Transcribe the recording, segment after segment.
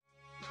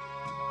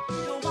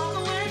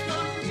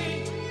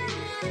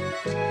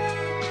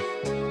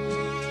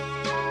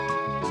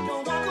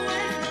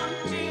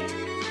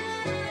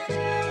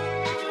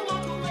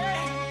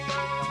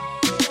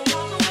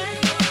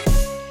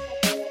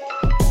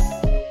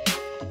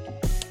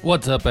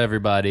What's up,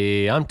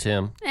 everybody? I'm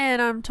Tim.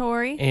 And I'm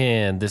Tori.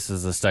 And this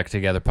is the Stuck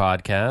Together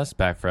podcast,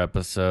 back for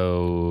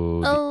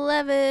episode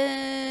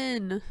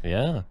 11.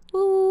 Yeah.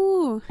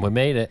 Woo. We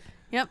made it.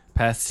 Yep.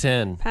 Past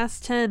 10.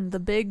 Past 10. The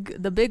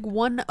big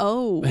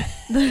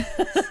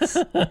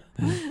 1-0.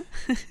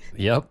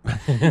 Yep.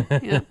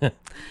 Yep.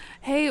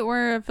 Hey,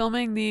 we're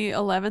filming the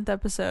 11th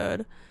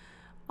episode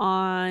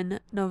on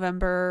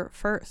November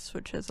 1st,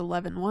 which is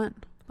 11-1.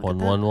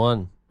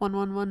 1-1-1.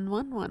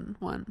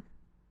 1-1-1-1-1-1.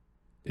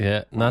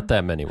 Yeah, not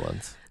that many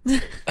ones.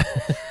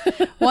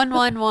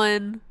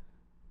 1-1-1-1-1.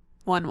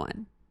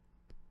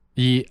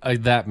 Yeah,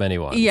 that many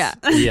ones. Yeah.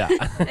 Yeah.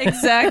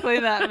 Exactly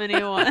that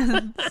many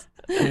ones.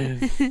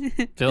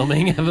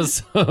 Filming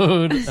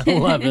episode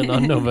 11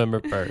 on November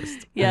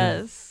 1st.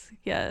 Yes.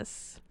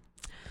 Yes.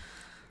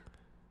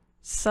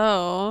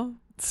 So.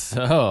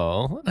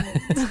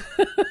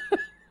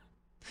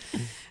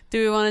 Do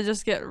we want to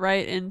just get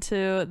right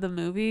into the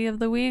movie of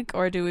the week,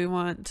 or do we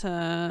want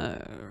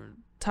to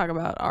talk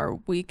about our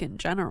week in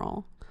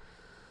general?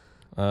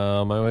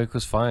 My week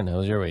was fine. How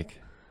was your week?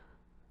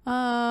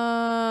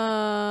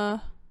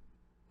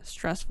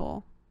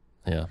 Stressful.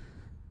 Yeah.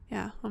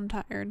 Yeah, I'm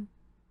tired.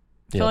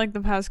 I feel like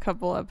the past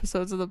couple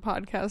episodes of the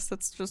podcast,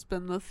 that's just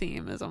been the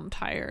theme, is I'm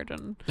tired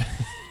and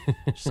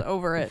just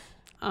over it.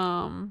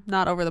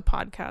 Not over the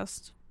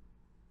podcast.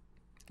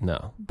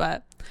 No.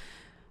 But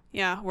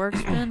yeah,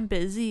 work's been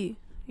busy,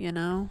 you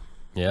know?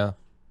 Yeah.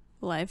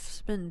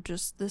 Life's been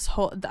just this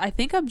whole... I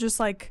think I'm just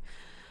like...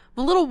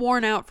 I'm a little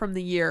worn out from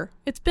the year.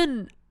 It's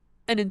been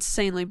an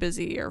insanely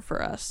busy year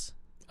for us.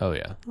 Oh,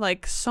 yeah.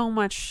 Like, so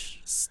much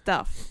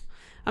stuff.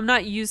 I'm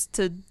not used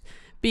to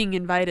being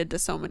invited to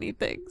so many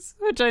things,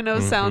 which I know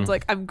sounds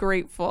like I'm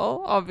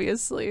grateful,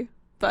 obviously.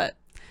 But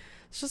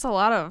it's just a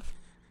lot of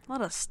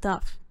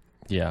stuff.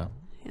 Yeah.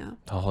 Yeah.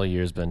 The whole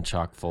year's been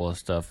chock full of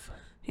stuff.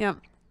 Yep.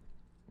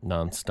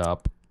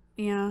 Non-stop.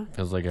 Yeah.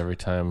 Feels like every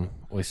time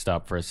we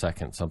stop for a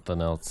second,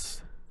 something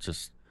else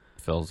just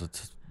fills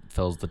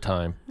the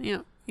time. Yeah.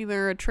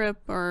 Either a trip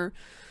or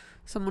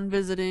someone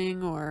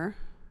visiting or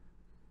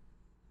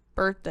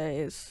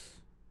birthdays,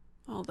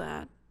 all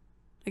that.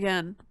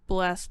 Again,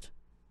 blessed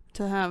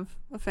to have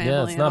a family.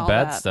 Yeah, it's and not all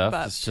bad that, stuff.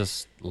 but It's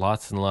just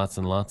lots and lots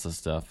and lots of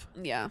stuff.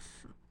 yeah.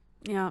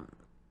 Yeah.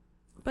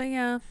 But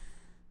yeah.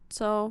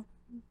 So,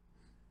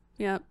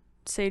 yeah.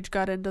 Sage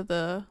got into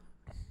the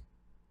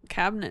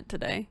cabinet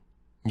today.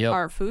 Yep.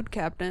 Our food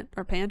cabinet,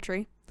 our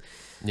pantry.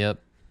 Yep.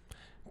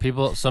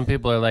 Some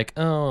people are like,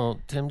 oh,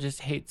 Tim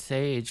just hates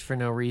Sage for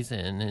no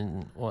reason.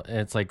 And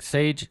it's like,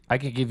 Sage, I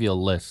could give you a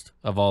list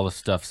of all the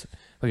stuff.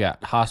 We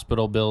got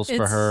hospital bills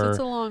for her. It's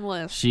a long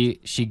list.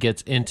 She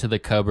gets into the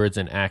cupboards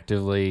and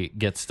actively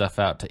gets stuff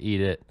out to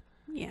eat it.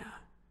 Yeah.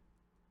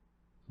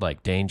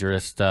 Like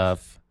dangerous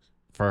stuff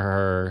for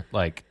her.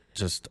 Like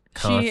just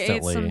constantly. She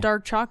ate some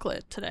dark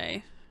chocolate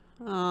today.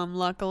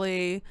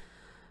 Luckily,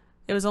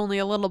 it was only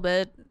a little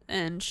bit,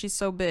 and she's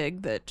so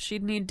big that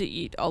she'd need to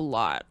eat a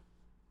lot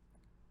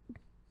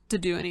to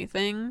do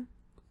anything,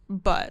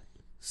 but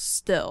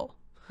still.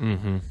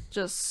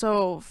 Just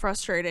so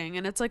frustrating.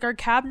 And it's like our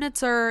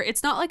cabinets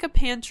it's not like a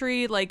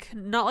pantry, like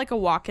not like a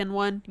walk-in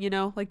one, you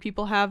know, like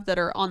people have that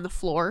are on the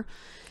floor.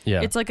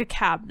 Yeah. It's like a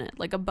cabinet,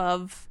 like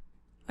above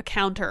a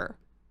counter.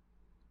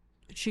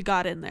 She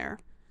got in there.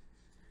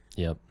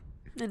 Yep.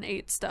 And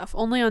ate stuff.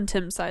 Only on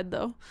Tim's side,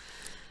 though.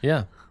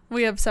 Yeah.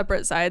 We have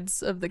separate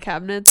sides of the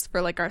cabinets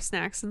for like our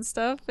snacks and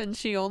stuff, and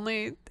she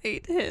only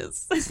ate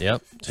his.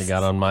 Yep. She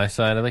got on my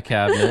side of the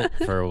cabinet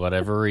for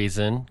whatever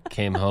reason.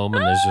 Came home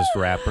and there's just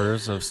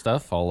wrappers of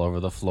stuff all over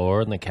the floor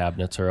and the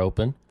cabinets are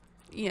open.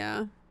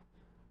 Yeah.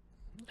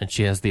 And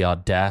she has the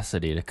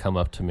audacity to come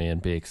up to me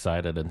and be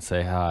excited and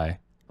say hi.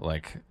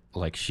 Like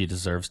she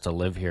deserves to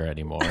live here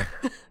anymore.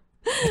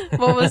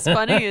 What was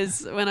funny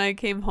is when I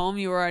came home,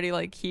 you were already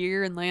like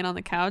here and laying on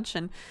the couch,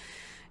 and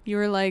you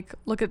were like,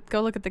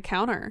 go look at the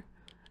counter.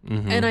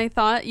 And I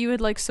thought you had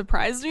like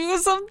surprised me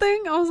with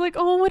something. I was like,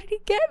 oh, what did he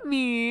get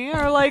me?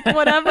 Or like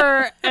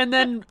whatever. And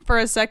then for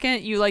a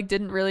second you like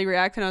didn't really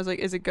react, and I was like,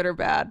 is it good or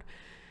bad?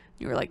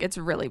 You were like, it's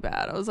really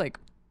bad. I was like,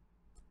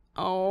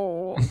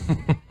 oh,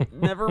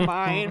 never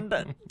mind.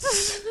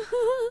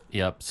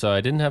 Yep. So I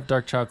didn't have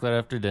dark chocolate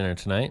after dinner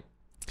tonight.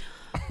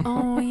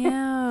 Oh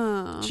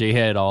yeah. She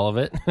had all of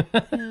it.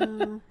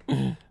 Yeah.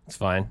 It's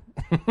fine.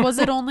 Was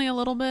it only a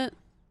little bit?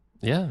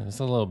 Yeah, it's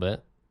a little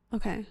bit.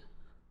 Okay.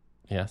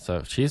 Yeah,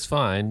 so she's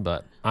fine,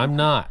 but I'm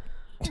not.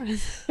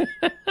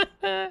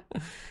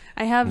 I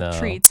have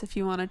treats if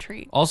you want a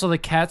treat. Also, the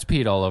cats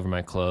peed all over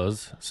my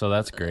clothes, so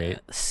that's great.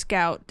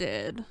 Scout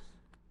did.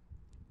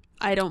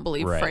 I don't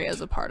believe Right.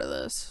 Freya's a part of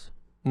this.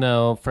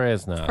 No,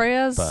 Freya's not.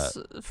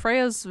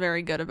 Freya's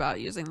very good about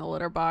using the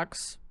litter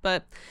box,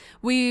 but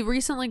we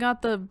recently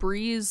got the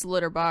Breeze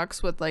litter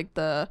box with like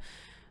the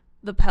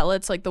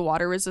pellets, like the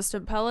water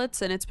resistant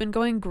pellets, and it's been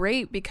going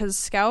great because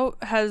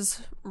Scout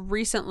has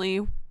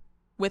recently,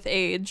 with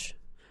age,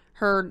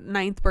 her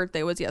 9th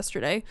birthday was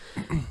yesterday.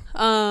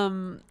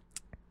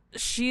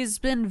 She's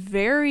been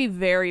very,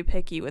 very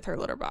picky with her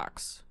litter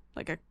box.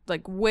 Like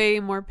way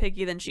more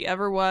picky than she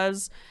ever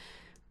was.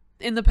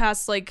 in the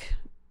past like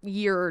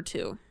year or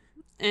two.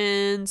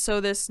 And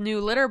so this new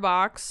litter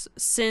box,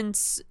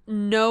 since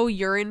no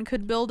urine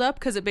could build up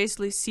because it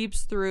basically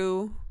seeps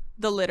through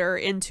the litter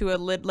into a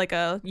lid, like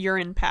a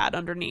urine pad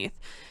underneath.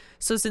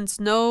 So since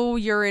no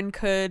urine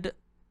could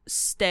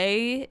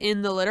stay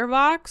in the litter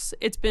box,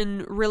 it's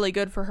been really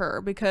good for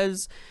her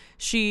because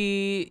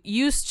she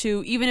used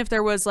to, even if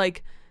there was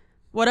like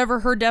whatever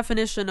her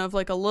definition of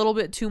like a little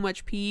bit too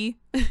much pee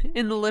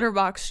in the litter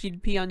box,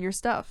 she'd pee on your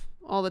stuff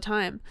all the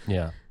time.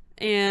 Yeah.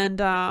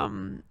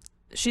 And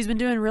she's been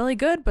doing really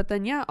good, but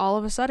then yeah, all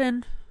of a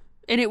sudden,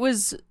 and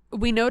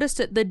we noticed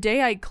it the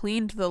day I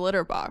cleaned the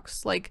litter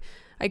box. Like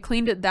I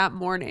cleaned it that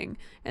morning,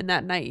 and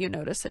that night you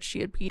noticed that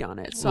she had peed on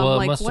it. So well, I'm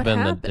like, it must what have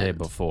been happened? the day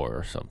before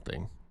or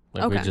something.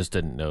 Like Okay. we just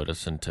didn't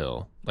notice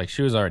until like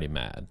she was already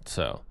mad,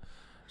 so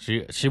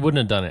she wouldn't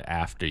have done it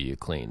after you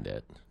cleaned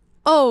it.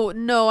 Oh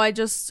no, I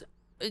just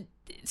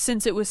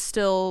since it was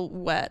still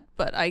wet,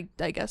 but I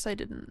guess I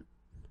didn't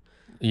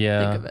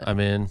Yeah, think of it. I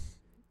mean,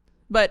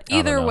 But I don't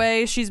either know.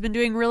 way, she's been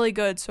doing really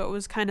good, so it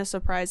was kind of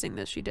surprising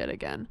that she did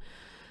again.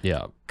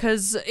 yeah,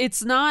 Because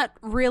it's not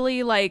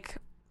really like...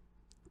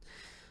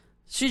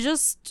 She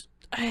just...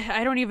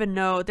 I don't even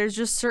know. There's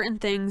just certain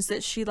things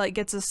that she like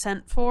gets a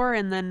scent for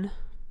and then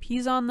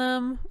pees on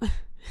them.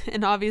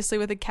 And obviously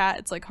with a cat,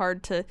 it's like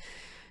hard to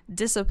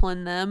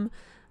discipline them.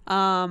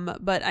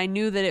 But I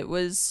knew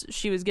that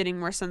she was getting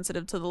more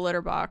sensitive to the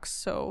litter box,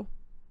 so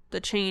the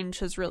change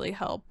has really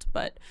helped.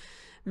 But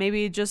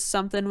maybe just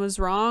something was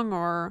wrong,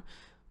 or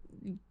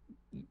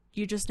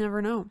you just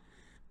never know.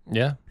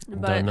 yeah.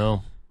 But Don't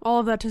know. all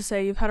of that to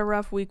say, you've had a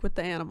rough week with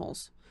the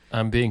animals.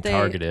 I'm being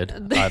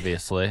targeted,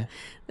 obviously.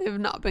 They've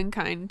not been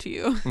kind to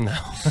you. No.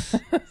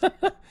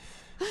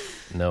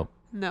 Nope.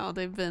 No,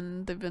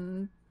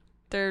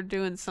 they're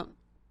doing some.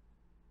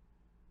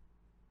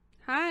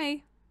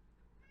 Hi.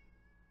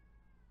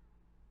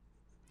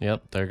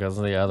 Yep, there goes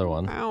the other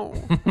one. Ow.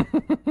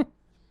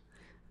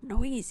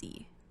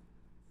 Noisy.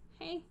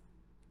 Hey.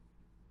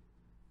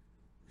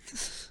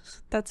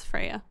 That's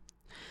Freya.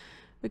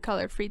 We call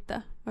her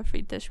Frita or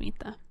Frita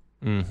Schmita.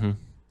 Mm-hmm.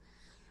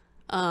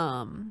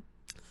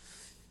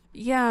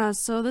 Yeah,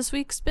 so this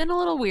week's been a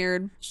little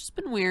weird. It's just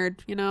been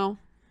weird, you know.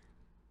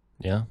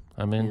 Yeah,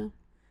 I mean,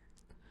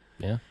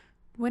 yeah.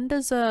 When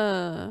does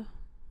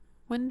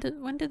when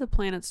do the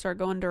planets start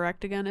going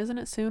direct again? Isn't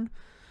it soon?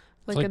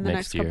 Like like in the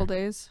next next couple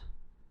days?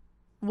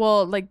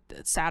 Well, like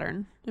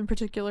Saturn in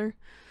particular.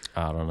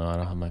 I don't know. I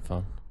don't have my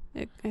phone.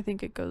 I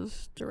think it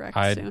goes direct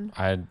soon.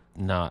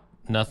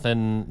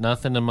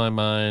 Nothing in my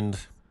mind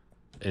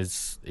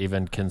is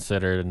even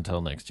considered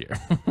until next year.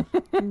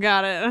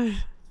 Got it.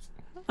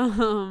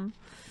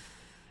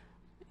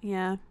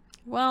 Yeah.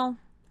 Well,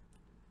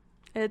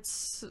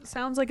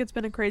 sounds like it's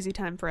been a crazy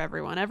time for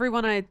everyone.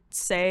 Everyone I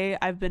say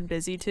I've been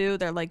busy to,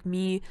 they're like,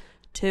 me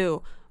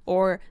too.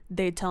 Or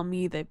they tell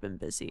me they've been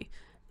busy.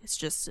 It's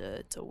just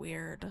it's a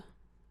weird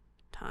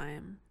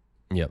time.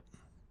 Yep.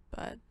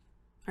 But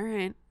all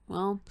right.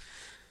 Well,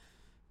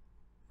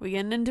 we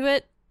getting into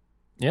it?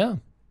 Yeah.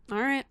 All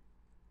right.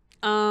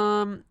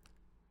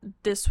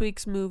 This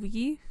week's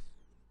movie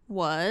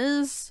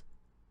was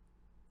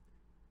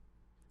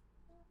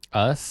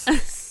Us.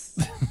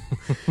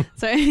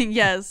 so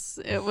yes,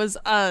 it was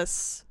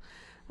Us.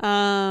 Me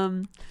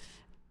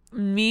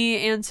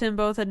and Tim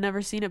both had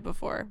never seen it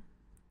before.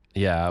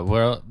 Yeah,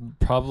 we'll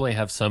probably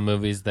have some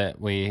movies that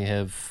we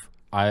have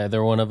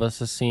either one of us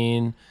has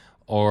seen,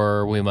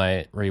 or we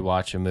might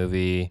rewatch a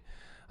movie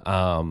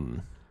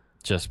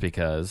just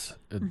because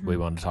we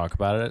want to talk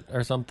about it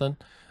or something.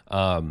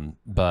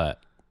 But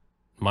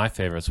my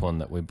favorite's one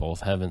that we both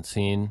haven't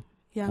seen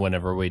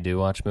whenever we do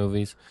watch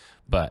movies.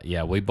 But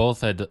yeah, we both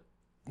had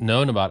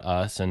known about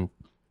Us, and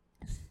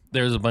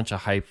there was a bunch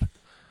of hype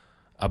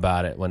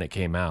about it when it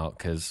came out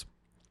because,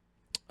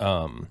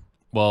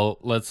 well,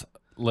 let's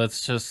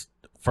just,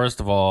 first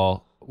of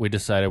all, we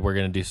decided we're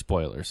going to do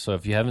spoilers. So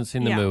if you haven't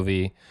seen the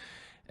movie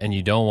and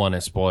you don't want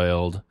it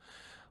spoiled,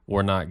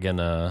 we're not going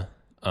to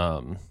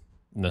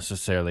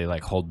necessarily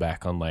like hold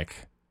back on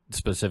like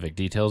specific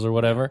details or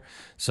whatever.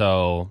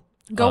 So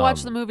go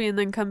watch the movie and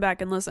then come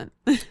back and listen.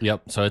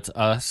 Yep. So it's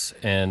Us,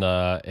 and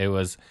it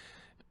was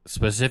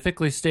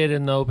specifically stated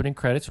in the opening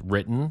credits,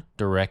 written,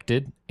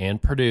 directed,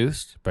 and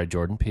produced by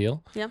Jordan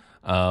Peele. Yep.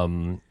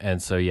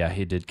 And so yeah,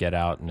 he did Get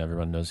Out, and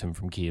everyone knows him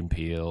from Key and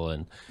Peele,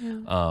 and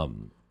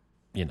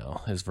you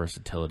know, his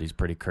versatility is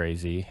pretty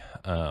crazy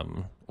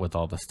with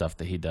all the stuff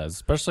that he does,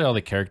 especially all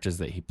the characters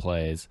that he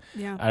plays.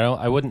 Yeah.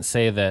 I wouldn't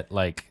say that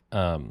like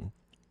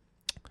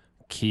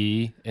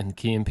Key and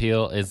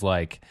Peele is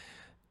like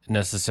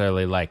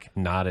necessarily like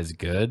not as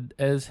good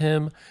as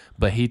him,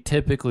 but he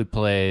typically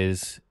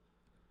plays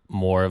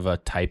more of a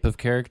type of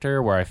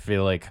character where I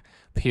feel like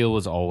Peele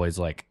was always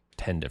like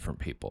 10 different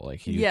people.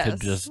 Like you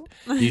could just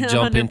you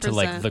jump into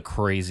like the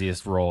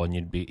craziest role and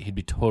he'd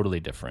be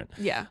totally different.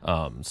 Yeah.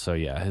 So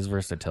yeah, his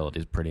versatility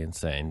is pretty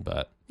insane,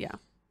 but yeah,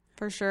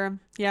 for sure.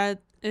 Yeah,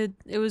 it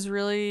was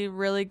really,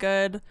 really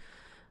good.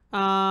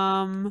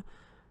 Yeah,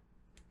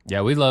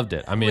 we loved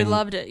it. I mean, we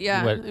loved it.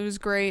 Yeah, it was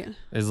great.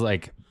 It's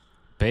like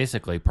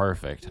basically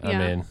perfect.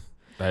 Yeah.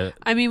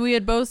 I mean, we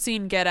had both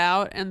seen Get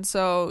Out, and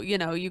so, you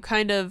know, you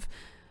kind of,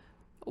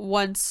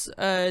 once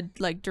a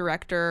like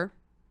director,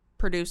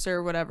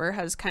 producer, whatever,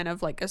 has kind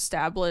of like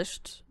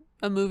established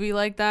a movie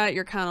like that,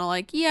 you're kind of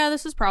like, yeah,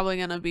 this is probably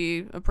gonna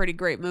be a pretty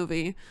great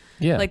movie.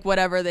 Yeah. Like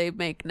whatever they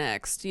make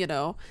next, you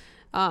know.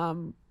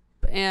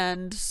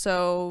 And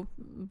so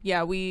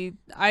yeah,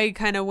 I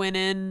kind of went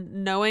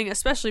in knowing,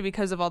 especially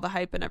because of all the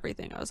hype and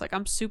everything, I was like,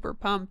 I'm super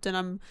pumped,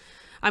 and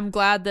I'm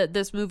glad that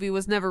this movie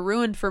was never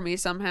ruined for me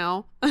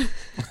somehow.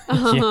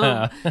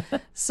 Yeah.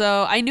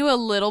 So I knew a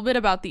little bit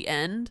about the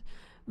end,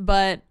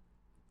 but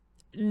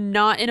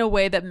not in a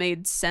way that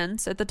made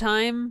sense at the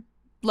time.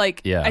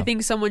 Like, Yeah. I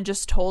think someone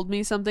just told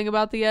me something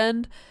about the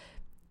end,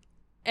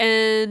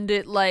 and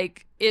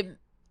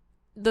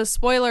the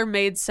spoiler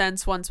made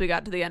sense once we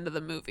got to the end of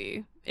the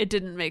movie. It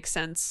didn't make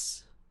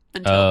sense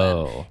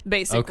until then,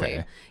 basically.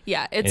 Okay.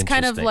 Yeah, it's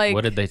kind of Interesting. like,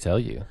 What did they tell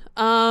you?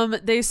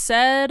 they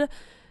said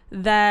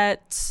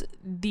that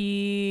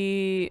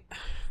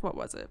what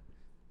was it?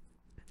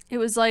 It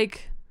was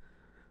like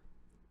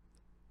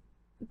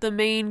the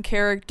main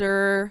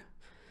character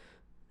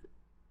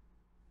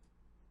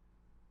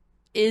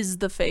is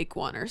the fake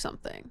one or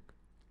something.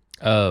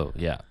 Oh,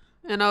 yeah.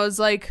 And I was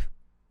like,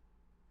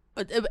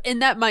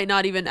 and that might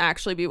not even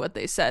actually be what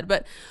they said,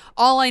 but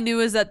all I knew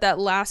is that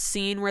last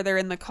scene where they're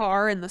in the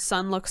car and the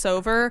sun looks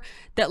over,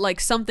 that like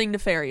something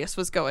nefarious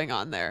was going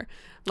on there.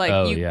 Like,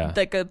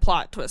 like a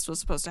plot twist was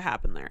supposed to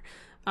happen there.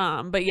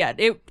 But yeah,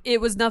 it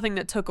was nothing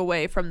that took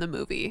away from the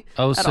movie.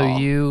 Oh, at all.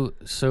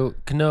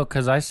 No,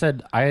 because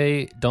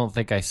I don't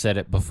think I said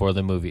it before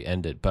the movie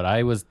ended, but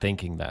I was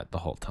thinking that the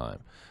whole time.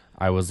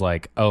 I was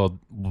like, oh,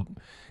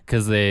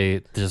 because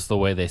just the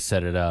way they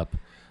set it up.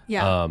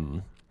 Yeah.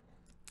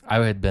 I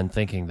had been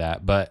thinking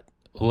that, but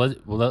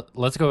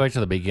let's go back to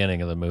the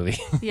beginning of the movie.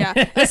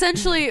 Yeah.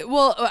 Essentially,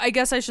 well, I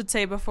guess I should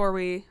say before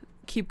we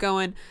keep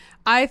going,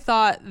 I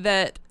thought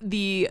that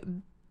the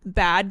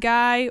bad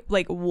guy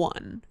like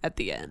won at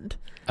the end.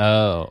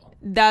 Oh.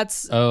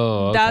 That's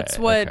okay,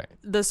 what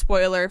the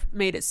spoiler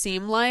made it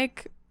seem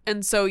like.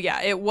 And so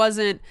yeah, it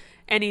wasn't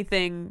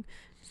anything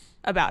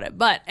about it.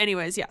 But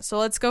anyways, yeah, so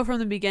let's go from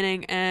the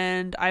beginning.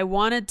 And I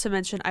wanted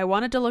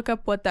to look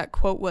up what that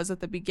quote was at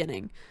the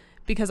beginning,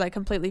 because I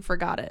completely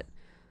forgot it.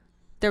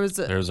 There was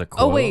a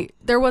quote. Oh wait,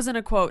 there wasn't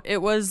a quote.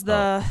 It was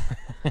the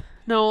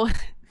no,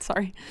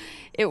 sorry.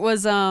 It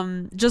was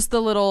just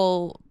the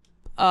little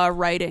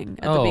writing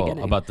at the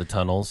beginning about the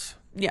tunnels.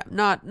 Yeah,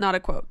 not a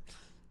quote.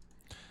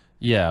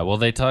 Yeah, well,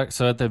 they talked.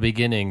 So at the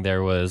beginning,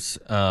 there was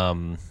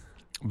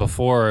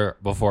before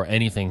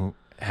anything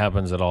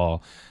happens at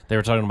all, they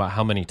were talking about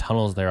how many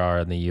tunnels there are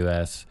in the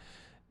U.S.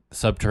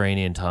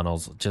 Subterranean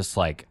tunnels, just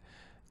like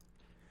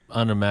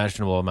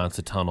unimaginable amounts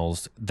of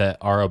tunnels that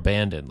are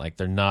abandoned, like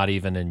they're not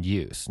even in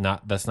use.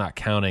 That's not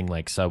counting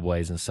like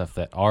subways and stuff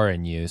that are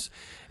in use,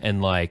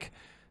 and like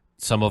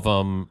some of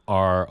them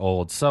are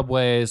old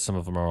subways, some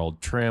of them are old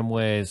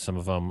tramways, some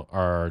of them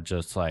are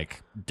just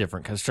like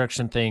different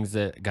construction things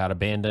that got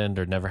abandoned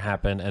or never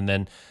happened, and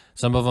then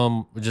some of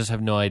them just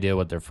have no idea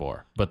what they're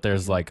for. But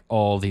there's like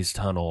all these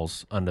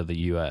tunnels under the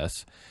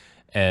U.S.,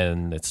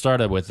 and it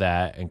started with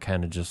that and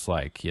kind of just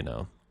like, you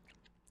know,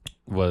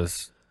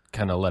 was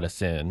kind of let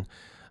us in.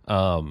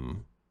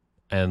 And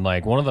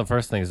like one of the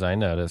first things I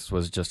noticed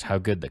was just how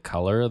good the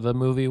color of the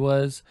movie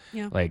was.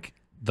 Yeah. Like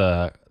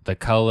the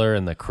color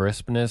and the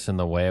crispness and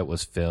the way it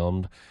was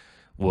filmed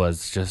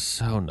was just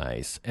so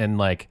nice. And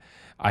like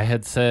I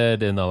had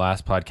said in the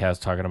last podcast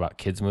talking about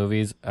kids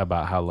movies,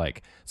 about how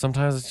like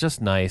sometimes it's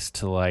just nice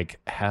to like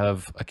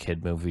have a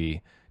kid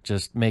movie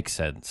just make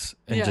sense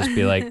and just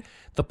be like,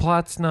 the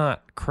plot's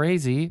not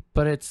crazy,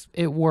 but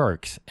it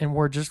works, and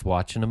we're just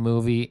watching a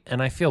movie,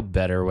 and I feel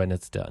better when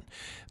it's done.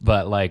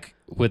 But like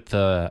with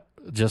the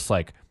just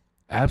like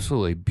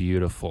absolutely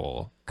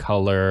beautiful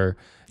color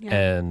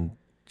and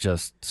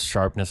just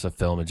sharpness of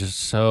film, it's just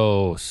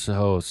so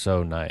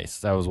nice.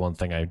 That was one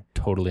thing I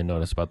totally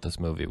noticed about this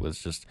movie, was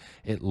just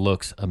it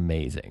looks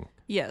amazing.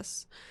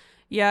 Yes.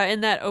 Yeah, in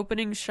that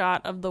opening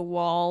shot of the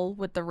wall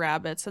with the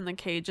rabbits and the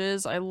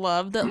cages, I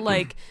love that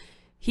like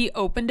he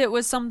opened it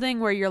with something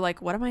where you're like,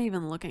 what am I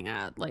even looking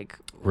at? Like,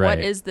 what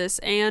is this?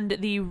 And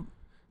the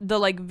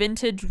like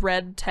vintage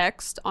red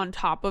text on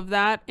top of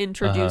that,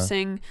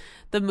 introducing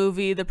the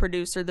movie, the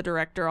producer, the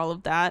director, all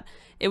of that.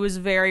 It was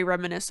very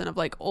reminiscent of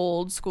like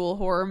old school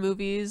horror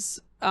movies.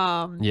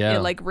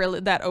 It like really,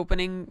 that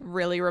opening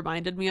really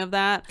reminded me of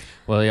that.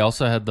 Well, he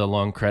also had the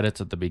long credits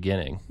at the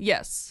beginning.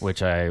 Yes.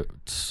 Which I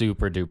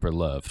super duper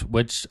loved,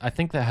 which I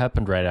think that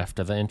happened right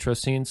after the intro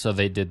scene. So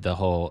they did the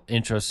whole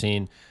intro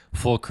scene,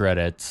 full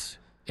credits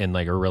in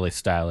like a really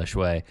stylish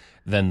way,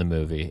 then the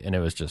movie. And it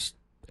was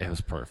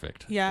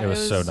perfect. Yeah. It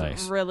was so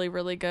nice. Really,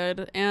 really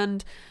good.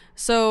 And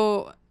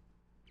so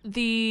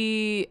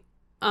because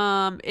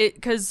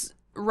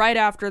right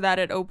after that,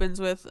 it opens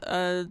with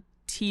a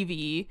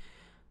TV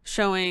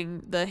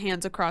showing the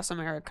Hands Across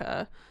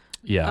America,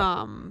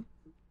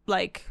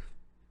 like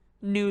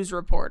news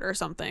report or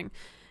something.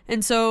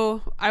 And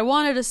so I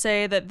wanted to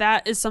say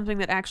that is something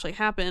that actually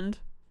happened.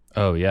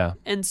 Oh, yeah.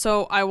 And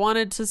so I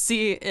wanted to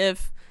see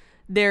if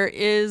there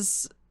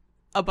is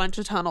a bunch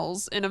of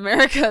tunnels in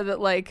America that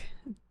like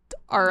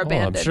are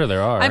abandoned. I'm sure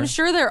there are. I'm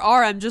sure there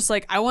are. I'm just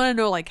like, I want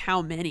to know like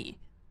how many,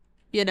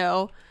 you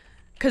know,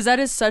 because that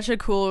is such a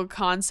cool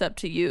concept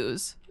to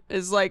use,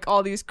 is like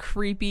all these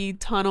creepy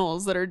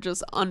tunnels that are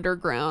just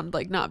underground,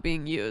 like not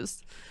being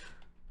used.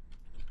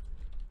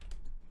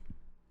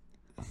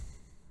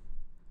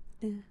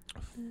 It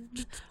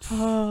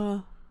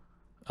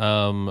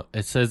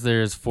says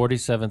there's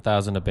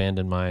 47,000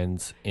 abandoned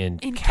mines in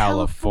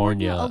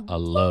California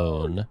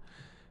alone.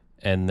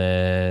 And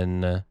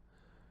then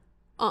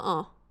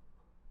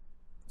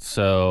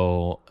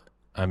so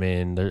I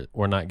mean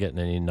we're not getting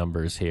any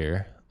numbers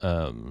here.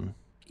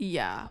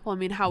 Yeah. Well, I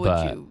mean, how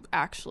would you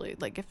actually,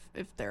 like,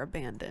 if they're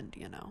abandoned,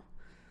 you know?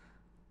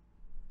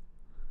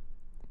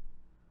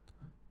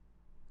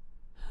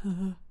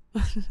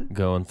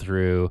 Going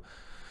through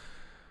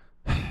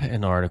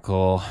an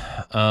article.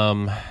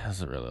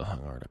 It's a really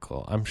long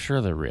article. I'm sure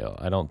they're real.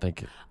 I don't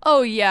think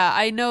Oh, yeah.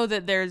 I know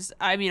that there's,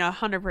 I mean,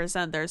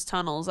 100% there's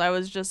tunnels. I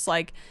was just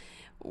like,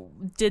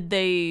 did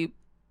they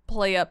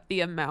play up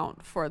the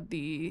amount for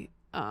the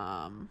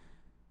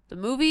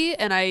movie?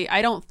 And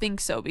I don't think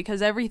so,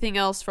 because everything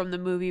else from the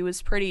movie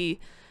was pretty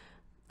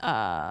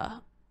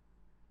wow.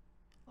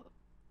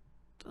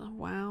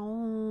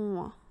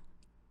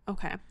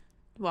 Okay.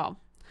 Well,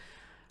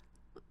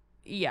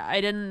 yeah,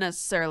 I didn't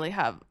necessarily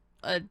have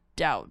a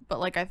doubt, but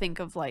like I think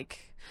of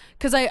like,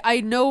 because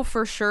I know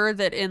for sure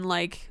that in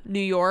like New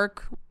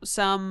York,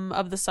 some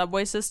of the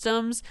subway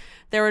systems,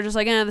 they were just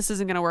like, this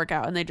isn't gonna work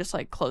out, and they just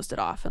like closed it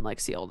off and like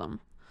sealed them.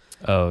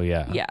 Oh,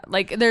 yeah. Yeah,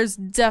 like there's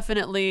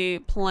definitely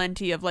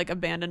plenty of like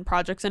abandoned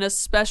projects, and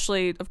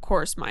especially, of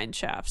course, mine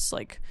shafts.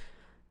 Like,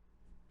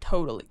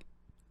 totally.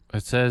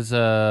 It says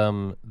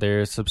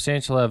there's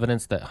substantial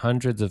evidence that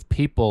hundreds of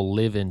people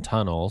live in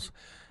tunnels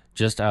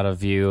just out of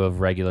view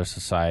of regular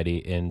society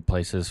in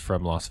places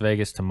from Las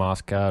Vegas to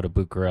Moscow to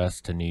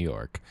Bucharest to New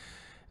York.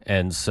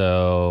 And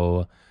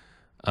so,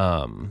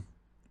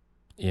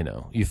 you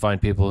know, you find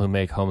people who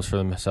make homes for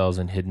themselves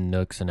in hidden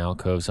nooks and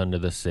alcoves under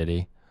the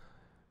city.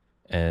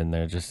 And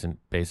they're just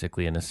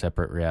basically in a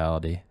separate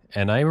reality.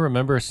 And I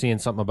remember seeing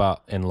something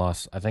about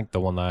I think the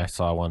one that I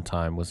saw one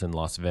time was in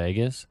Las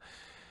Vegas.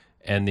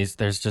 And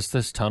there's just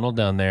this tunnel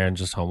down there, and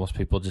just homeless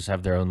people just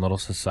have their own little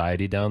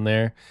society down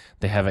there.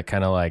 They have it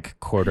kind of like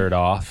quartered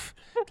off.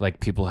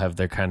 Like people have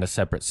their kind of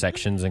separate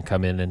sections and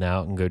come in and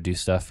out and go do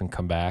stuff and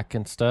come back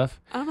and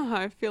stuff. I don't know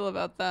how I feel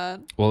about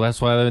that. Well,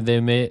 that's why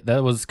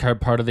that was kind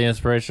of part of the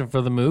inspiration for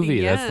the movie.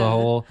 Yeah.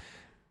 That's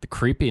the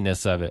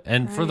creepiness of it.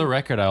 And for the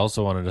record, I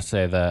also wanted to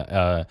say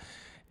that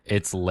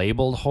it's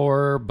labeled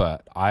horror,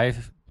 but I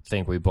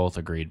think we both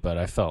agreed, but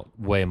I felt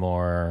way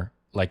more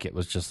like it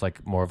was just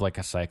like more of like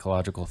a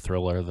psychological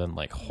thriller than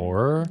like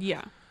horror.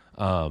 Yeah.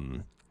 I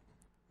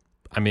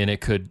mean, it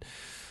could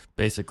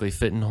basically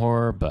fit in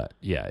horror, but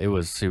yeah, it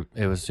was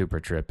super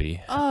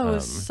trippy. Oh, it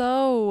was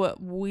so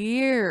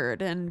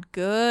weird and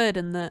good,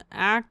 and the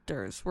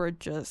actors were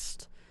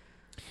just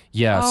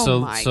because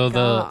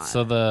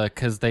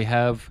they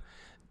have.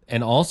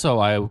 And also,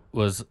 I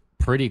was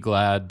pretty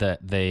glad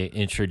that they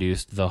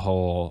introduced the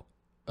whole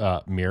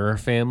Mirror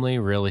family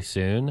really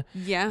soon.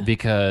 Yeah.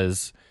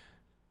 Because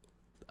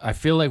I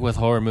feel like with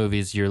horror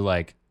movies, you're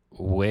like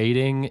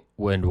waiting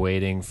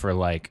for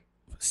like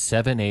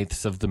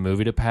 7/8 of the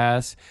movie to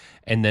pass.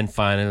 And then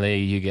finally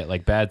you get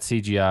like bad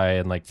CGI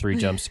and like 3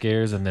 jump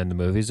scares, and then the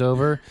movie's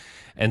over.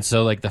 And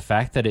so like the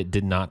fact that it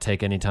did not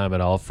take any time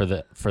at all for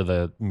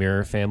the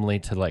Mirror family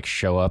to like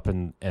show up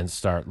and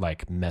start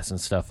like messing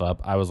stuff up,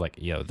 I was like,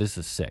 yo, this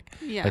is sick.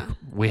 Yeah. Like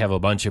we have a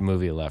bunch of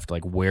movie left.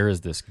 Like where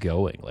is this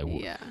going? Like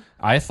yeah.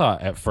 I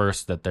thought at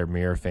first that their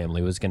Mirror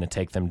family was going to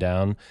take them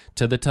down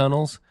to the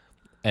tunnels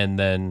and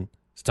then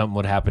something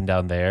would happen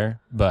down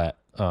there. But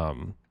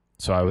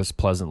so I was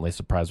pleasantly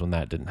surprised when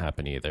that didn't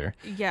happen either.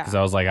 Yeah. Because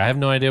I was like, I have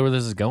no idea where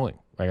this is going.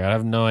 Like I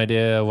have no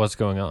idea what's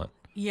going on.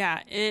 Yeah,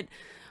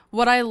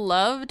 what I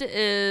loved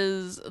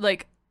is,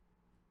 like,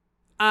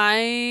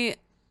 because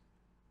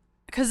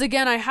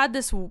again, I had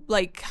this,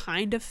 like,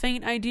 kind of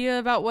faint idea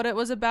about what it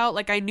was about.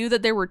 Like, I knew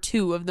that there were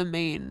 2 of the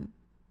main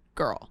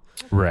girl.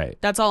 Right.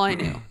 That's all I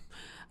knew.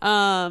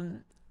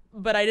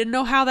 But I didn't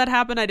know how that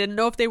happened. I didn't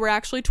know if they were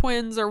actually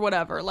twins or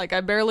whatever. Like,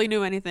 I barely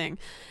knew anything.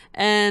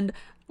 And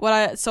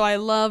so I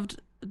loved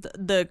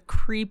the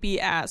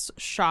creepy-ass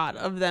shot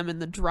of them in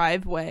the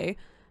driveway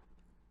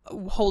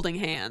holding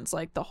hands,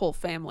 like the whole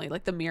family,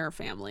 like the Mirror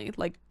family.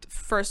 Like,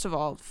 first of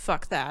all,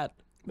 fuck that.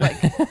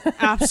 Like,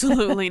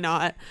 absolutely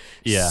not.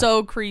 Yeah.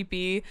 So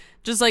creepy.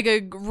 Just like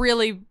a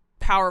really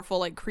powerful,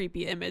 like,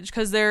 creepy image,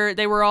 because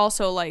they were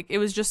also like, it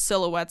was just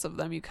silhouettes of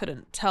them. You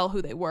couldn't tell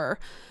who they were.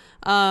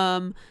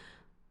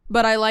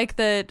 But I like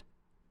that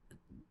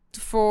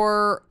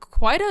for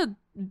quite a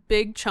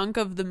big chunk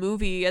of the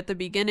movie at the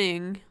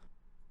beginning,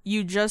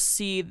 you just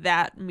see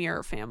that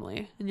Mirror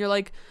family, and you're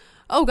like,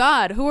 oh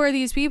God, who are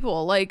these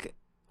people? Like,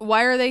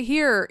 why are they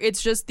here? It's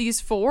just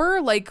these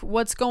 4? Like,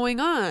 what's going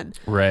on?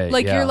 Right.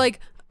 Like, yeah. you're like,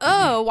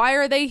 oh, why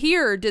are they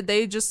here? Did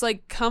they just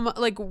like come,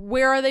 like,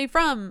 where are they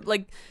from?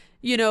 Like,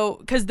 you know,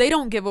 because they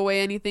don't give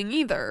away anything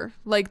either.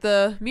 Like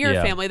the Mirror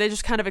family, they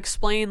just kind of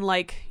explain,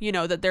 like, you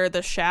know, that they're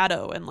the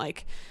shadow and,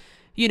 like,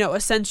 you know,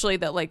 essentially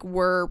that, like,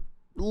 we're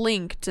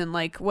linked and,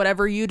 like,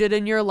 whatever you did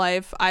in your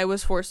life, I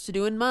was forced to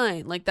do in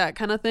mine, like that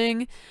kind of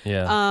thing.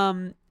 Yeah.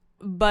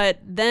 But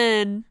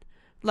then,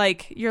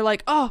 like, you're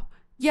like, oh,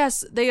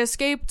 yes, they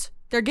escaped.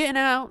 They're getting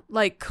out.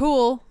 Like,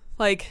 cool.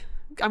 Like,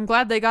 I'm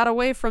glad they got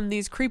away from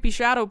these creepy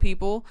shadow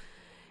people.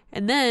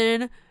 And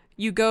then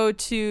you go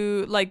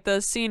to, like, the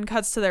scene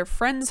cuts to their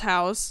friend's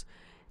house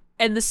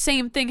and the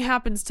same thing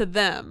happens to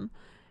them.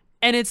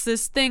 And it's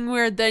this thing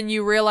where then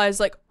you realize,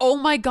 like, oh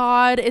my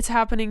God, it's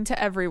happening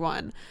to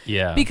everyone.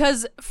 Yeah.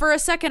 Because for a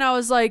second I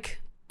was like,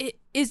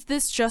 is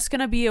this just going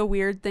to be a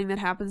weird thing that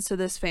happens to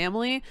this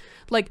family?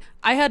 Like,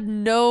 I had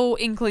no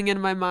inkling in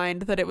my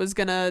mind that it was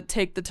going to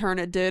take the turn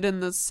it did,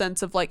 in the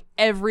sense of, like,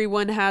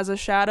 everyone has a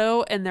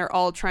shadow and they're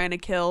all trying to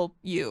kill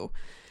you.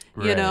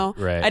 You know?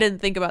 Right. I didn't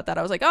think about that.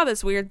 I was like, oh,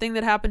 this weird thing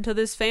that happened to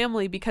this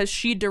family because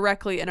she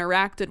directly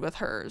interacted with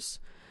hers.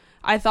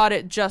 I thought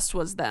it just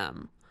was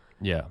them.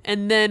 Yeah.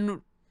 And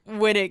then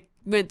when it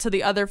went to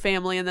the other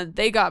family and then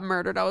they got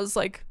murdered, I was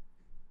like,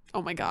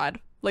 oh my God.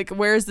 Like,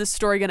 where is this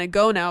story going to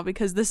go now?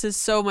 Because this is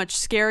so much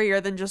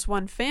scarier than just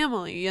one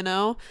family, you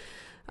know?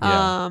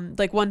 Yeah.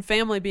 Like one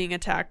family being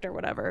attacked or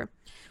whatever.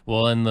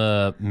 Well, and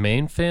the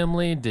main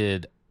family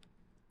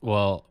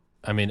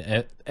I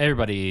mean,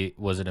 everybody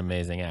was an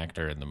amazing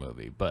actor in the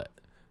movie, but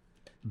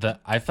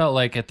I felt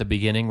like at the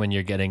beginning when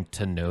you're getting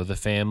to know the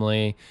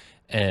family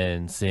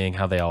and seeing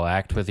how they all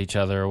act with each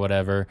other or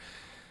whatever,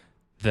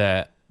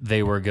 that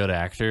they were good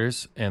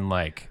actors. And,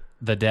 like,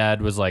 the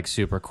dad was, like,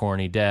 super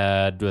corny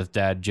dad with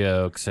dad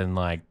jokes and,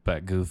 like,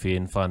 but goofy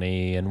and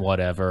funny and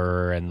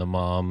whatever. And the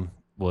mom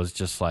was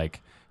just,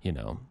 like, you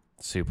know,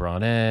 super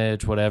on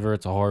edge, whatever.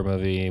 It's a horror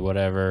movie,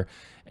 whatever.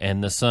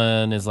 And the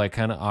son is, like,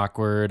 kind of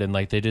awkward. And,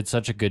 like, they did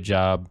such a good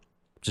job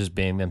just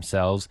being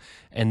themselves.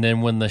 And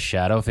then when the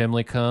shadow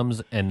family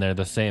comes and they're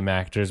the same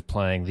actors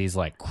playing these,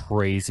 like,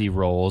 crazy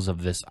roles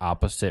of this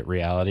opposite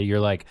reality, you're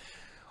like,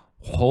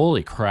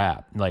 holy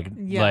crap.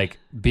 Like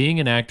being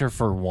an actor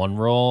for one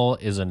role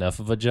is enough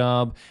of a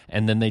job,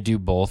 and then they do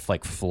both,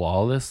 like,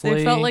 flawlessly.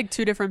 They felt like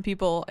two different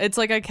people. It's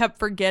like I kept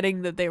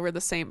forgetting that they were the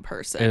same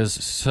person. It was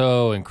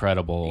so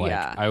incredible. Like,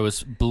 Yeah. I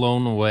was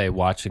blown away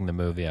watching the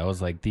movie. I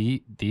was like,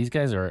 these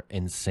guys are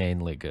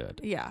insanely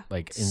good. Yeah.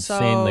 Like,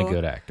 insanely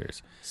good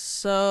actors.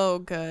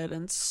 So good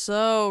and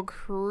so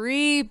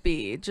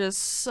creepy. Just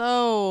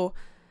so,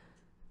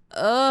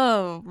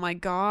 oh my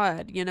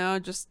God, you know,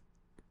 just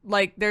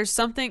like there's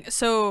something.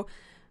 So,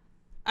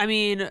 I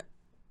mean,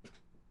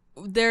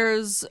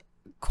 there's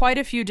quite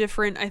a few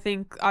different, I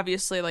think,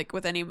 obviously, like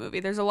with any movie,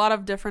 there's a lot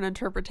of different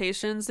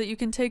interpretations that you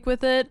can take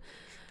with it.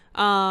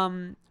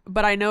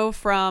 But I know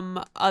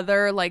from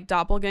other, like,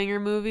 doppelganger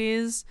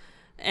movies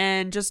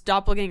and just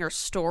doppelganger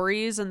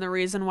stories, and the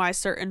reason why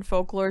certain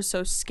folklore is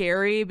so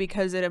scary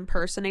because it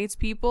impersonates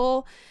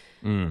people,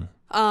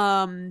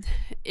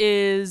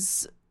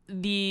 is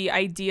the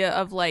idea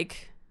of,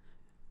 like,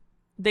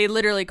 they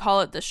literally call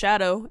it the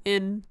shadow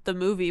in the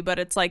movie, but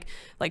it's like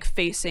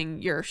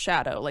facing your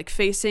shadow, like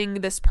facing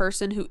this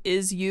person who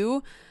is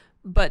you,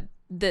 but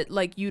that,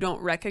 like, you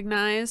don't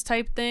recognize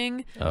type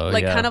thing. Oh,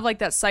 like, yeah. kind of like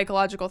that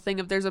psychological thing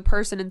of there's a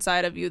person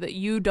inside of you that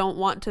you don't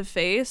want to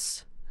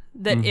face,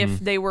 that if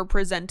they were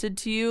presented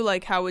to you,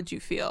 like, how would you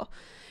feel?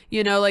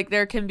 You know, like,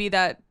 there can be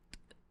that,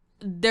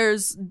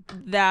 there's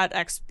that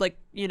like,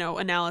 you know,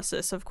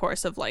 analysis, of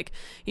course, of, like,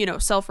 you know,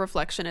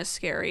 self-reflection is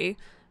scary,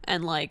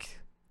 and, like,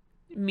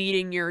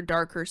 meeting your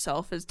darker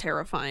self is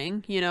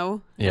terrifying, you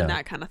know, and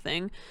that kind of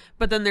thing.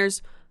 But then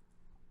there's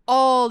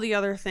all the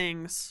other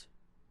things,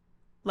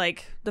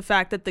 like the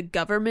fact that the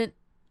government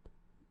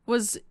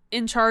was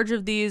in charge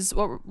of these,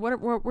 what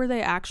were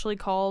they actually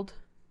called?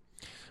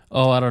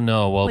 Oh, I don't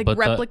know. Well, like, but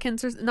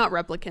replicants, or not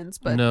replicants,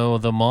 but no,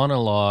 the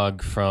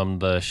monologue from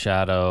the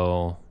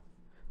shadow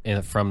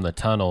from the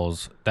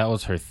tunnels, that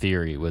was her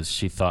theory, was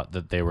she thought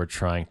that they were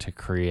trying to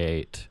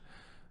create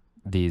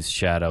these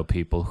shadow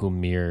people who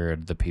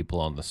mirrored the people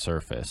on the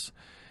surface,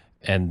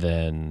 and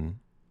then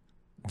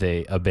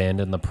they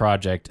abandoned the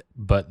project,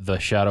 but the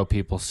shadow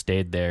people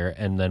stayed there,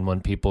 and then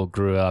when people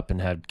grew up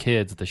and had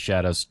kids, the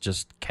shadows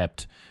just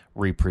kept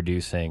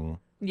reproducing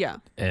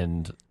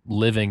and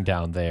living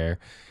down there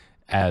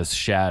as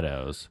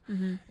shadows.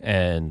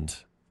 And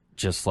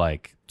just,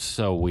 like,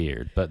 so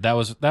weird. But that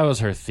was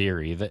her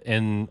theory.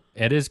 And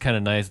it is kind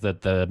of nice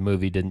that the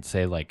movie didn't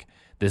say, like,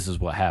 this is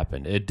what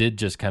happened. It did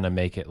just kind of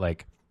make it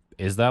like,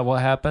 is that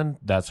what happened?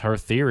 That's her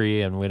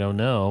theory, and we don't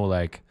know.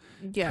 Like,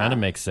 kind of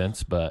makes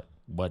sense, but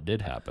what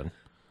did happen?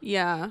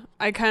 Yeah,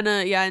 I kind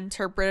of,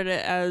 interpreted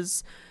it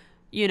as,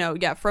 you know,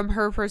 from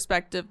her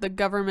perspective, the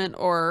government,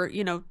 or,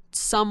 you know,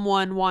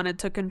 someone wanted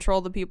to control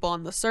the people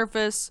on the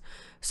surface,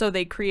 so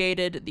they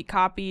created the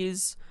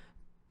copies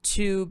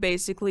to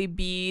basically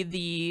be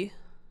the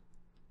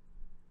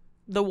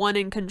one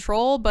in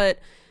control. But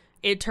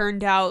it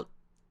turned out,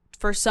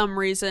 for some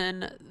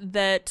reason,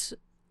 that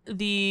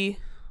the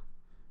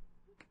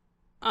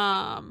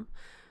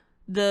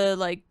the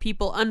like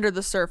people under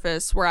the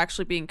surface were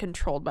actually being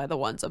controlled by the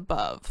ones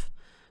above.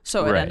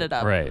 So it ended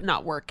up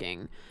not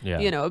working. Yeah.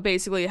 You know, it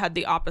basically had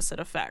the opposite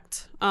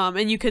effect.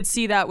 And you could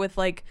see that with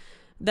like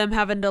them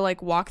having to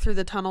like walk through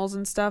the tunnels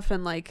and stuff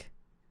and like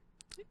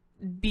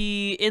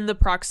be in the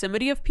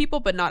proximity of people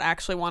but not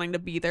actually wanting to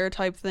be there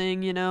type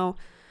thing, you know.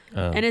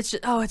 And it's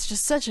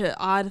just such an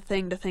odd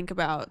thing to think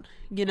about,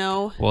 you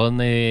know. Well, and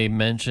they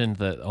mentioned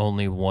that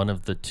only one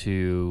of the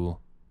two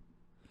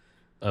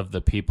of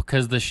the people,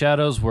 because the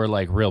shadows were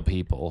like real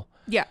people,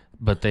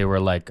 but they were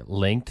like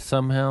linked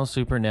somehow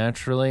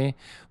supernaturally,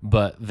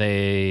 but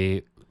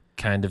they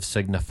kind of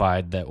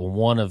signified that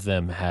one of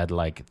them had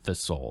like the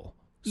soul.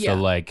 So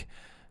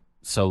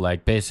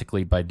like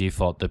basically by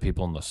default the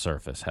people on the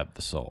surface have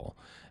the soul.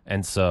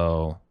 And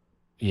so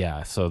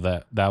so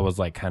that was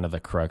like kind of the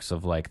crux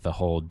of like the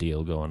whole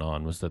deal going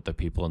on, was that the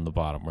people in the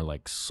bottom were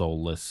like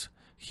soulless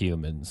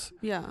humans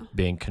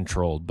being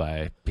controlled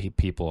by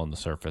people on the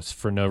surface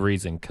for no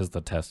reason, because the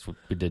test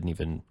didn't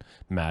even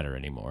matter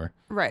anymore.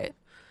 Right.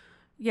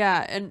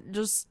 Yeah, and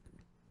just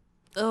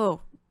oh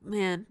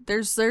man,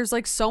 there's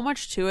like so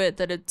much to it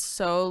that it's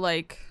so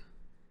like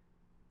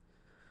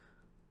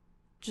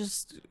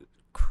just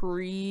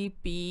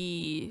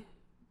creepy.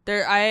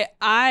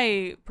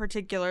 I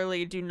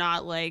particularly do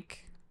not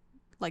like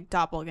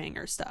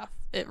doppelganger stuff.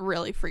 It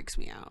really freaks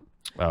me out.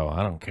 Oh,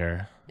 I don't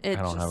care. I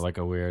don't have like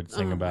a weird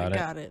thing about it. Oh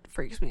my god, it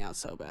freaks me out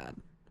so bad.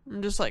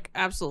 I'm just like,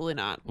 absolutely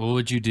not. What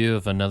would you do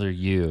if another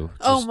you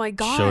oh my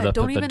god showed up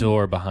at the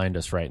door behind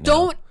us right now?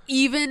 Don't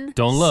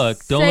look.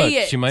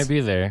 It. She might be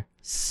there.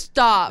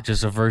 Stop.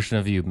 Just a version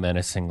of you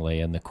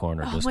menacingly in the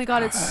corner. Oh my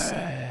god, it's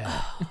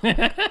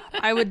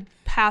I would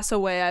pass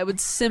away. I would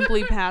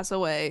simply pass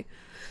away.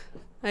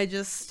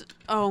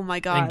 Oh my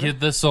god. And give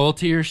the soul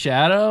to your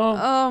shadow?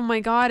 Oh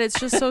my god, it's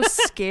just so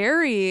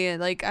scary.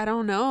 Like, I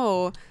don't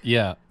know.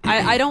 Yeah.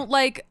 I don't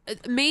like,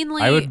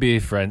 mainly. I'd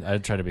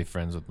try to be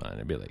friends with mine.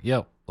 I'd be like,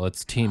 yo,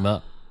 let's team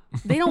up.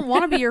 They don't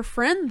want to be your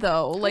friend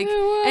though. Like,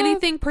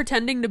 anything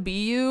pretending to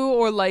be you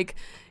or like,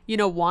 you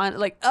know,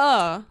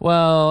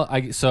 Well,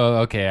 I guess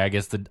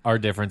our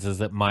difference is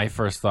that my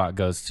first thought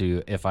goes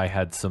to if I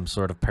had some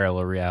sort of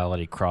parallel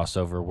reality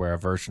crossover where a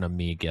version of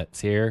me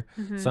gets here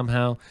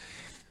somehow.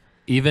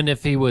 Even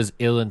if he was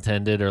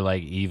ill-intended or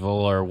like evil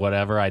or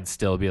whatever, I'd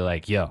still be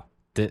like, yo,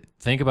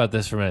 think about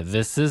this for a minute.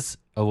 This is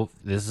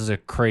a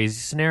crazy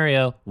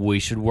scenario. We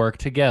should work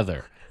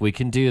together. We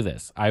can do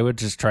this. I would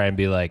just try and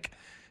be like,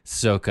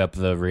 soak up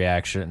the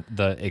reaction,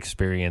 the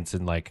experience,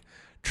 and like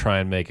try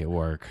and make it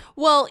work.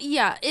 Well,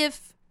 yeah,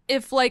 if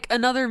like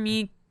another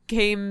me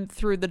came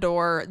through the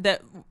door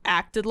that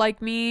acted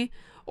like me,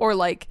 or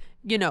like,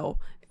 you know,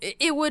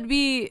 it'd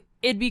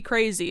be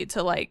crazy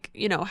to like,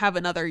 you know, have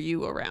another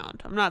you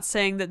around. I'm not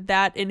saying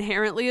that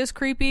inherently is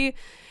creepy.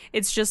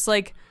 It's just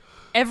like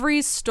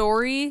every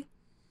story,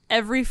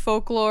 every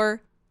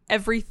folklore,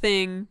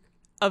 everything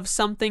of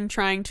something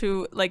trying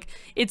to like,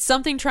 it's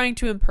something trying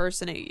to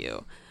impersonate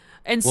you.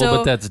 And so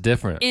but that's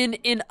different.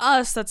 In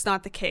us, that's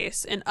not the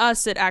case. In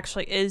us, it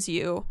actually is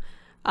you.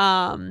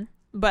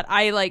 But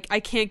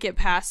I can't get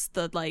past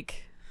the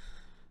like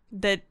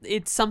that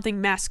it's something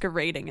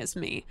masquerading as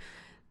me.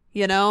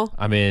 You know?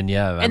 I mean,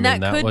 yeah. And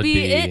that could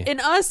be it. In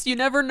us, you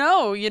never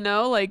know, you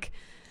know? Like,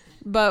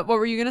 but what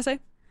were you going to say?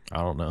 I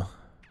don't know.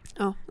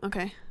 Oh,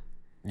 okay.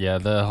 Yeah,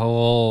 the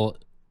whole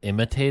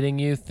imitating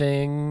you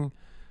thing,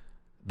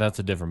 that's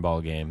a different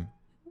ball game.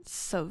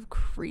 So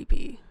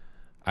creepy.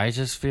 I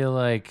just feel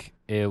like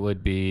it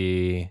would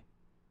be...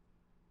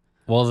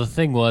 Well, the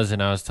thing was,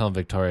 and I was telling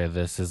Victoria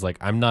this, is like,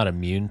 I'm not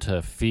immune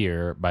to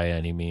fear by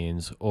any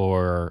means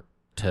or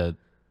to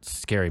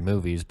scary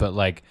movies, but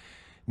like...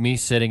 me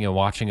sitting and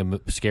watching a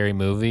scary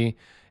movie,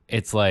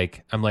 it's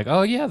like I'm like,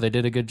 oh yeah, they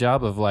did a good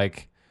job of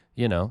like,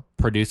 you know,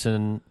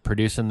 producing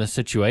the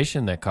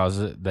situation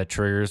that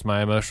triggers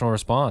my emotional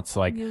response.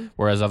 Like,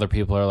 whereas other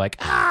people are like,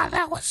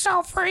 that was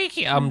so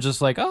freaky. I'm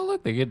just like, oh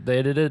look, they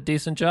did a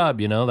decent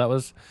job. You know, that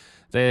was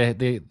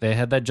they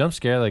had that jump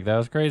scare. Like that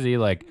was crazy.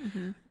 Like,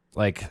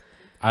 like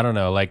I don't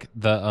know. Like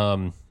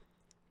the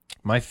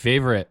my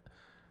favorite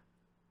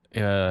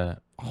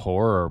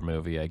horror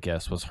movie, I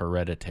guess, was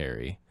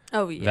Hereditary.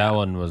 Oh yeah, that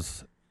one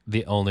was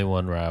the only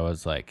one where I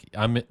was like,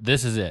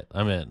 this is it.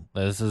 I'm in.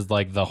 This is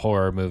like the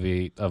horror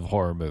movie of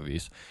horror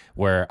movies,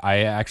 where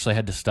I actually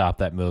had to stop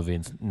that movie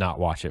and not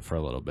watch it for a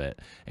little bit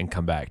and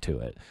come back to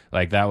it.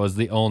 Like that was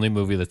the only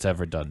movie that's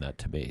ever done that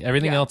to me.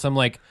 Everything else, I'm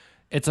like,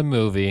 it's a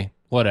movie,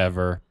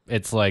 whatever.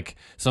 It's like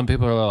some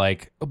people are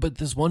like, oh, but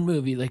this one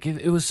movie, like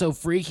it was so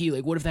freaky.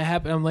 Like, what if that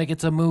happened? I'm like,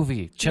 it's a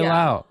movie. Chill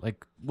out.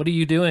 Like, what are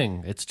you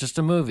doing? It's just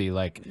a movie.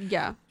 Like,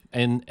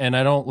 and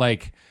I don't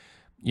like,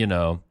 you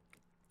know.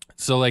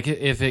 So, like,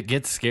 if it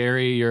gets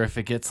scary or if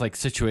it gets, like,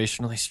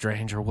 situationally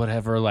strange or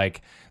whatever,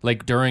 like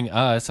during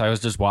Us, I was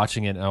just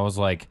watching it and I was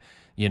like,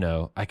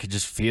 I could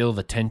just feel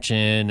the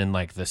tension and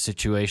like the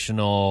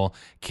situational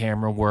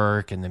camera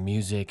work and the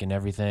music and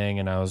everything.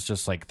 And I was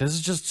just like, this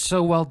is just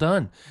so well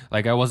done.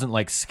 Like, I wasn't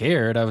like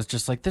scared. I was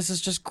just like, this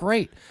is just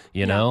great,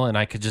 you know? And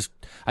I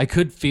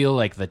could feel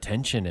like the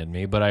tension in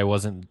me, but I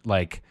wasn't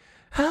like,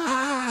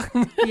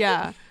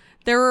 Yeah.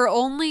 There were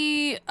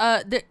only,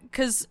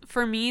 because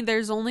for me,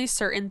 there's only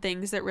certain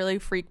things that really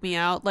freak me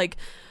out. Like,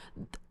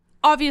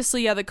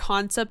 obviously, yeah, the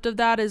concept of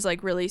that is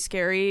like really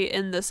scary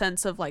in the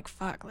sense of like,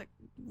 fuck, like,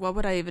 what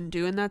would I even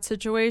do in that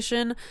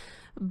situation?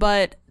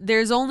 But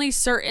there's only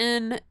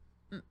certain,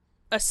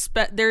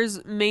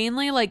 there's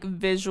mainly like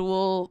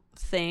visual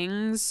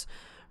things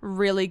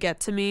really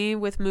get to me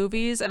with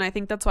movies. And I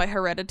think that's why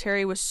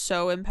Hereditary was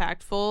so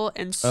impactful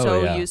and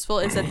so useful,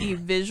 is that the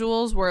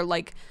visuals were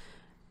like,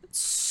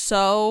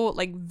 so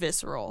like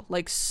visceral,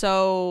 like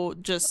so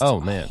just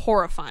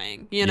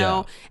horrifying, you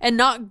know, and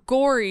not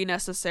gory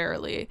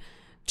necessarily,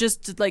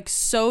 just like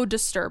so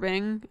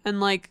disturbing. And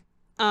like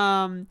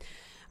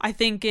I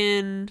think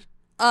in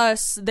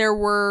Us there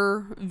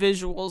were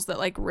visuals that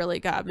like really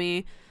got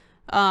me,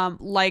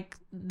 like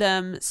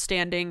them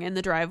standing in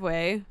the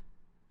driveway.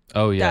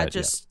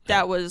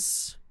 That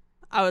was,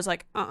 I was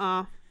like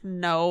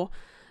no.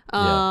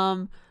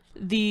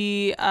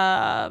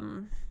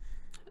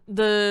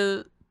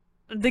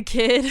 The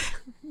kid,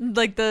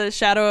 like the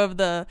shadow of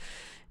the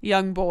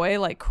young boy,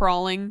 like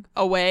crawling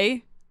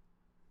away.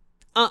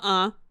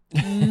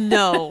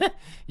 No.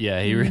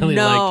 Yeah, he really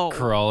liked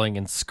crawling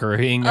and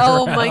scurrying around.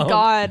 Oh my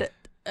God.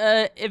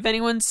 If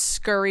anyone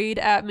scurried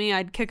at me,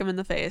 I'd kick him in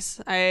the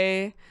face.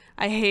 I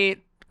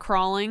hate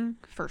crawling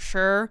for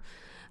sure.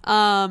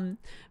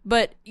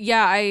 But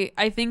yeah,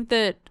 I think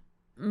that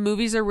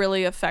movies are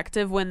really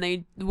effective when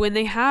they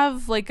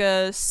have like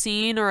a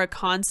scene or a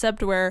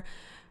concept where,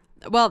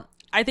 well,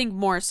 I think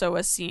more so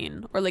a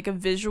scene or like a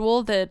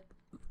visual that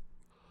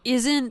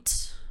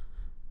isn't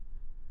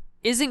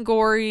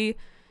gory,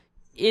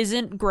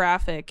 isn't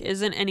graphic,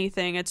 isn't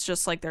anything. It's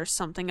just like there's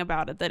something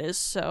about it that is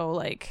so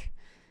like,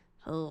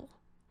 oh,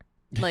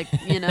 like,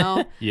 you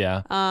know?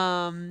 Yeah.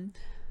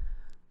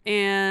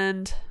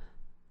 And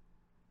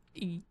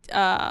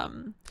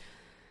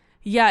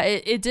yeah,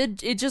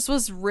 it just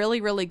was really,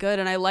 really good.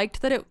 And I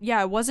liked that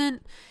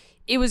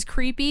it was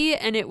creepy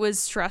and it was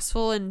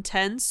stressful and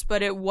tense,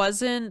 but I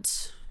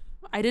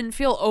didn't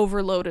feel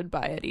overloaded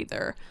by it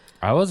either.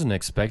 I wasn't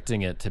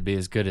expecting it to be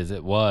as good as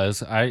it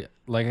was. I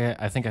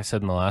think I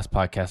said in the last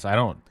podcast, I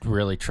don't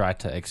really try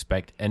to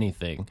expect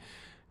anything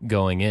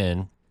going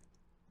in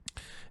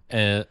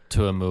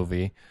to a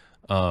movie,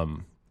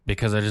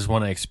 because I just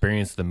want to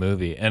experience the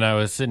movie. And I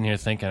was sitting here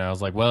thinking, I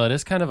was like, well, it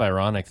is kind of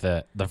ironic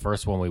that the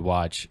first one we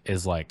watch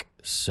is like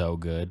so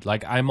good.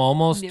 Like I'm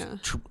almost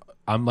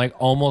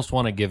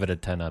want to give it a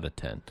 10 out of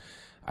 10.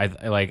 I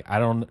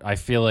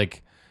feel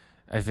like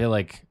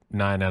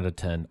 9 out of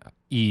 10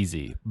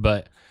 easy,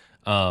 but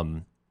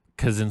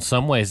because in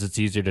some ways it's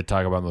easier to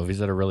talk about movies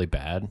that are really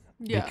bad,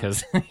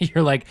 because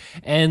you're like,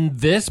 and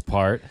this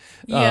part,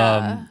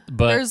 but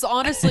there's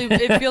honestly,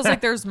 it feels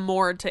like there's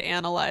more to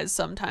analyze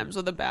sometimes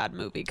with a bad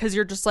movie, because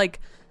you're just like,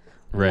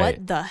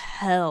 what the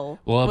hell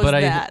was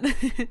that?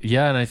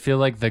 And I feel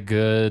like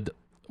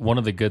one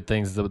of the good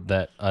things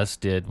that Us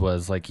did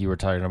was, like you were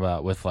talking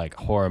about with like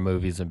horror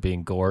movies and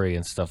being gory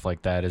and stuff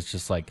like that, is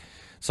just like,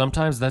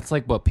 sometimes that's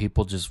like what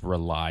people just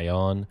rely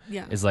on.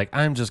 Yeah. Is like,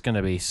 I'm just going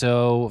to be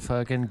so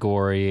fucking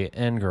gory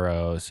and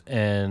gross.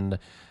 And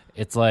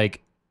it's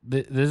like,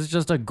 this is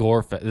just a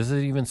gore fest. This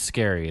isn't even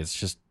scary. It's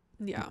just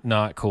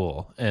not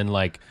cool. And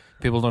like,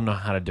 people don't know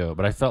how to do it.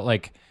 But I felt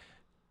like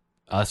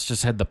Us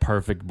just had the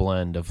perfect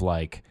blend of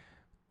like,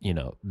 you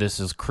know, this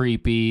is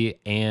creepy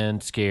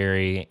and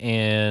scary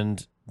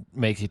and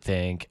makes you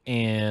think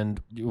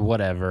and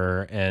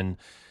whatever. And,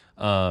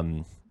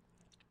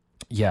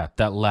 yeah,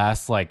 that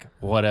last like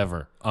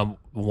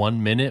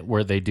 1 minute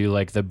where they do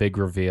like the big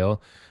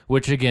reveal,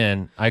 which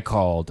again I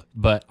called,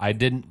 but I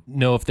didn't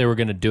know if they were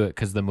going to do it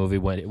because the movie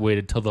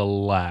waited till the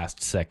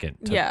last second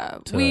to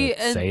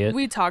say it.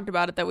 We talked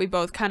about it, that we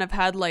both kind of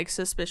had like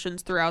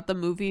suspicions throughout the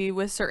movie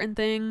with certain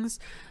things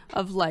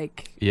of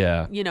like,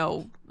 you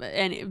know,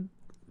 and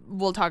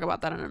we'll talk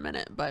about that in a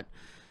minute, but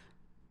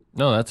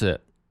no, that's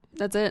it.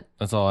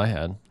 That's all I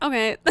had.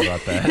 Okay.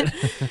 About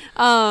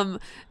that.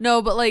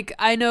 No, but like,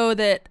 I know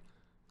that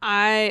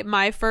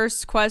my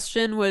first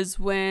question was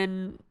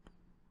when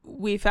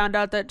we found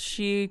out that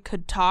she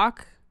could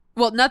talk.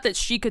 Well, not that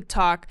she could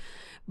talk,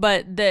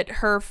 but that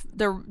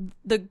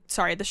the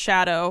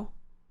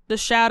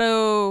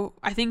shadow,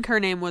 I think her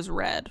name was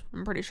Red.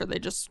 I'm pretty sure they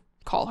just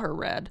call her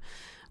Red.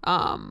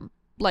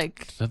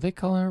 Like, so they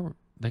call her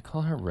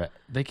Red.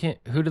 They can't,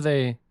 who do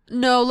they?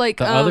 No, like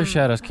the other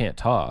shadows can't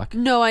talk.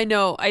 No, I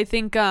know. I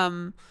think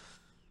where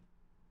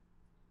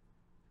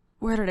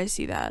did I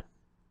see that?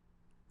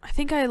 I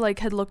think I like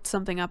had looked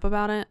something up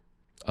about it.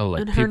 Oh,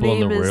 like people in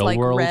the real like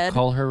world Red.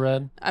 Call her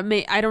Red?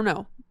 I don't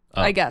know.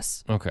 Oh, I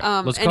guess. Okay.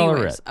 Let's call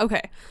her Red.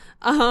 Okay.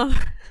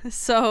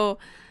 So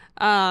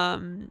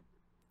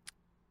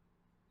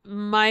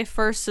my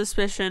first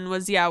suspicion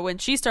was, when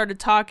she started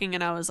talking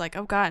and I was like,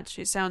 oh God,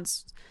 she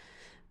sounds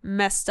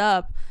messed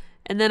up.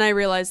 And then I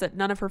realized that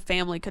none of her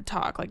family could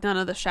talk. Like, none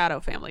of the Shadow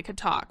family could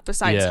talk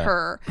besides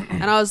her.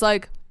 And I was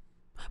like,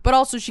 but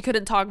also she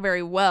couldn't talk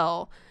very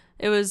well.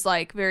 It was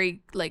like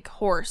very like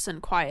hoarse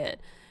and quiet.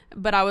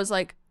 But I was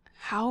like,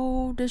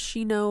 how does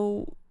she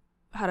know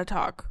how to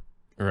talk?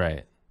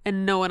 Right.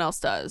 And no one else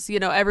does. You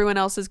know, everyone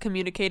else is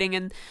communicating.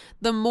 And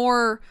the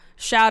more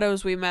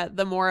shadows we met,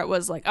 the more it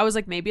was like, I was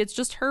like, maybe it's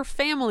just her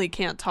family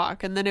can't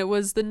talk. And then it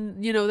was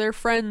their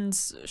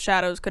friends'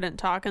 shadows couldn't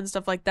talk and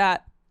stuff like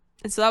that.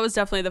 And so that was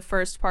definitely the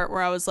first part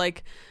where I was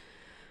like,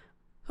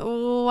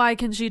 oh, why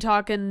can she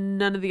talk and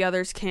none of the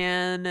others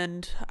can?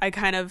 And I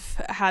kind of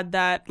had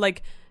that,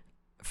 like,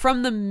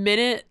 from the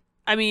minute,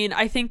 I mean,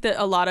 I think that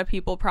a lot of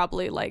people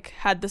probably, like,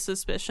 had the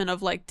suspicion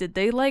of, like, did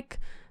they, like,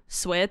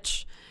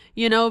 switch?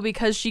 You know,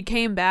 because she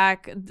came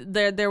back,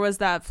 there was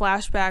that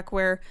flashback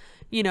where,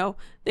 you know,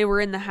 they were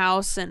in the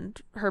house and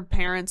her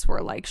parents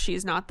were like,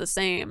 she's not the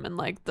same. And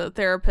like the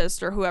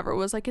therapist or whoever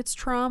was like, it's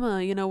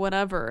trauma, you know,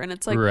 whatever. And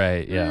it's like,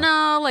 right, yeah.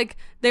 No, like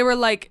they were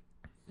like,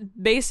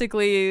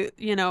 basically,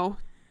 you know,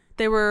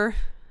 they were,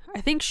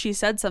 I think she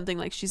said something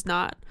like, she's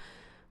not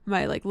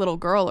my like little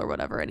girl or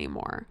whatever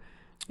anymore.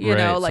 You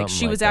know, like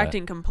she was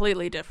acting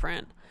completely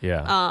different.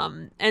 Yeah.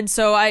 And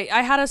so I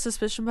had a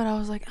suspicion, but I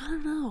was like, I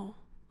don't know,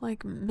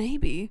 like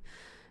maybe,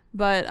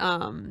 but,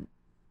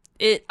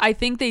 I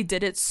think they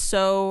did it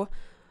so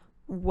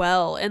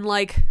well. And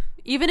like,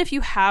 even if you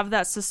have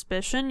that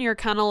suspicion, you're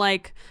kind of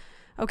like,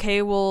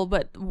 okay, well,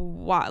 but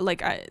why?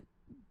 Like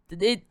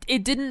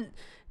it didn't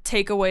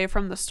take away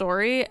from the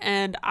story.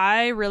 And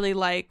I really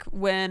like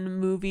when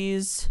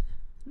movies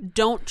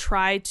don't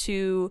try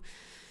to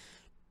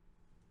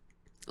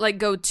like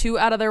go too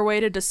out of their way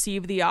to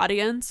deceive the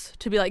audience,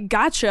 to be like,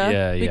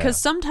 gotcha.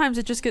 Because sometimes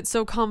it just gets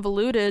so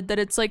convoluted that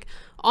it's like,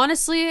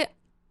 honestly,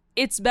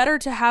 it's better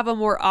to have a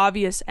more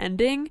obvious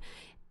ending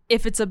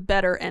if it's a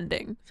better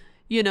ending,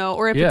 you know,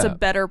 or if it's a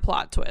better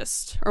plot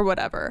twist or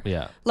whatever.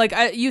 Yeah. Like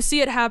you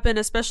see it happen,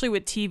 especially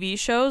with TV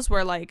shows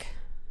where like,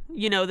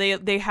 you know,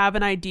 they have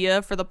an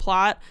idea for the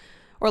plot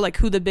or like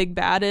who the big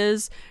bad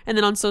is. And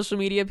then on social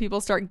media,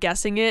 people start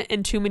guessing it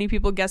and too many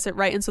people guess it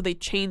right. And so they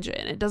change it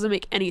and it doesn't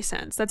make any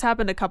sense. That's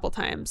happened a couple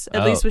times,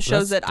 at least with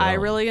shows that I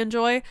really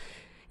enjoy.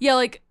 Yeah.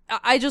 Like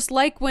I just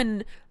like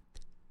when,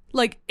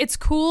 like, it's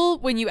cool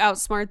when you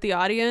outsmart the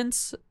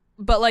audience,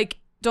 but like,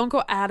 don't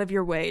go out of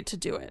your way to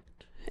do it.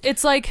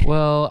 It's like,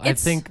 well, I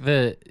think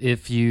that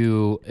if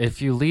you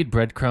lead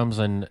breadcrumbs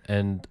and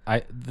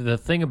the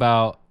thing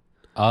about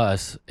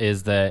us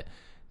is that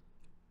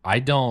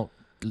it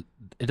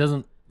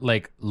doesn't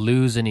like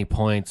lose any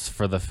points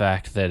for the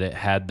fact that it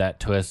had that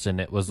twist and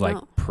it was like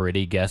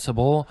pretty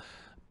guessable.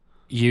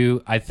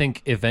 I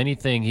think if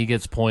anything, he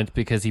gets points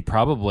because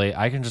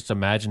I can just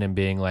imagine him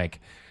being like,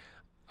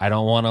 I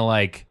don't want to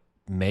like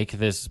make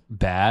this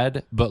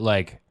bad, but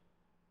like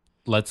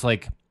let's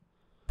like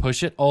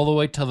push it all the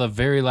way to the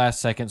very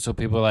last second so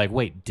people are like,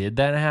 wait, did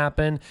that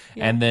happen?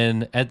 And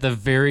then at the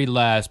very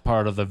last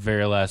part of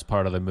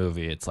the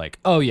movie, it's like,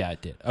 oh yeah,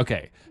 it did.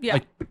 Okay.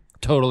 I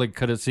totally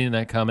could have seen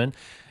that coming.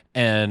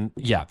 And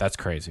yeah, that's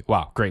crazy.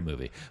 Wow, great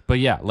movie. But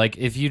yeah, like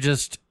if you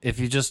just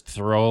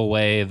throw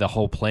away the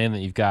whole plan that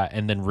you've got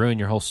and then ruin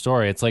your whole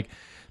story, it's like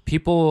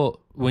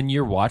people, when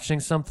you're watching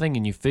something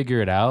and you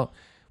figure it out,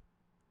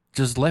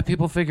 just let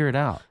people figure it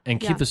out and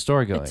keep the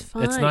story going.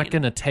 It's not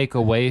going to take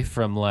away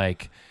from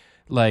like,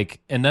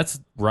 and that's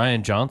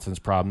Rian Johnson's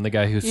problem. The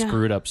guy who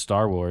screwed up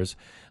Star Wars,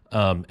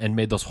 and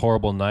made those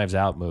horrible Knives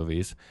Out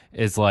movies,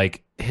 is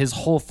like, his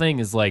whole thing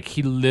is like,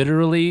 he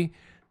literally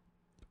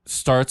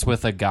starts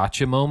with a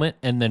gotcha moment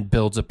and then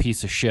builds a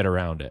piece of shit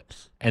around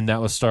it. And that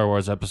was Star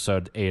Wars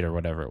episode 8 or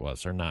whatever it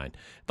was, or 9.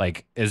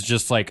 Like, it's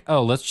just like,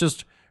 oh, let's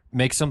just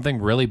make something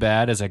really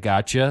bad as a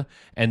gotcha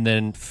and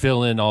then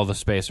fill in all the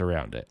space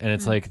around it. And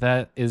it's like,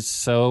 that is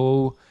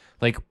so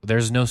like,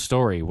 there's no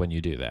story when you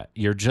do that.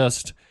 You're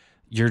just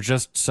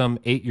some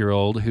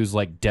 8-year-old who's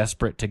like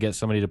desperate to get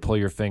somebody to pull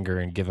your finger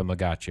and give him a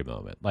gotcha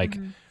moment. Like,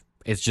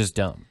 it's just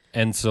dumb.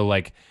 And so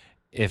like,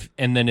 if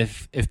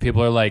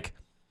people are like,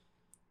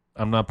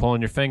 I'm not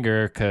pulling your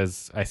finger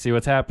because I see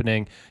what's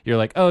happening, you're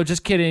like, oh,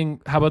 just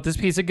kidding. How about this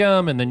piece of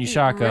gum? And then you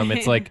shock them.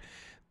 It's like,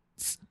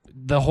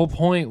 the whole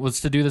point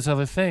was to do this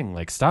other thing.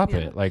 Like, stop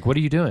it. Like, what are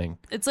you doing?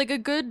 It's like a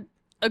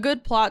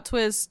good plot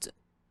twist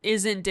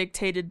isn't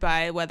dictated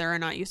by whether or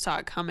not you saw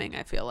it coming,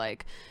 I feel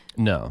like.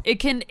 No. It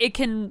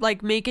can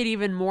like make it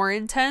even more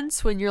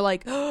intense when you're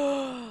like,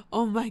 oh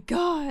my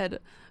God.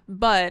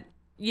 But,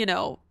 you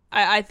know,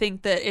 I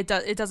think that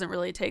it doesn't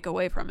really take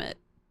away from it,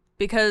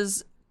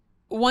 because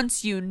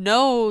once you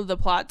know the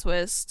plot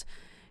twist,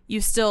 you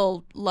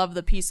still love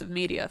the piece of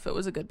media if it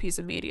was a good piece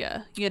of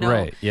media, you know?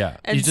 Right, yeah.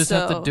 And you just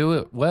have to do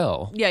it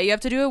well. Yeah, you have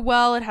to do it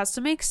well. It has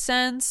to make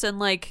sense. And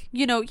like,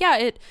 you know,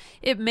 yeah,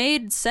 it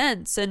made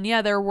sense. And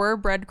yeah, there were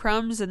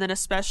breadcrumbs. And then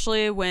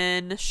especially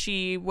when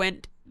she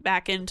went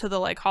back into the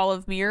like Hall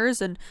of Mirrors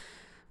and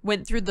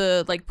went through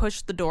the like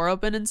pushed the door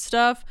open and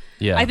stuff.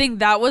 Yeah. I think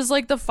that was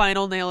like the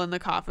final nail in the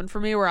coffin for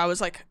me, where I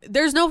was like,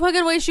 there's no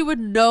fucking way she would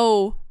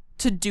know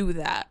to do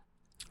that,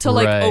 to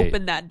like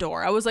open that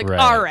door. I was like,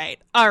 all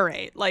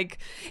right, like,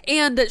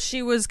 and that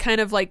she was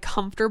kind of like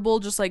comfortable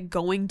just like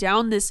going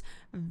down this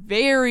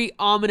very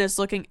ominous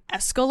looking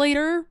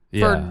escalator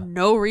for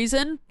no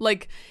reason.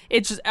 Like,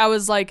 it's just, I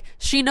was like,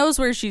 she knows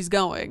where she's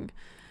going.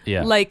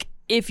 Yeah. Like,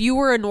 if you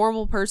were a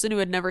normal person who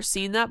had never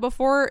seen that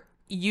before,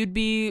 you'd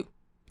be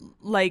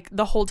like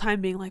the whole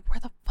time being like, where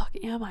the fuck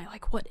am I?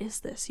 Like, what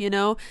is this? You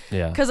know?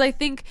 Yeah. Because I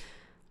think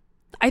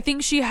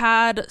she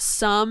had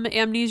some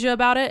amnesia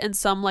about it and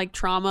some like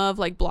trauma of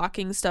like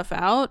blocking stuff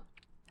out.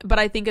 But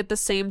I think at the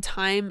same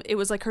time, it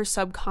was like her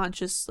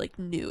subconscious like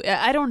knew.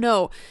 I don't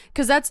know.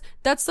 Because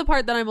that's the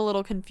part that I'm a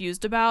little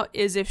confused about,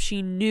 is if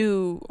she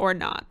knew or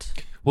not.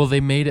 Well, they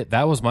made it.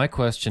 That was my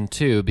question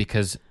too,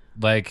 because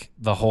like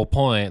the whole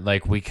point,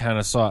 like we kind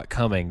of saw it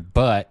coming,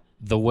 but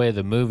the way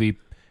the movie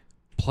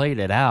played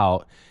it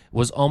out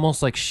was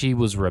almost like she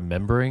was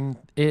remembering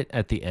it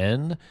at the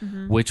end,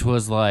 which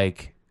was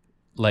like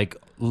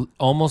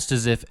almost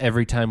as if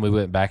every time we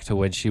went back to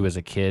when she was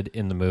a kid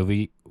in the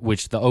movie,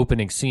 which the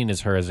opening scene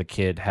is her as a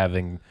kid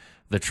having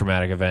the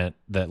traumatic event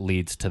that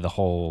leads to the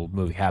whole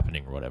movie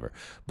happening or whatever.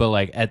 But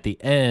like at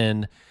the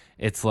end,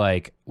 it's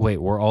like,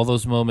 wait, were all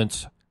those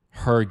moments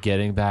her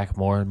getting back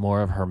more and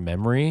more of her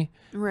memory?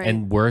 Right.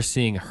 And we're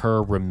seeing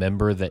her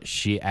remember that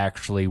she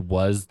actually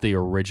was the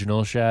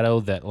original Shadow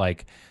that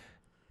like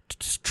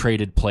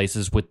traded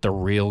places with the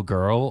real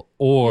girl,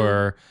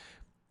 or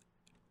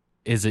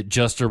is it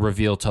just a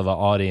reveal to the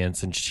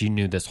audience and she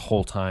knew this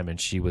whole time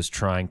and she was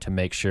trying to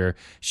make sure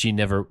she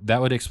never...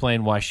 That would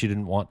explain why she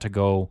didn't want to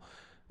go...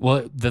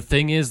 Well,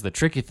 the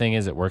tricky thing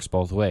is it works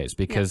both ways,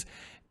 because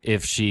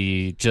if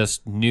she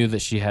just knew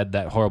that she had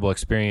that horrible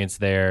experience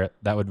there,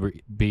 that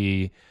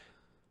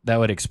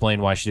would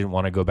explain why she didn't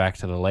want to go back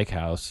to the lake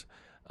house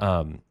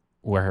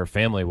where her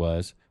family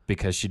was,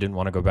 because she didn't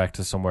want to go back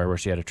to somewhere where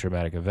she had a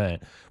traumatic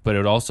event. But it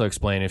would also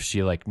explain if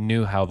she like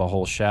knew how the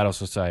whole Shadow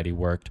Society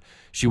worked,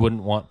 she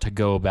wouldn't want to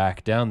go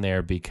back down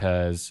there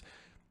because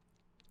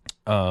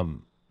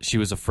she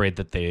was afraid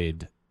that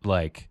they'd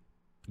like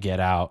get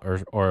out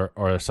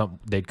or something,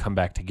 they'd come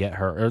back to get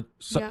her, or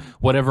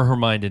whatever her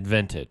mind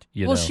invented.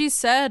 You know? She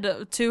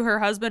said to her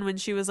husband when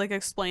she was like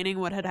explaining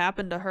what had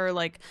happened to her,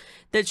 like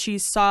that she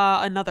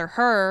saw another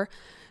her.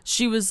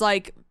 She was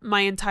like,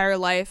 my entire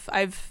life,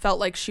 I've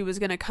felt like she was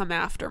going to come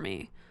after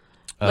me.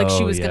 Like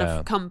she was going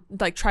to come,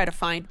 like try to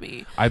find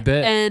me. I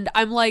bet. And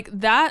I'm like,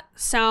 that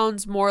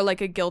sounds more like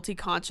a guilty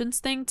conscience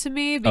thing to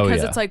me,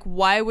 because it's like,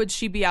 why would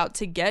she be out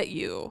to get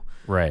you?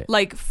 Right.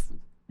 Like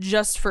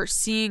just for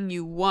seeing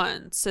you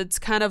once. It's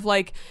kind of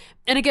like,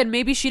 and again,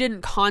 maybe she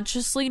didn't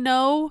consciously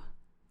know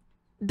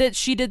that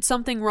she did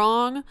something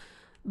wrong,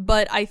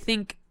 but I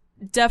think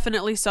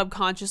definitely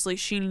subconsciously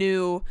she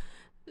knew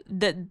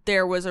that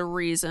there was a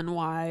reason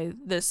why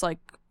this like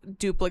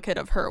duplicate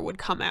of her would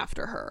come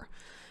after her,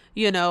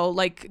 you know,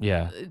 like,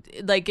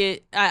 like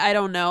it, I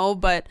don't know,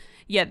 but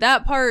yeah,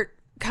 that part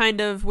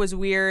kind of was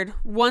weird.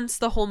 Once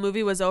the whole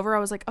movie was over, I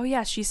was like, oh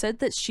yeah, she said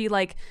that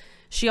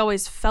she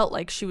always felt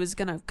like she was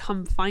gonna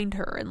come find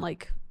her, and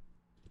like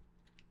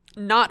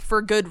not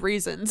for good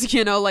reasons,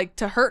 you know, like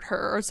to hurt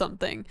her or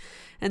something.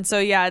 And so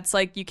yeah, it's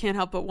like you can't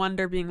help but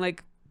wonder, being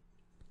like,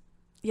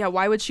 yeah,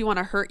 why would she want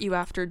to hurt you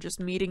after just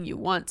meeting you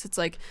once? It's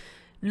like,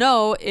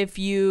 no, if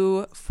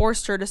you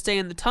forced her to stay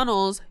in the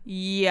tunnels,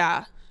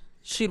 yeah,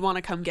 she'd want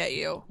to come get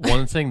you.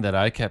 One thing that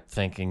I kept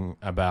thinking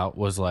about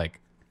was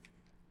like,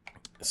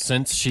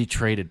 since she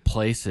traded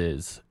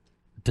places,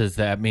 does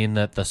that mean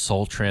that the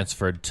soul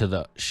transferred to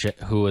the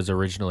who was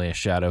originally a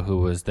Shadow,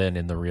 who was then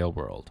in the real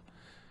world?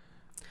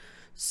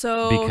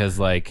 So because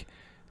like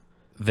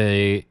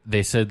they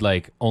said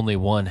like only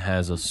one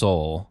has a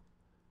soul.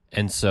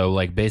 And so,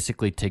 like,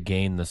 basically to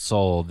gain the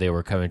soul, they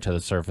were coming to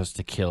the surface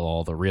to kill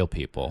all the real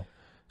people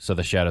so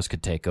the Shadows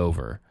could take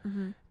over.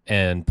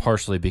 And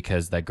partially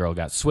because that girl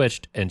got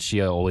switched, and she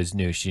always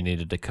knew she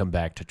needed to come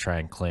back to try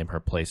and claim her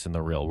place in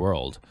the real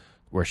world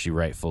where she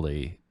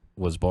rightfully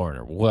was born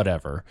or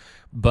whatever.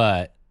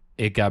 But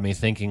it got me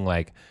thinking,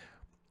 like,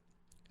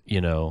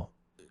 you know,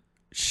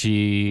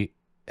 she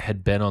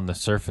had been on the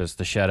surface.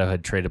 The Shadow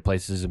had traded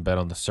places and been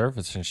on the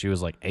surface, and she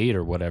was like 8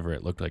 or whatever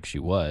it looked like she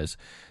was.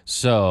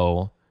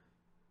 So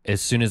as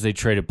soon as they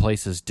traded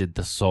places, did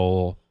the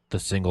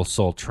single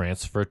soul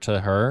transfer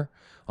to her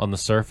on the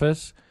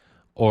surface?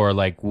 Or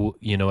like,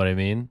 you know what I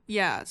mean?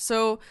 Yeah.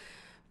 So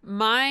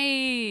my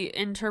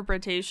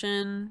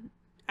interpretation,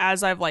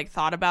 as I've like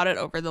thought about it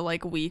over the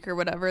like week or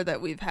whatever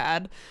that we've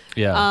had,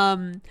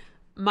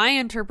 my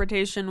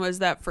interpretation was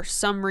that for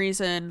some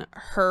reason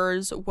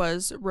hers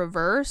was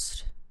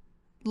reversed.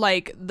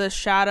 Like the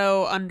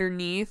Shadow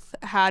underneath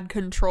had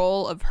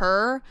control of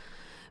her,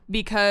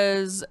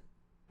 because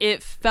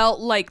it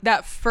felt like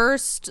that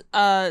first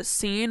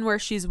scene where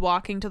she's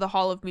walking to the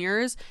Hall of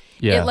Mirrors,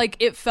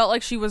 it felt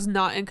like she was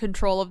not in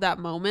control of that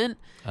moment.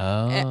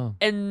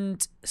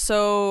 And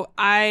so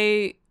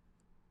I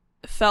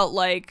felt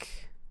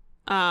like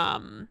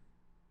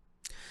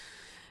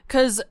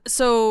 'Cause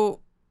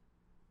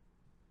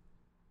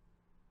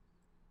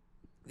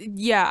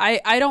yeah,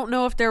 I don't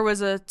know if there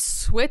was a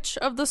switch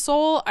of the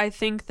soul. I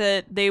think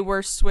that they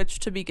were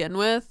switched to begin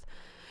with.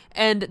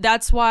 And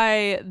that's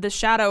why the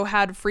shadow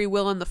had free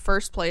will in the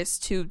first place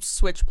to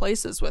switch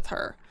places with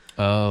her.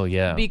 Oh,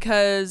 yeah.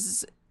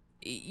 Because,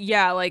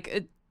 yeah,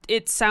 like,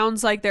 it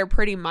sounds like they're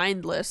pretty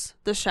mindless,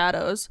 the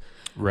shadows,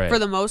 right, for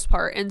the most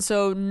part. And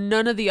so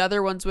none of the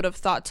other ones would have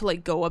thought to,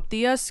 like, go up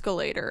the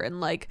escalator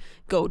and, like,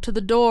 go to the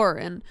door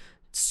and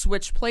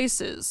switch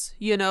places,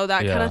 you know,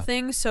 that kind of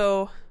thing.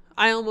 So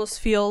I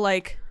almost feel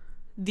like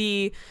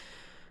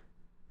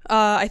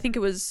I think it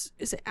was,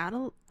 is it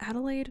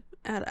Adelaide?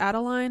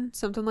 Adeline,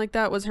 something like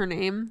that was her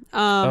name.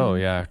 Oh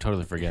yeah, I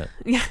totally forget.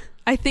 Yeah,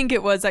 I think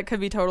it was. I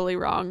could be totally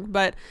wrong,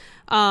 but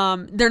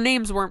their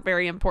names weren't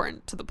very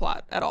important to the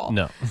plot at all.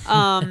 No.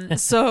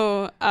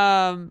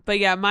 But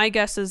yeah, my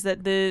guess is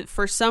that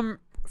for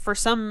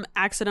some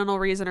accidental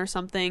reason or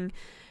something,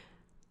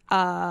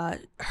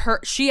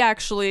 she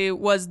actually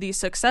was the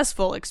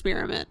successful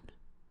experiment.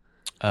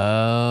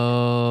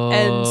 Oh,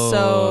 and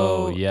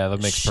so yeah,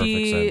 that makes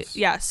perfect sense.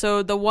 Yeah,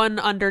 so the one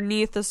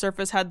underneath the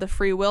surface had the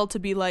free will to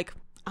be like,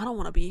 I don't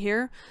want to be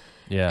here.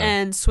 Yeah.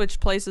 And switch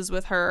places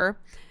with her.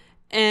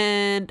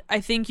 And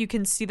I think you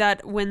can see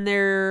that when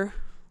they're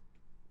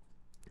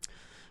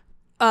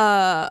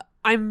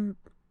I'm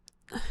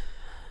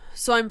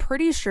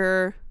pretty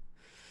sure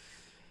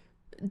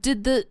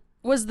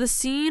was the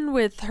scene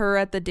with her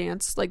at the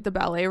dance, like the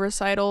ballet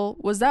recital,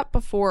 was that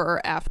before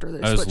or after they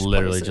switched places? I was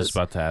literally just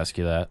about to ask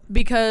you that.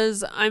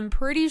 Because I'm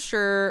pretty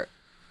sure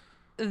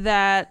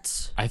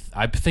that I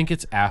think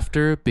it's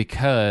after,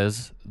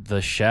 because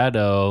the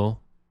shadow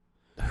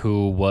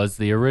who was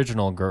the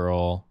original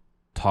girl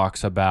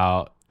talks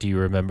about, do you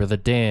remember the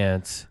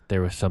dance?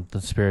 There was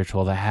something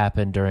spiritual that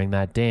happened during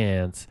that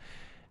dance,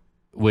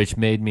 which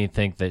made me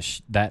think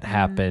that that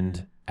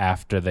happened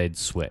after they'd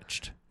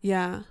switched.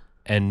 Yeah.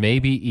 And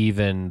maybe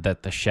even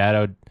that the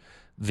shadow,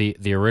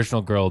 the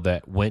original girl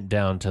that went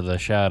down to the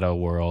shadow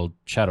world,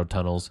 shadow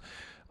tunnels,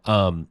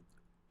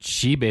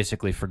 she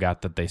basically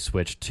forgot that they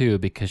switched too,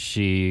 because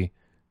she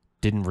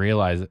didn't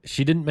realize,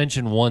 she didn't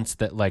mention once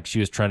that like she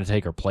was trying to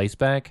take her place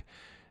back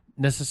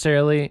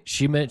necessarily.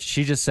 She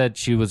just said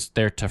she was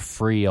there to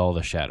free all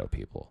the shadow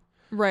people.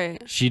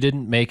 Right. She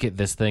didn't make it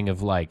this thing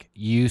of like,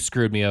 you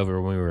screwed me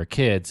over when we were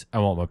kids, I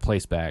want my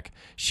place back.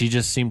 She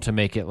just seemed to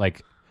make it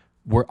like,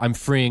 I'm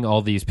freeing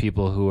all these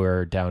people who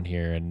are down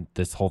here, and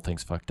this whole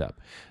thing's fucked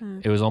up.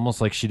 It was almost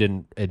like she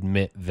didn't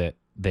admit that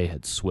they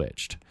had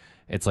switched.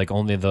 It's like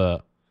only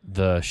the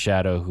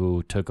shadow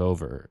who took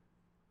over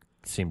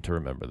seemed to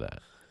remember that.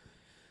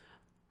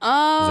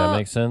 Does that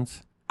make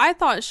sense? I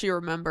thought she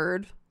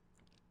remembered,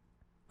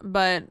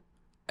 and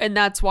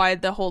that's why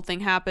the whole thing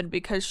happened,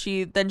 because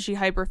she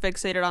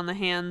hyperfixated on the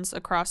hands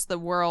across the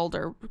world,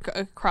 or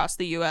across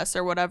the US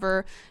or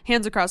whatever,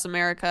 hands across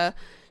America.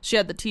 She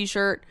had the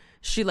t-shirt.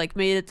 She like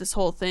made it this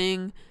whole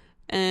thing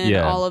and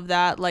all of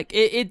that. Like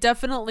it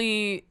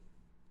definitely,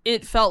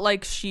 it felt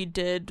like she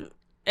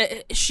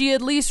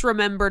at least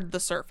remembered the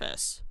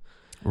surface.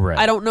 Right.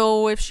 I don't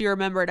know if she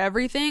remembered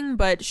everything,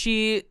 but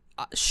she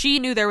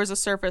knew there was a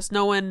surface.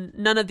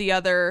 None of the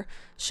other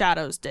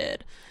shadows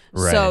did.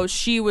 Right. So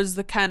she was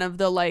the kind of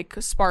the like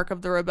spark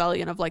of the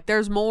rebellion of like,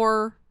 there's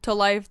more to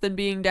life than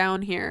being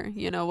down here,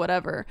 you know,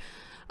 whatever.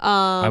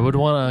 I would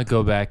want to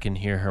go back and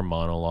hear her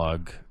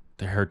monologue.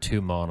 Her two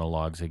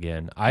monologues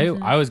again.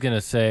 I was gonna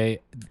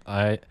say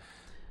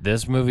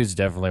this movie's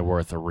definitely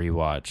worth a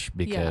rewatch,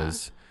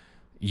 because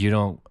you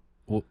don't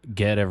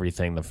get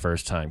everything the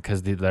first time,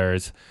 because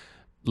there's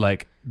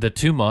like the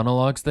two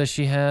monologues that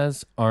she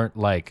has aren't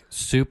like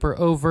super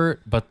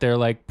overt, but they're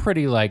like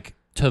pretty like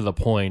to the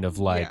point of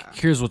like,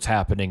 here's what's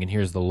happening and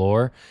here's the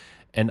lore.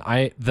 And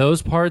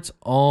those parts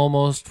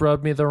almost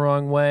rubbed me the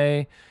wrong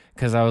way,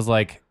 because I was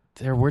like,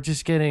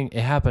 it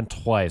happened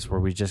twice where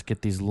we just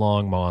get these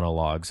long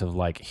monologues of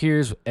like,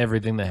 here's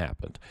everything that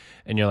happened.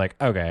 And you're like,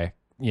 okay,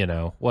 you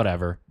know,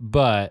 whatever.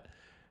 But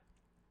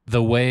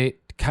the way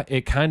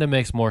it kind of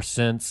makes more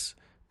sense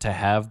to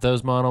have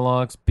those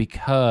monologues,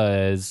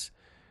 because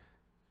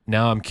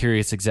now I'm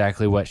curious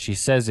exactly what she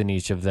says in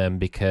each of them,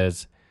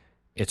 because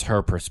it's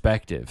her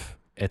perspective.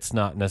 It's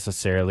not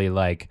necessarily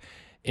like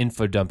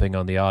info dumping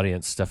on the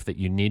audience, stuff that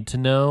you need to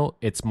know.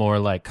 It's more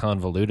like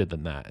convoluted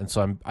than that. And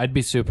so I'd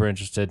be super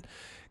interested,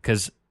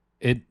 because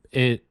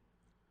it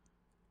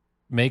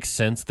makes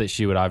sense that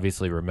she would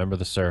obviously remember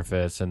the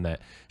surface and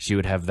that she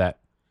would have that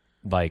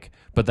like,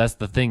 but that's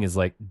the thing is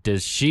like,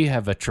 does she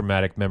have a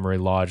traumatic memory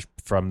lodged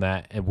from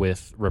that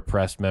with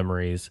repressed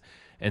memories?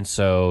 And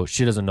so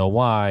she doesn't know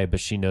why, but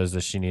she knows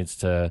that she needs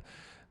to,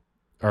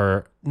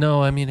 or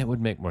no, I mean, it would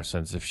make more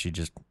sense if she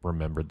just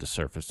remembered the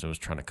surface and was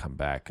trying to come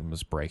back and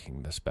was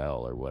breaking the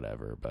spell or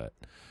whatever. But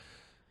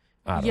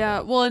I don't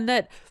know. Well, and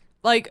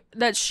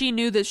that she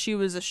knew that she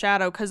was a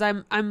shadow, because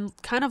I'm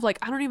kind of like,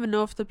 I don't even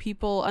know if the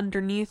people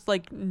underneath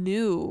like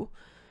knew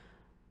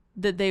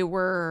that they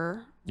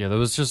were. Yeah, that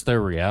was just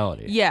their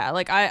reality. Yeah,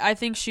 like I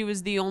think she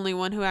was the only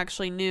one who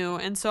actually knew,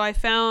 and so I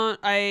found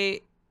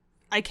I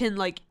can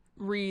like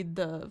read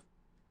the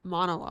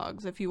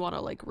monologues if you want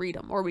to like read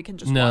them, or we can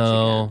just watch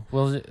No.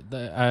 Well,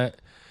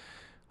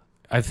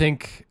 I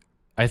think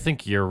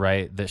you're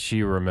right that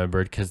she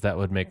remembered, because that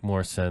would make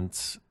more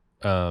sense.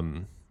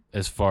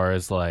 As far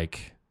as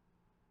like,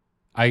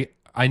 I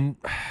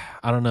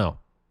don't know.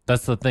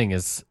 That's the thing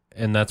is,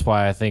 and that's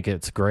why I think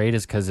it's great,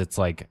 is because it's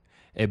like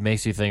it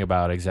makes you think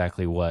about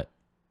exactly what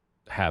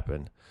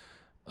happened,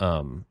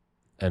 and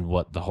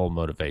what the whole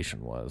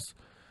motivation was.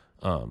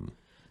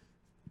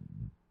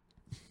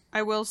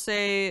 I will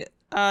say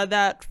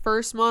that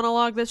first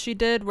monologue that she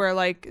did, where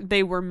like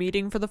they were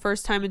meeting for the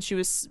first time and she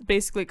was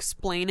basically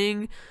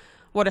explaining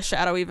what a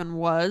shadow even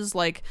was.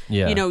 Like,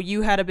 you know,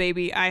 you had a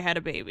baby, I had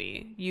a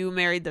baby. You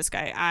married this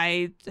guy.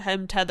 I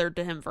am tethered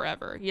to him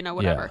forever. You know,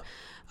 whatever.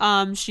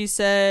 Yeah. She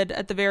said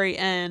at the very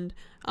end,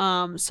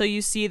 so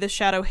you see, the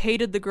shadow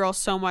hated the girl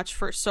so much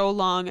for so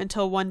long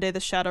until one day the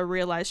shadow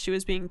realized she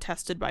was being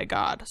tested by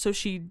God. So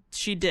she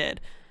did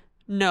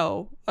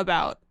know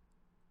about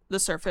the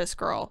surface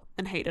girl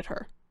and hated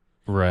her.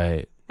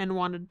 Right. And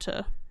wanted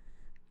to.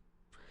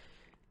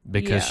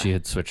 Because she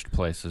had switched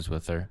places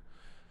with her.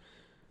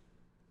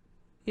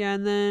 Yeah,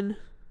 and then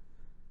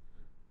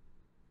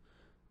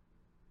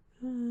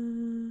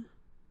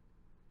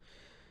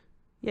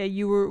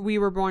we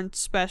were born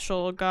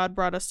special. God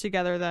brought us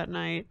together that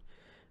night.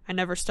 I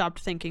never stopped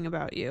thinking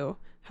about you,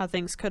 how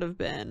things could have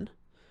been,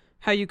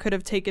 how you could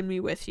have taken me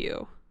with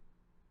you.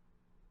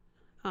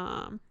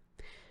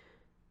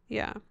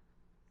 Yeah.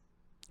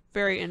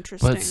 Very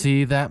interesting. But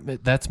see,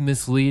 that's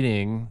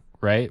misleading,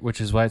 right?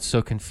 Which is why it's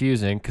so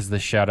confusing, because the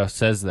shadow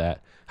says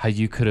that, how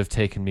you could have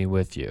taken me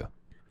with you.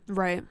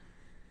 Right.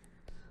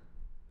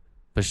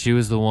 But she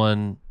was the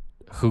one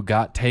who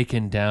got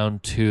taken down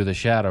to the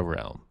shadow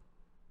realm.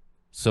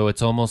 So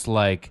it's almost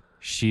like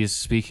she's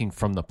speaking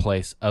from the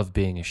place of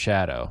being a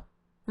shadow.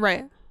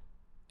 Right.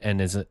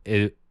 And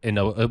it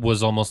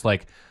was almost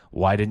like,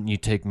 why didn't you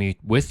take me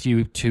with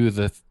you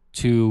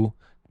to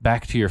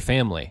back to your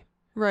family?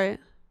 Right.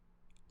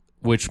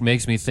 Which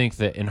makes me think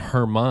that in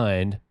her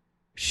mind,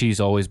 she's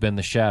always been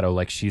the shadow.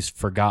 Like, she's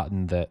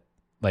forgotten that,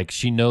 like,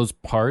 she knows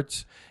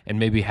parts and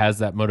maybe has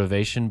that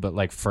motivation, but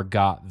like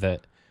forgot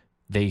that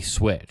they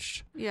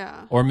switched.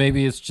 Yeah. Or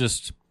maybe it's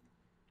just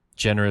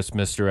generous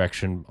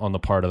misdirection on the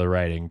part of the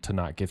writing to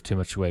not give too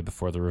much away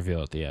before the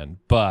reveal at the end.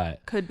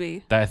 But could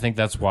be. I think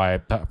that's why,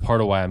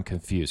 part of why I'm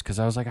confused, because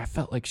I was like, I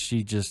felt like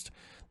she just,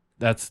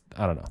 I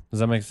don't know. Does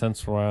that make sense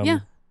for why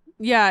I'm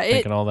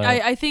thinking all that?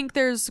 I think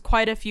there's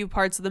quite a few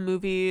parts of the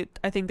movie,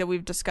 I think, that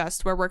we've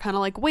discussed where we're kind of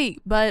like,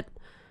 wait, but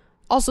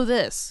also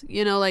this,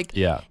 you know, like,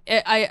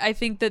 I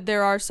think that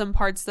there are some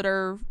parts that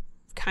are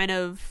kind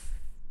of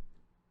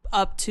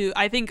up to,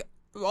 I think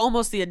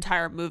almost the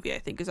entire movie, I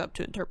think, is up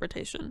to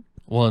interpretation.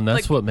 Well, and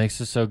that's like, what makes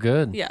it so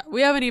good. Yeah.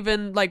 We haven't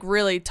even like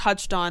really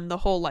touched on the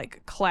whole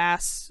like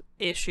class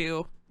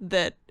issue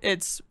that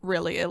it's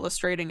really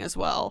illustrating as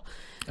well.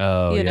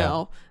 Oh, you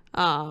know,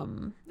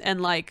 and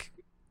like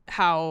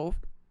how,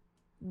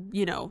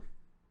 you know,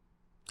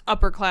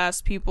 upper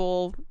class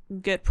people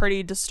get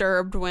pretty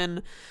disturbed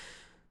when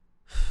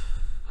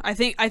I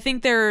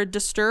think they're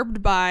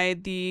disturbed by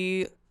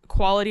the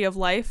quality of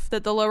life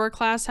that the lower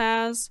class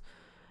has.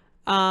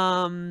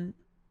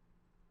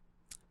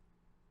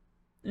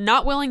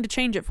 Not willing to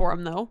change it for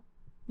them, though.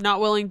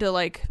 Not willing to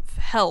like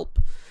help,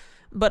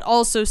 but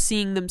also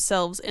seeing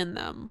themselves in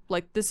them.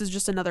 Like, this is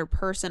just another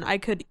person. I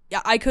could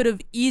have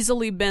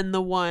easily been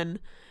the one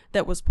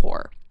that was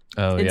poor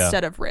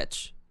instead of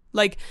rich.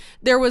 Like,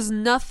 there was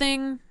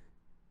nothing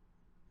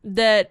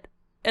that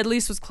at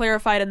least was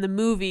clarified in the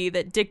movie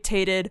that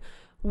dictated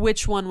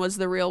which one was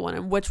the real one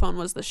and which one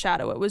was the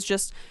shadow. It was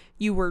just,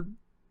 you were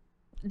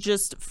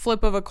just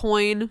flip of a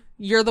coin.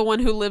 You're the one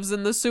who lives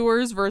in the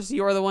sewers versus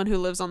you're the one who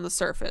lives on the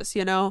surface,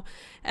 you know?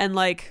 And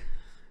like,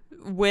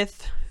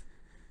 with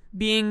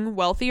being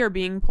wealthy or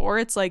being poor,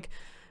 it's like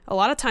a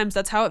lot of times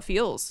that's how it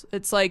feels.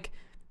 It's like,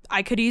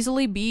 I could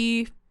easily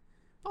be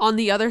on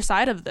the other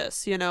side of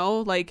this, you know?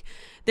 Like,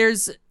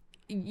 there's,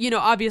 you know,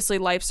 obviously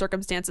life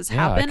circumstances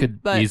happen. I could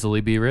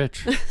easily be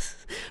rich.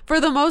 For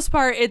the most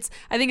part,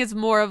 I think it's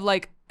more of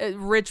like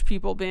rich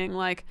people being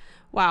like,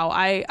 wow,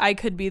 I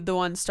could be the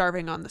one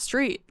starving on the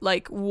street.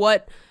 Like,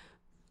 what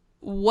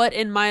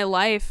in my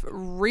life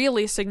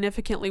really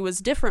significantly was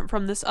different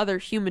from this other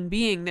human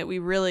being that we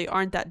really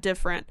aren't that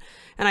different?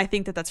 And I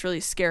think that that's really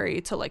scary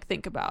to like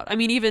think about. I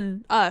mean,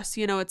 even us,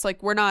 you know, it's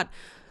like, we're not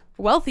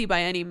wealthy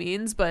by any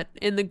means, but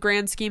in the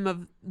grand scheme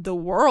of the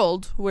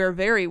world, we're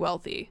very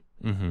wealthy.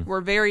 Mm-hmm.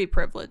 We're very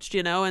privileged,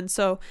 you know? And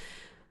so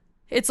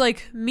it's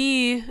like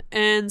me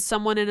and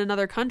someone in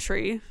another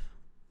country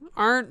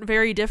aren't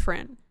very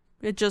different.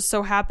 It just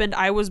so happened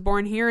I was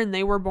born here and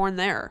they were born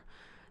there.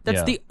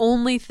 That's the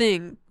only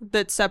thing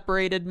that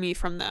separated me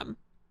from them.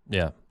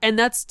 Yeah. And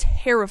that's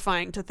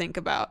terrifying to think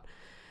about.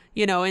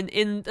 You know,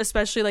 in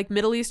especially like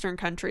Middle Eastern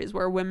countries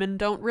where women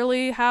don't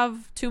really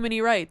have too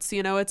many rights.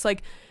 You know, it's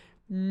like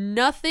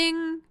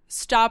nothing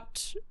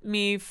stopped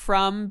me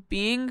from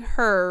being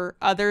her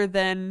other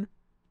than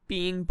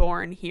being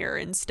born here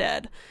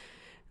instead.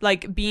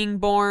 like being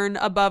born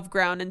above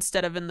ground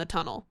instead of in the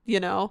tunnel, you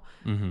know?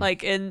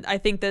 Like, and I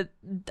think that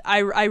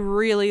I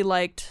really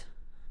liked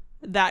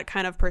that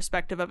kind of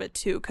perspective of it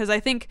too, because I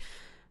think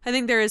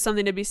there is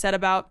something to be said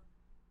about,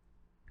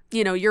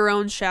 you know, your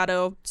own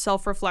shadow,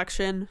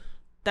 self-reflection,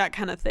 that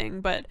kind of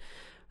thing. But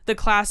the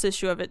class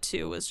issue of it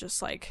too was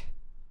just like,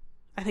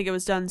 I think it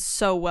was done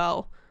so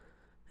well,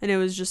 and it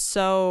was just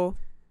so,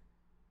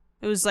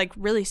 it was like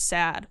really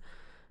sad,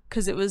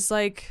 because it was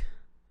like,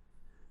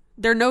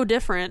 they're no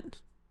different.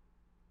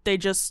 They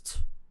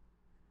just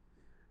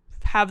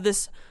have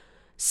this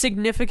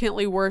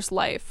significantly worse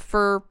life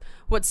for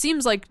what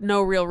seems like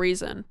no real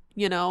reason,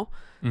 you know?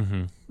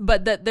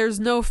 But that there's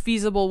no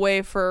feasible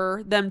way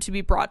for them to be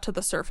brought to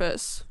the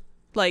surface.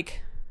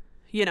 Like,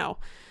 you know,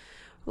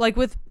 like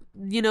with,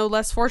 you know,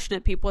 less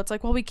fortunate people, it's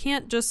like, well, we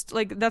can't just,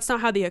 like, that's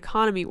not how the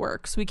economy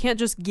works. We can't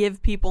just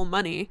give people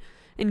money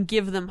and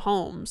give them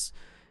homes,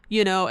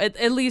 you know,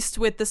 at least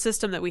with the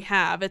system that we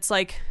have. It's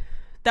like,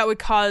 that would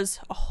cause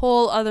a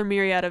whole other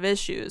myriad of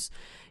issues,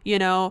 you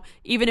know?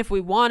 Even if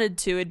we wanted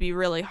to, it'd be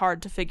really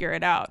hard to figure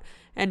it out.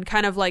 And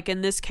kind of like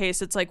in this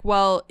case, it's like,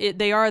 well,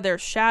 they are their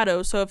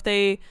shadow. So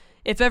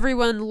if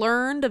everyone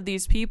learned of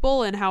these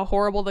people and how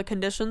horrible the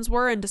conditions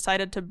were and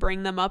decided to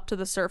bring them up to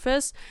the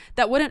surface,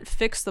 that wouldn't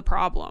fix the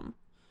problem.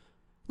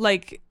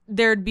 Like,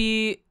 there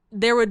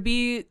would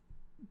be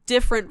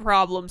different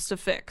problems to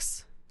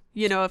fix,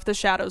 you know, if the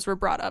shadows were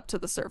brought up to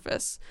the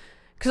surface.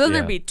 Because then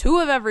there'd be two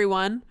of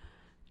everyone,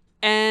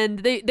 and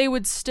they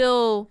would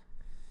still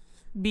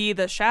be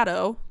the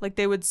shadow. Like,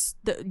 they would,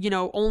 you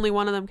know, only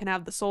one of them can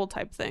have the soul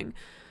type thing.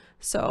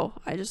 So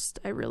I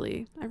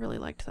really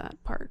liked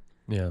that part.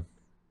 Yeah.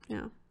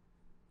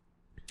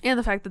 And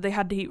the fact that they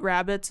had to eat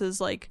rabbits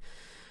is like,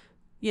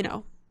 you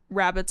know,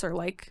 rabbits are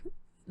like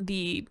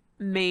the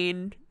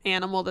main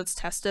animal that's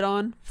tested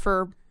on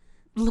for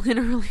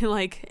literally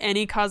like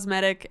any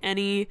cosmetic,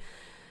 any,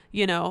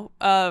 you know,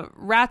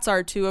 rats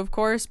are too, of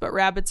course, but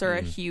rabbits are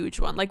a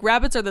huge one. Like,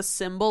 rabbits are the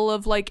symbol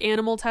of like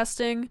animal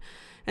testing.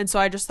 And so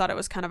I just thought it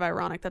was kind of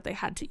ironic that they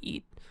had to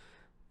eat,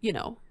 you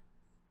know,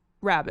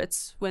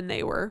 rabbits when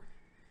they were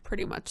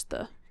pretty much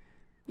the,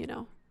 you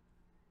know,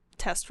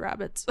 test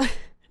rabbits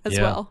as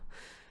well.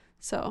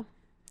 So,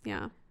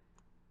 yeah.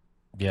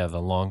 Yeah, the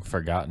long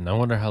forgotten. I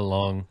wonder how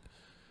long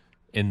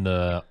in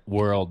the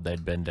world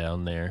they'd been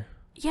down there.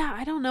 Yeah,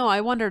 I don't know.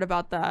 I wondered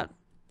about that.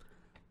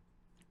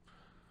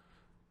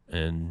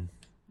 And,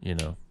 you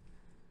know,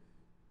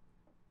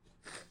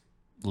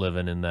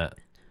 living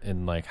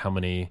in like how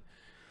many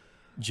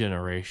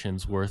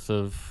generations worth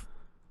of,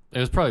 it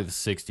was probably the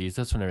 60s.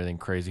 That's when everything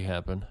crazy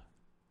happened.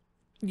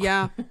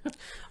 Yeah.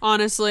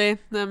 Honestly,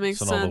 that makes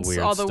sense.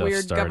 All the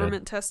weird started.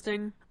 Government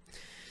testing.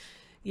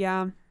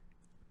 Yeah.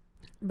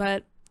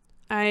 But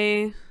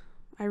I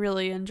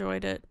really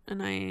enjoyed it,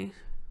 and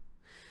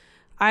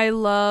I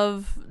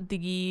love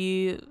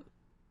the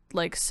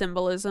like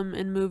symbolism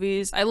in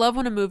movies. I love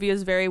when a movie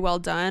is very well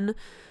done,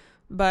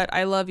 but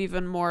I love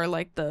even more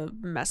like the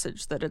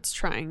message that it's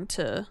trying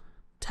to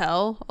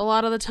tell a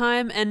lot of the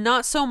time, and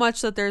not so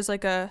much that there's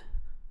like a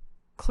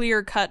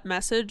clear cut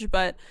message,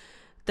 but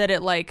that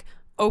it like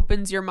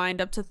opens your mind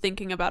up to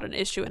thinking about an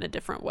issue in a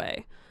different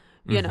way,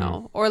 you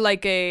know, or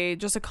like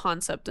just a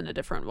concept in a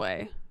different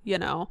way, you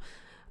know.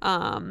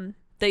 That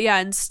yeah,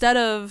 instead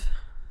of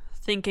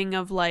thinking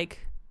of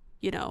like,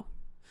 you know,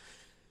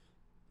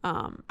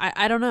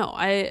 I don't know.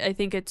 I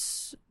think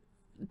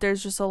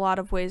there's just a lot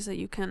of ways that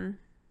you can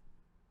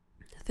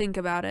think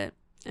about it.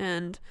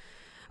 And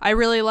I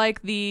really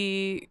like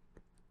the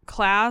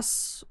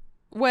class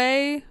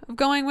way of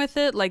going with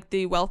it, like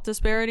the wealth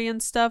disparity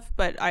and stuff.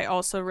 But I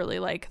also really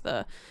like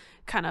the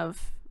kind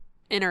of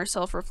inner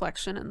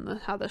self-reflection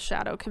and how the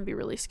shadow can be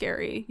really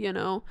scary, you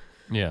know?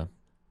 Yeah.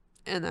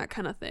 And that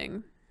kind of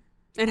thing.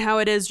 And how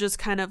it is just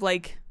kind of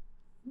like,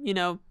 you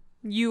know,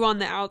 you on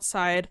the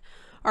outside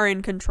are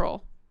in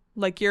control.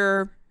 Like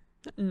your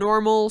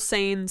normal,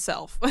 sane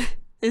self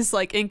is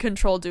like in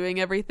control doing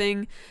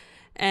everything.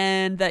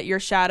 And that your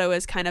shadow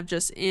is kind of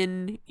just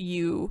in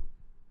you,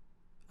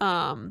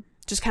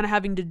 just kind of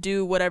having to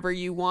do whatever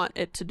you want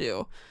it to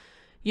do.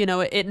 You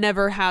know, it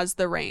never has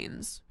the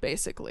reins,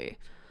 basically.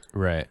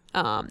 Right.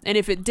 And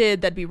if it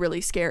did, that'd be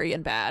really scary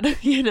and bad,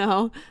 you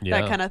know,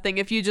 that kind of thing.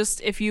 If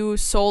you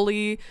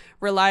solely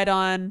relied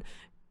on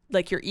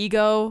like your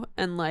ego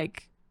and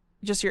like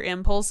just your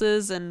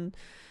impulses and,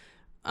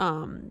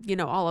 you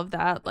know, all of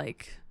that,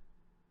 like,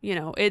 you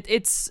know,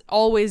 it's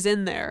always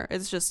in there.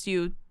 It's just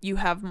you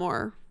have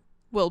more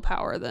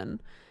willpower than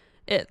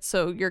it.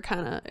 So you're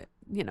kind of,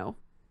 you know,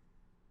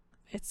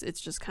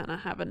 it's just kind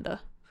of having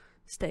to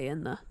stay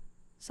in the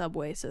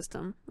subway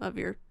system of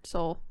your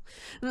soul.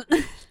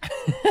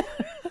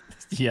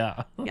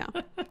 Yeah. Yeah.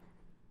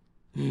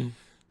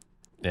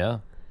 Yeah.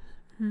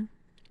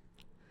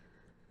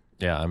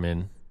 Yeah, I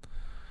mean,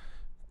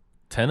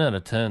 10 out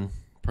of 10,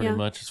 pretty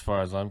much as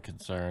far as I'm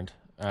concerned.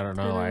 I don't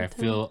know. I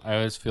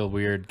always feel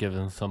weird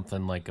giving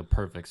something like a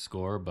perfect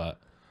score, but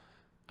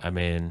I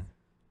mean,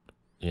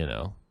 you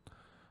know,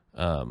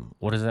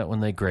 what is that when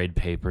they grade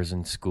papers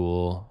in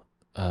school?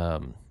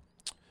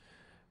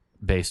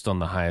 based on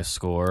the highest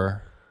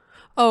score.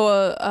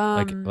 Oh,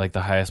 like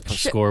the highest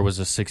score was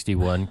a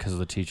 61 because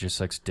the teacher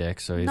sucks dick.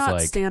 So he's not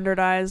like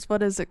standardized.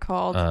 What is it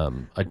called?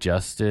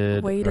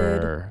 Adjusted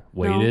or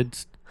weighted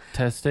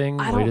testing,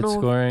 I don't weighted know.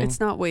 scoring. It's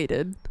not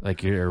weighted.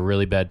 Like you're a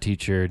really bad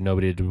teacher.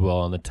 Nobody did well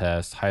on the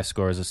test. High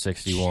score is a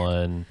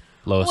 61.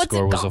 Lowest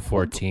score was a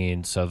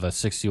 14. So the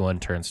 61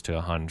 turns to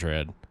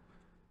 100.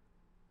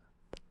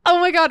 Oh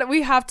my God,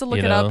 we have to look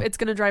it up. It's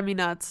gonna drive me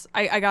nuts.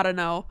 I gotta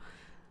know.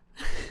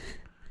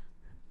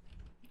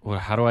 Well,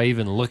 how do I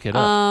even look it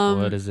up?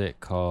 What is it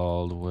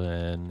called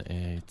when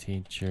a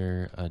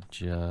teacher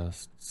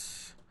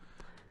adjusts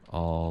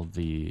all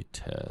the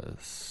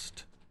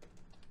test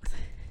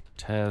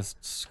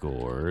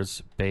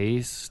scores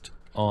based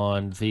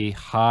on the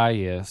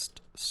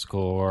highest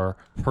score,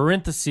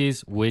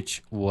 parentheses,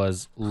 which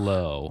was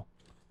low.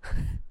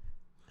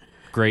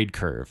 Grade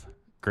curve.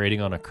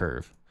 Grading on a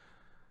curve.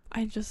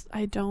 I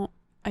don't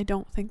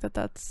think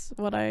that's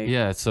what I...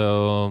 Yeah,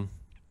 so...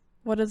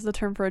 What is the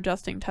term for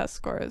adjusting test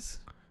scores?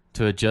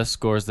 To adjust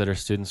scores that our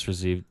students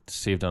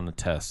received on a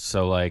test.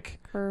 So, like,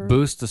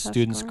 boost the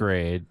student's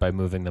grade by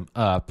moving them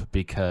up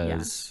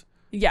because...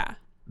 Yeah.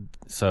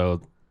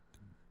 So...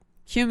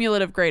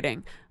 Cumulative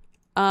grading.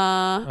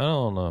 I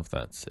don't know if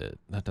that's it.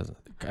 That doesn't...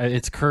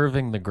 It's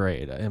curving the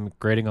grade. I'm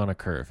grading on a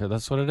curve.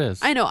 That's what it is.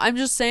 I know. I'm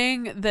just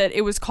saying that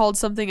it was called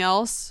something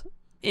else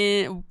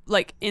in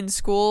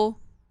school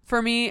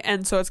for me,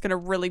 and so it's gonna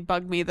really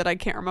bug me that I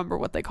can't remember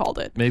what they called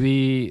it.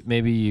 Maybe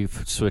you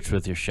switched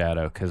with your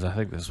shadow, because I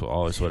think this was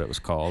always what it was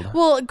called.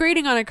 Well,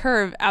 grading on a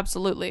curve,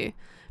 absolutely,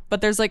 but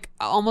there's like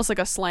almost like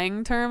a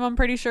slang term, I'm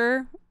pretty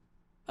sure,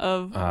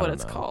 of what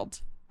it's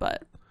called.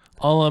 But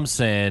all I'm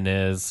saying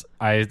is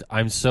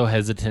I'm so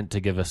hesitant to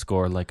give a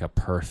score like a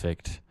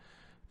perfect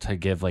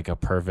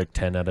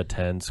 10 out of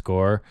 10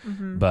 score,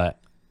 but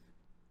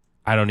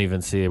I don't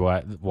even see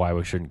why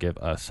we shouldn't give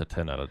us a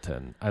 10 out of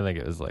 10. I think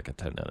it was like a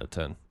 10 out of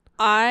 10.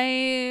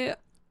 I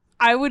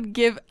would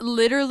give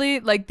literally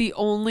like the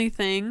only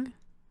thing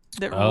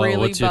that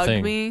really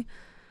bugged me.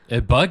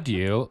 It bugged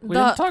you? We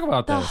didn't talk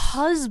about this. The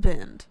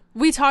husband.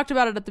 We talked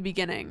about it at the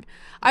beginning.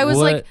 I was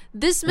like,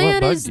 this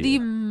man is the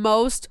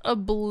most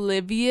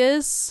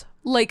oblivious.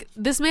 Like,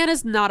 this man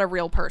is not a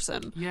real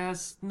person.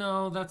 Yes.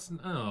 No, that's...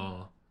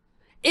 No.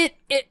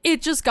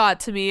 It just got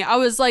to me. I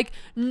was like,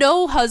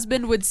 no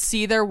husband would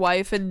see their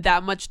wife in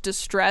that much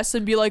distress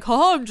and be like,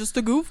 oh, I'm just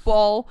a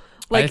goofball.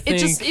 Like,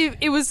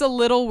 it was a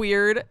little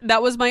weird.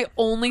 That was my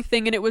only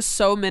thing, and it was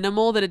so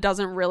minimal that it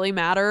doesn't really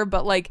matter.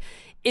 But, like,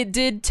 it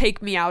did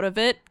take me out of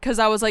it, because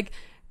I was like,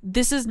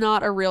 this is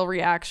not a real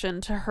reaction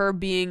to her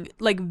being,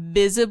 like,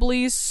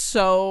 visibly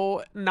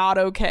so not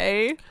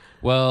okay.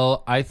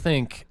 Well, I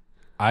think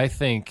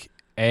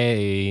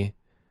he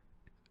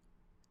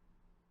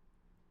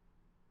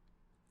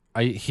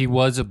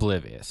was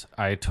oblivious.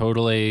 I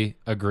totally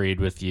agreed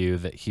with you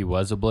that he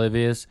was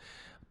oblivious.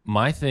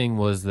 My thing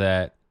was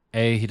that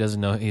he doesn't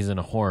know he's in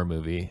a horror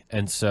movie,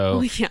 and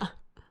so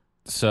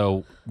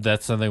so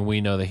that's something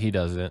we know that he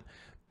doesn't.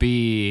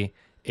 B,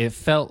 it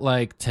felt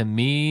like to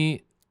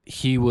me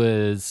he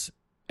was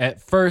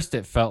at first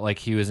it felt like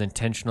he was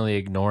intentionally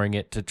ignoring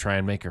it to try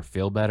and make her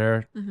feel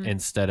better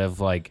instead of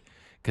like,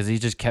 because he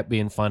just kept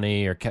being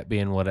funny or kept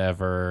being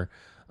whatever.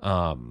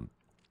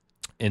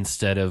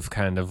 Instead of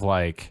kind of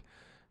like,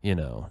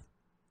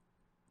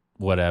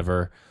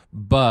 whatever.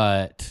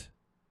 But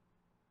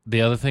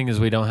the other thing is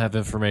we don't have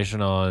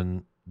information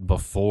on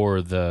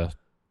before the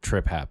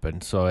trip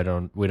happened.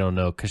 So we don't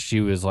know, because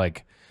she was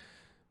like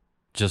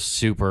just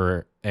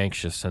super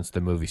anxious since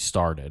the movie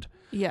started.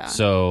 Yeah.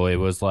 So it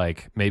was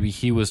like, maybe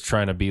he was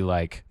trying to be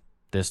like,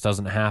 this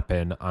doesn't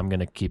happen. I'm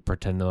going to keep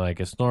pretending like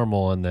it's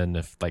normal. And then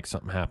if like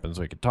something happens,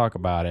 we could talk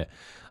about it.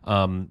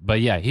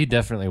 But yeah, he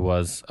definitely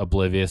was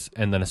oblivious.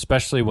 And then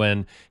especially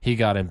when he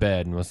got in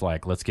bed and was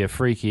like, let's get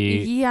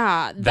freaky.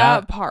 Yeah,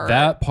 that part.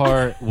 That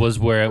part was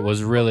where it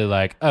was really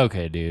like,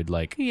 okay, dude,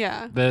 like,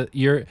 yeah.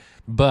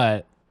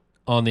 But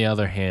on the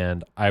other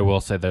hand, I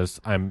will say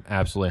I'm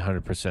absolutely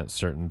 100%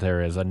 certain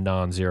there is a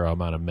non-zero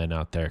amount of men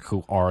out there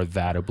who are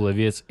that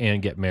oblivious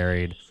and get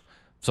married.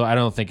 So I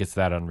don't think it's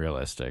that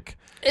unrealistic.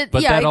 It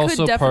could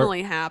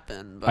definitely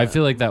happen. But... I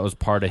feel like that was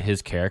part of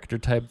his character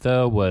type,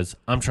 though, was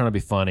I'm trying to be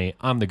funny.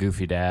 I'm the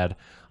goofy dad.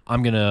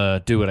 I'm going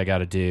to do what I got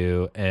to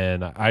do.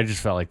 And I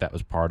just felt like that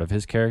was part of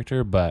his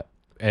character. But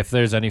if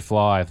there's any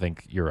flaw, I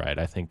think you're right.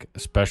 I think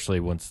especially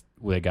once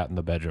they got in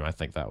the bedroom, I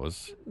think that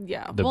was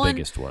the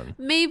biggest one.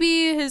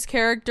 Maybe his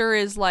character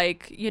is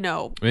like,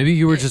 Maybe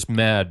you were just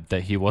mad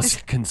that he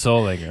wasn't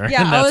consoling her.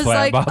 Yeah, and that's I was why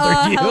like, I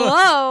bothered you.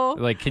 Hello?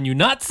 Like, can you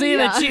not see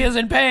that she is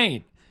in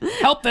pain?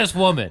 Help this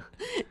woman.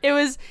 There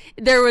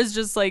was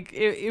just like,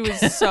 it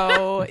was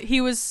so,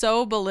 he was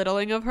so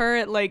belittling of her.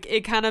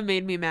 It kind of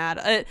made me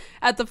mad.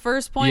 At the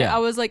first point, I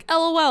was like,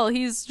 LOL,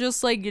 he's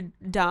just like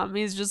dumb.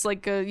 He's just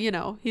like,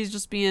 he's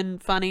just being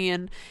funny,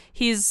 and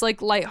he's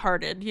like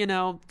lighthearted,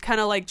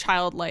 kind of like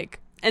childlike.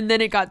 And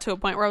then it got to a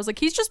point where I was like,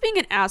 he's just being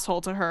an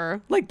asshole to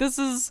her. Like, this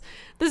is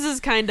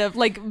kind of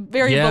like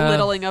very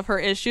belittling of her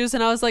issues.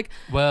 And I was like,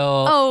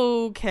 well,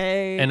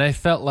 okay. And I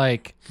felt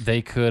like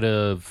there could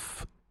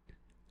have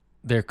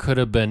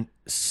been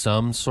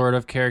some sort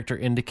of character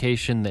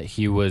indication that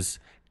he was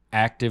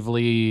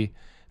actively,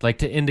 like,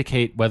 to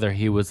indicate whether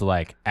he was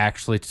like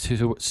actually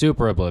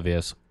super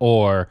oblivious,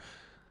 or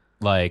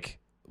like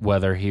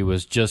whether he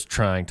was just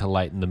trying to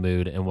lighten the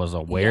mood and was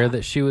aware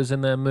that she was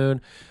in that mood.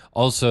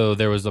 Also,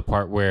 there was the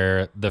part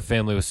where the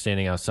family was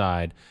standing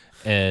outside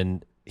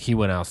and he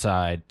went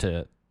outside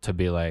to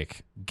be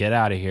like, get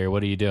out of here.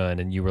 What are you doing?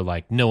 And you were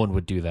like, no one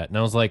would do that. And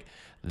I was like,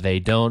 they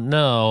don't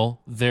know.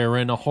 They're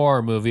in a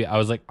horror movie. I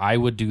was like, I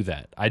would do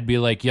that. I'd be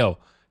like, yo,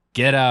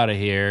 get out of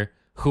here.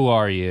 Who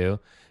are you?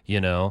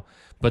 You know?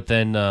 But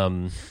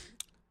then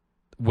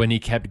when he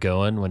kept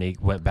going, when he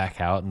went back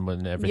out and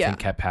when everything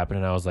kept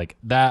happening, I was like,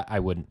 that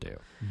I wouldn't do.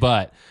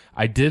 But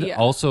I did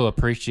also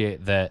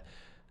appreciate that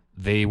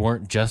they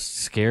weren't just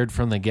scared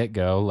from the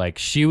get-go. Like,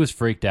 she was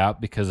freaked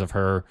out because of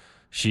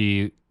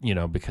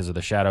because of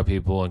the shadow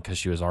people and because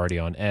she was already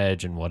on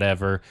edge and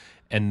whatever.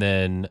 And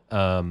then,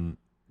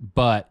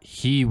 but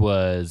he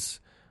was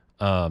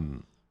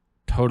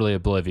totally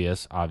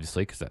oblivious,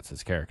 obviously, because that's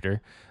his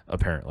character,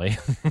 apparently.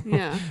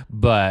 Yeah.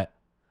 But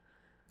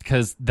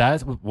because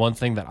that's one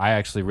thing that I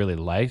actually really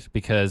liked,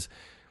 because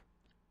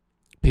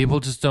people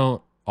just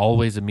don't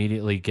always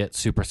immediately get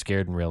super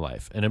scared in real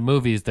life. And in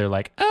movies, they're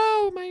like,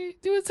 oh,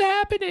 what's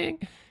happening?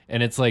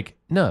 And it's like,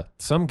 no,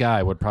 some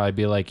guy would probably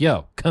be like,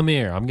 yo, come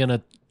here. I'm going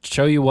to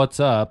show you what's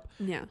up.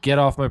 Yeah. Get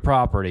off my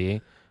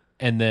property.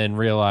 And then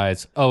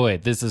realize, oh,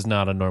 wait, this is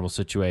not a normal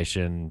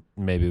situation.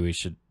 Maybe we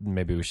should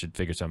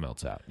figure something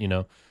else out, you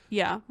know?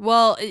 Yeah.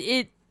 Well,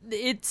 it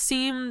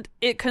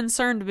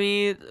concerned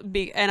me,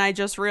 and I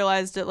just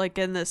realized it, like,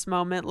 in this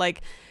moment,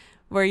 like,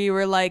 where you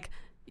were like,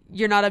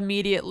 you're not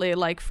immediately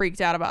like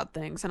freaked out about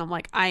things, and I'm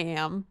like, I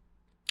am.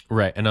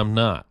 Right, and I'm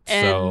not.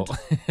 And so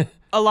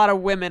a lot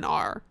of women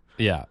are.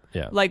 Yeah.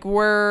 Like,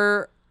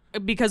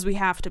 because we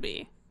have to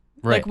be.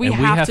 Right. Like, we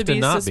have to be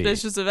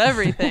suspicious of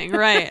everything,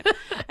 right?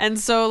 And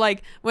so,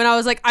 like, when I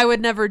was like, I would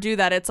never do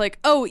that, it's like,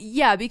 oh,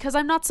 yeah, because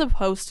I'm not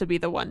supposed to be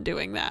the one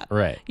doing that.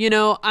 Right. You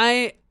know,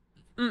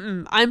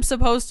 I'm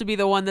supposed to be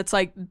the one that's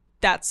like,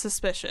 that's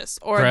suspicious,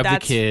 or grab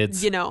that's, the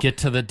kids, you know, get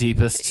to the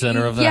deepest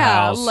center of the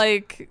house. Yeah,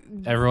 like,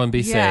 everyone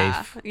be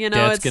safe. You know,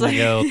 Dad's it's gonna like,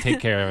 go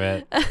take care of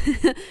it.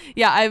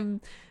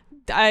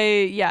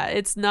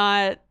 It's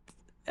not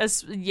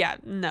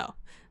no,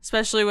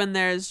 especially when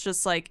there's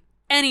just like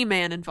any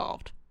man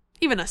involved,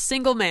 even a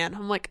single man.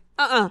 I'm like,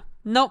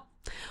 nope.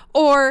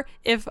 Or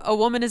if a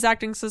woman is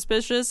acting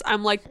suspicious,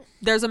 I'm like,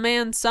 there's a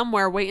man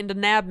somewhere waiting to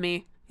nab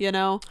me. You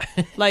know,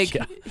 like,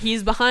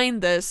 he's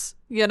behind this,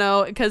 you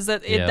know, because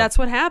that's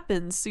what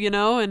happens, you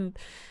know, and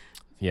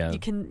you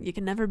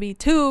can never be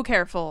too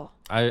careful.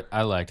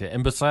 I liked it.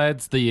 And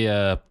besides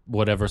the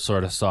whatever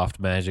sort of soft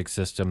magic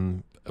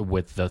system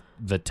with the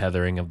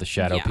tethering of the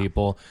shadow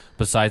people,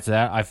 besides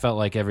that, I felt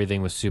like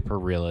everything was super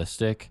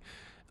realistic.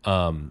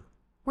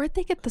 Where'd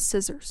they get the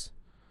scissors?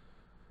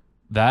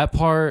 That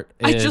part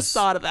I just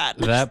thought of that.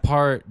 That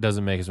part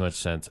doesn't make as much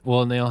sense.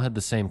 Well, and they all had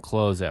the same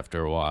clothes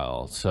after a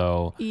while.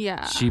 So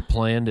she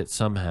planned it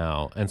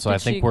somehow. And so I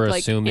think we're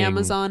assuming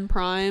Amazon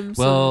Prime,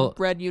 some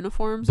red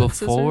uniforms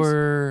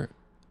before.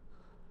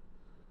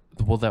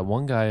 Well, that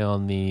one guy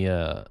on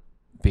the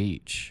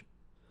beach,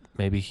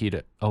 maybe he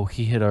had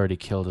already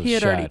killed his shadow. He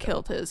had already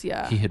killed his,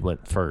 yeah. He had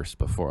went first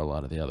before a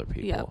lot of the other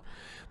people. Yep.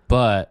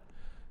 But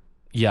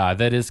yeah,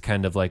 that is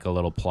kind of like a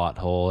little plot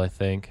hole, I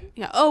think.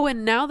 Yeah. Oh,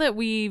 and now that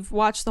we've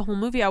watched the whole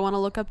movie, I want to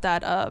look up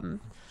that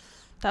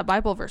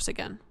Bible verse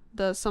again.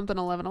 The something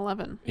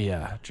 11:11.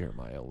 Yeah,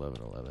 Jeremiah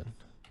 11:11.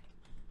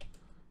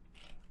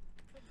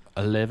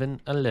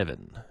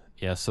 11:11.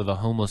 Yeah, so the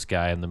homeless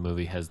guy in the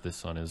movie has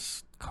this on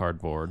his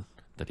cardboard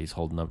that he's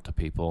holding up to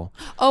people.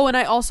 Oh, and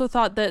I also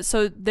thought that,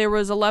 so there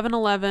was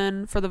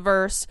 11:11 for the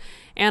verse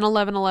and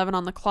 11:11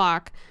 on the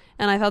clock.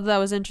 And I thought that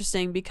was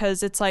interesting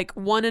because it's like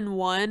 1 and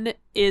 1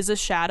 is a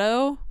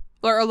shadow,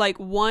 or like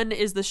 1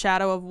 is the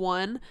shadow of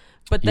 1,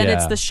 but then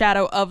it's the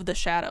shadow of the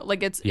shadow.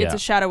 Like it's a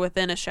shadow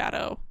within a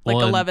shadow, like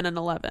 11 and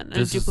 11,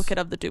 and a duplicate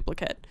of the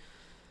duplicate.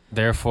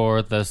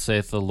 Therefore, thus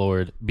saith the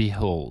Lord,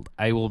 behold,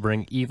 I will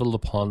bring evil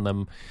upon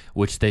them,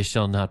 which they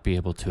shall not be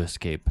able to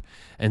escape.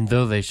 And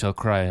though they shall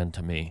cry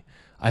unto me,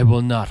 I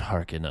will not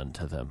hearken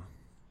unto them.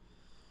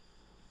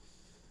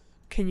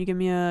 Can you give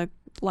me a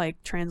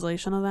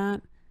translation of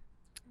that?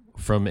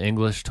 From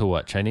English to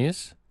what?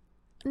 Chinese?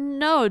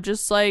 No,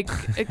 just like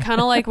it kind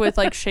of like with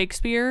like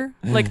Shakespeare.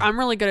 Like, I'm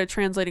really good at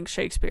translating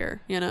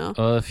Shakespeare, you know.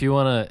 If you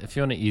want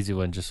an easy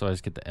one, just always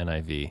get the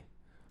NIV.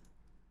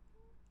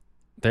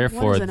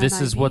 Therefore,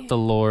 this is what the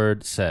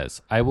Lord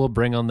says: I will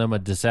bring on them a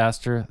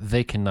disaster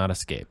they cannot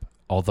escape.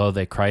 Although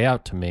they cry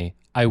out to me,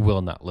 I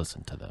will not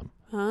listen to them.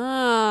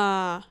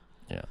 Ah.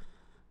 Yeah.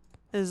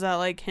 Is that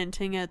like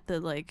hinting at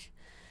the like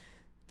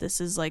this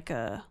is like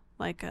a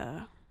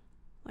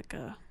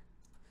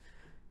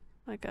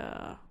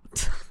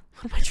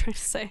what am I trying to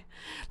say?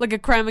 Like a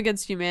crime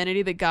against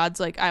humanity that God's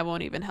like, I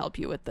won't even help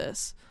you with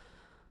this.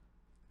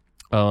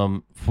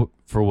 For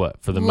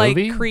what? For the like,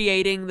 movie? Like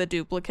creating the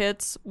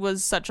duplicates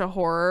was such a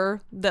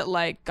horror that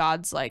like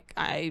God's like,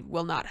 I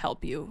will not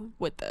help you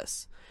with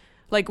this.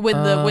 Like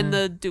when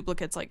the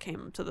duplicates like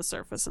came to the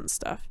surface and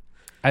stuff.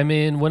 I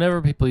mean,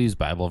 whenever people use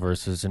Bible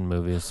verses in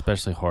movies,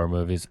 especially horror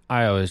movies,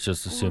 I always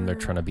just assume they're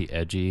trying to be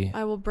edgy.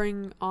 I will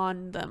bring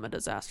on them a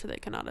disaster they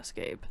cannot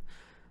escape.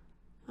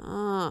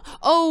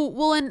 Oh,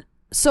 well, and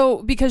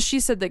so because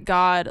she said that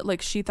God,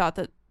 like she thought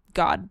that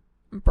God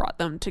brought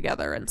them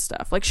together and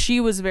stuff. Like she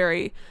was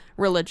very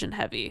religion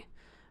heavy.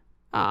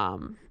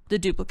 The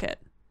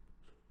duplicate,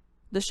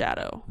 the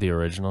shadow, the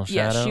original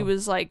shadow. Yeah, she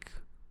was like,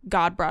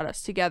 God brought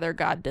us together.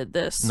 God did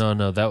this.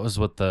 No, that was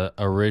what the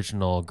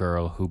original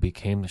girl who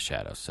became the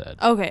shadow said.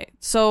 Okay,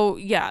 so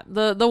yeah,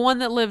 the one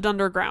that lived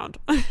underground.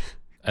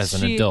 As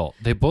an adult,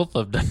 they both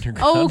lived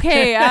underground.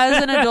 Okay,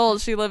 as an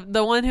adult, she lived.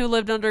 The one who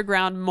lived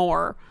underground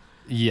more.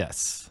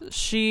 Yes,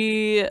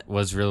 she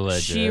was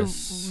religious.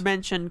 She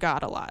mentioned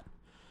God a lot.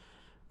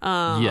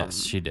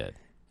 Yes, she did.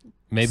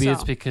 Maybe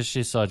it's because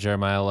she saw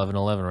Jeremiah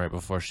 11:11 right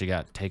before she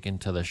got taken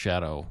to the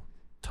shadow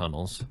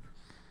tunnels.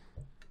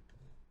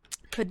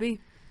 Could be.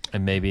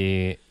 And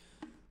maybe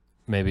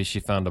she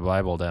found a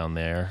Bible down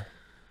there.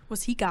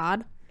 Was he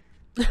God?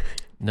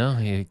 No,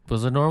 he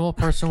was a normal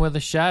person with a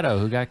shadow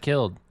who got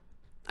killed.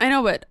 I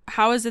know, but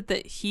how is it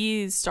that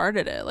he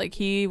started it? Like,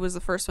 he was the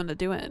first one to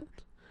do it.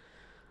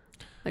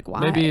 Like,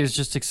 why? Maybe he was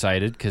just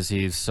excited because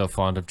he's so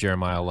fond of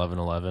Jeremiah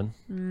 11:11.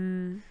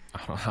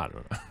 I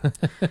don't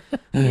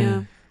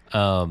know.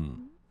 Yeah.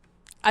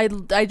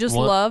 I just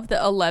love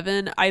that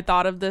 11. I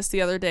thought of this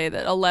the other day,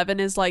 that 11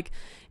 is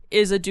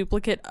a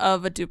duplicate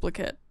of a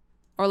duplicate,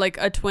 or like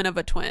a twin of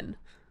a twin.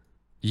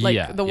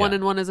 Like the 1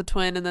 and 1 is a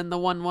twin, and then the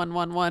 1 1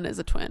 1 1 is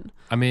a twin.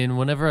 I mean,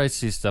 whenever I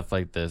see stuff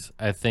like this,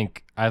 I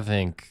think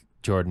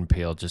Jordan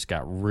Peele just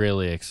got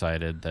really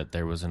excited that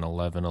there was an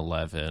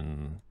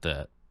 11:11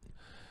 that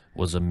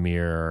was a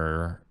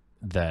mirror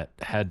that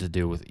had to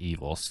do with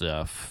evil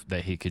stuff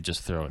that he could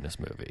just throw in his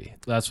movie.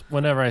 That's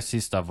whenever I see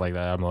stuff like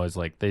that, I'm always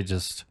like, they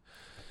just,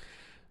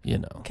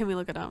 Can we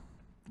look it up?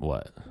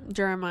 What?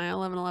 Jeremiah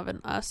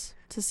 11:11 us,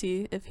 to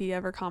see if he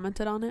ever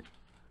commented on it.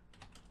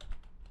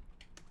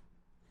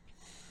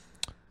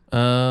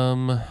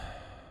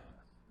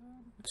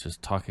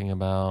 Just talking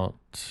about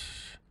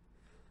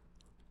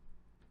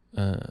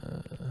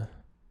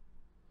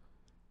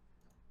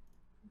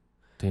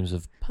themes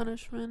of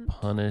punishment,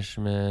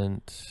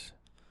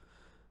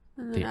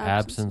 the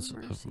absence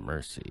of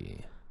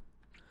mercy.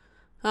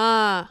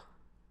 Ah,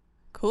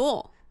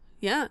 cool.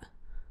 Yeah.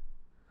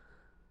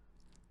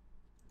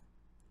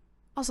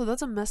 Also,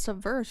 that's a messed up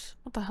verse.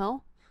 What the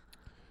hell?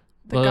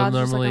 God's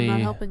just like, I'm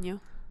not helping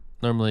you.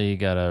 Normally, you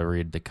gotta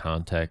read the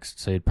context,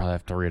 so you'd probably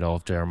have to read all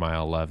of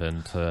Jeremiah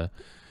 11 to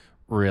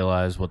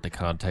realize what the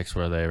context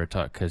where they were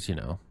talking. Because,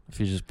 if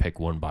you just pick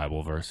one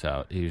Bible verse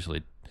out, it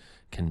usually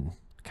can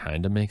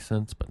kind of make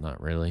sense, but not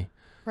really.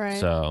 Right.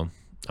 So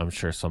I'm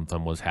sure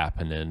something was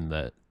happening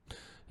that,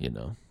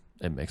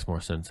 it makes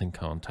more sense in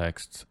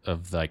context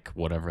of like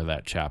whatever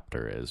that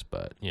chapter is.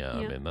 But yeah.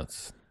 I mean,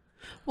 that's.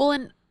 Well,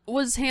 and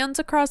was Hands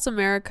Across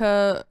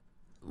America,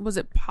 was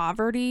it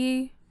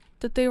poverty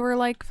that they were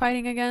like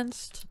fighting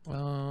against?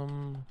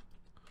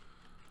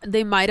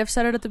 They might have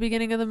said it at the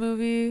beginning of the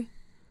movie.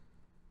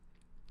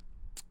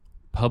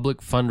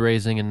 Public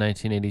fundraising in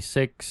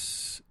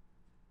 1986.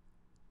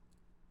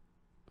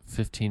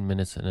 15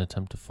 minutes in an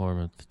attempt to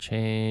form the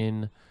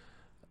chain.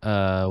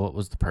 What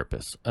was the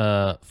purpose?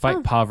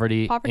 Fight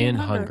poverty and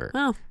hunger.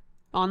 Oh,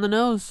 on the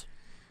nose.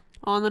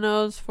 On the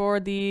nose for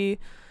the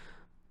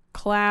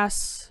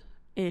class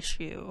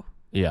issue.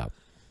 Yeah.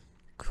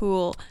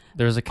 Cool.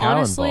 There's a cow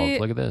involved.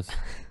 Look at this.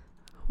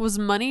 Was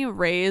money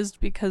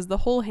raised because the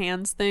whole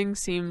hands thing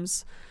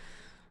seems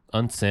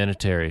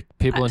unsanitary?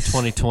 People in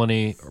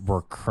 2020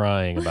 were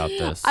crying about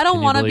this. I don't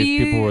want to be.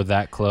 People were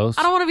that close.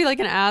 I don't want to be like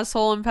an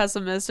asshole and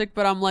pessimistic,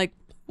 but I'm like,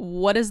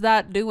 what is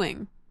that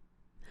doing?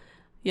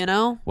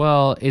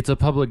 Well, it's a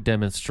public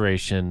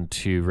demonstration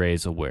to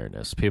raise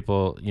awareness.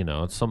 People,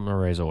 it's something to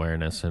raise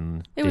awareness,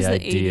 and the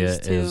idea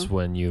is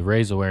when you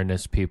raise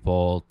awareness,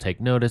 people take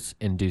notice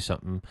and do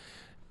something.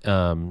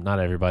 Not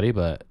everybody,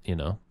 but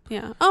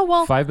Yeah. Oh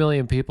well. 5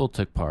 million people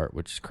took part,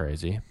 which is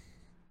crazy.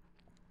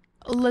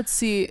 Let's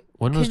see.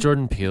 When was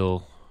Jordan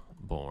Peele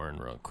born,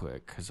 real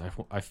quick? Because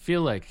I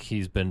feel like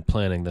he's been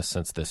planning this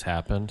since this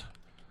happened.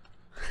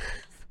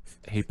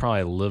 He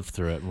probably lived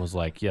through it and was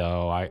like,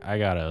 "Yo, I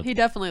gotta." He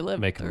definitely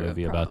lived. Make a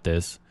movie about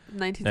this.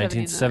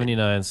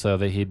 1979, so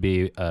that he'd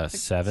be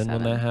seven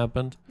when that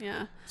happened.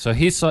 Yeah. So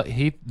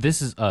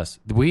this is us.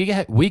 We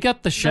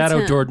got the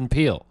shadow Jordan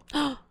Peele.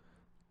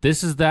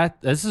 This is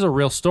a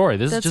real story.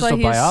 This is just a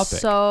biopic.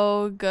 He's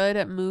so good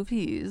at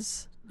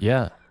movies.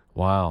 Yeah.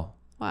 Wow.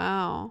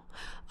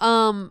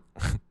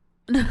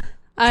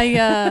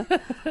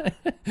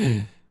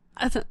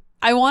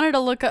 I wanted to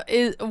look up,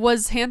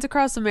 was Hands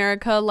Across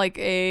America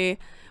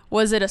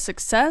was it a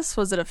success?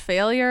 Was it a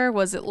failure?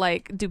 Was it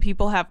like, do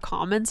people have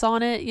comments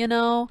on it,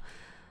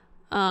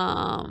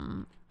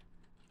 Because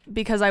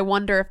I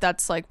wonder if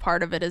that's like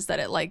part of it is that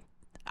it like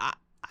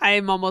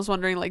I'm almost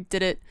wondering like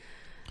did it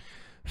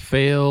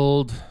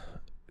failed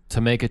to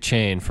make a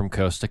chain from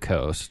coast to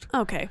coast.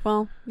 Okay,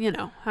 well,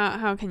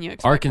 how can you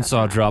expect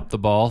Arkansas dropped the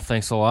ball.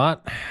 Thanks a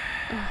lot.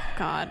 Oh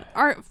God,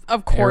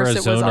 of course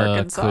Arizona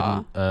it was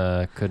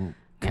Arkansas. Couldn't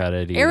cut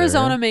it either.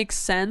 Arizona makes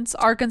sense.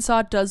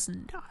 Arkansas does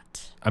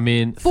not. I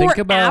mean, For think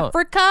about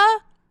Africa.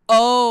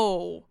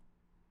 Oh.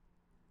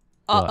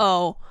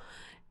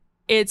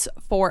 It's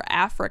for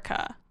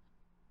Africa,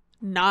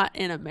 not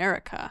in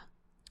America.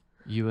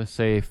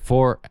 USA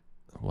for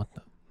what?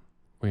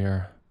 We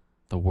are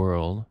the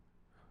world.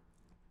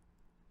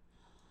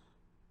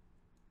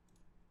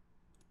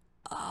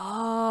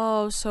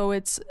 Oh, so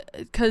it's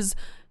because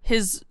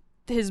his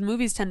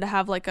movies tend to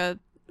have like a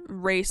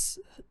race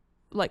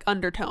like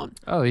undertone.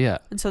 Oh yeah,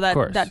 and so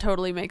that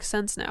totally makes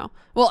sense now.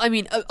 Well, I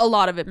mean, a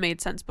lot of it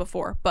made sense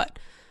before, but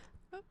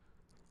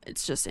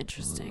it's just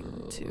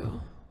interesting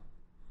too.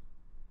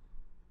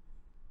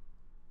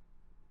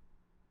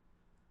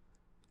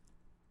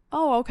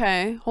 Oh,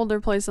 okay. Hold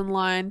their place in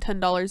line,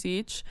 $10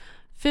 each,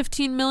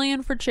 $15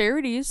 million for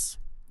charities.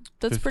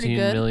 That's pretty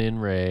good. 15 million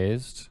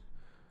raised.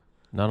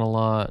 Not a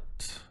lot.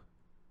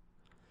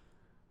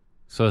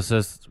 So it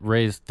says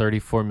raised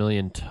 34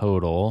 million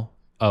total.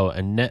 Oh,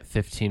 and net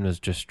 15 was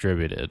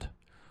distributed.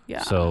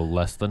 Yeah. So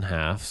less than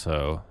half.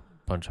 So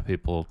a bunch of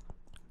people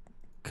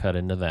cut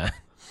into that.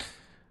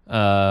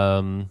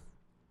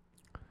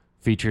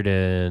 Featured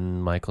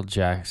in Michael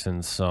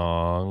Jackson's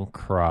song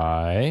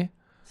 "Cry."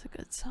 It's a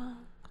good song.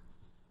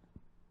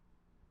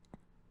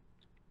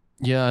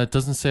 Yeah, it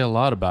doesn't say a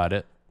lot about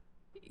it.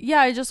 Yeah,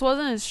 I just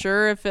wasn't as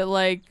sure if it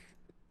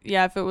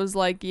if it was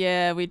like,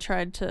 yeah, we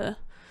tried to...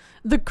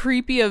 The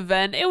creepy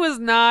event. It was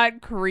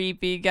not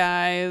creepy,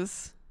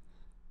 guys.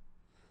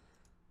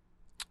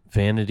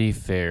 Vanity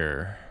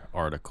Fair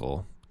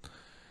article.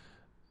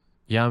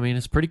 Yeah, I mean,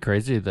 it's pretty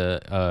crazy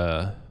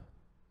that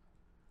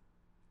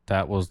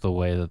that was the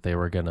way that they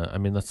were gonna... I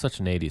mean, that's such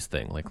an 80s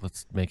thing. Like,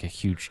 let's make a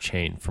huge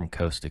chain from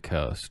coast to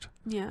coast.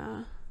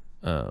 Yeah.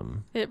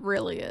 It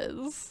really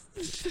is.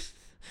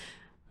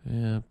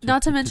 Yeah.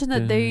 Not to mention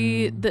that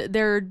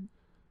their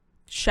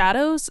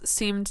shadows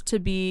seemed to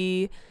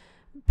be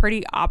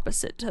pretty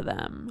opposite to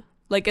them.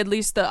 Like at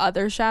least the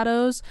other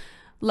shadows.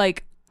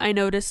 Like I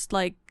noticed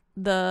like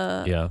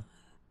the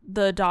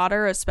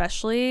daughter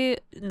especially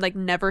like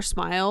never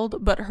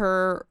smiled, but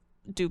her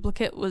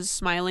duplicate was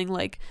smiling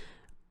like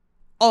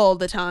all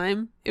the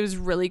time. It was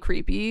really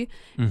creepy.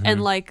 Mm-hmm.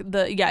 And like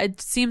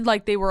it seemed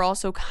like they were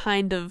also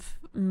kind of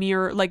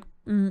mirror like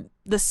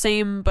the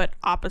same but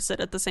opposite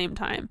at the same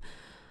time.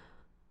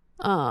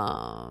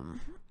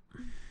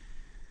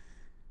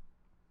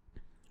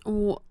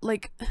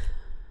 Like it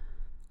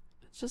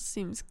just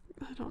seems,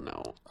 I don't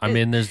know. I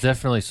mean, there's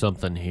definitely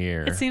something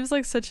here. It seems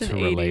like such an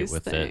 80s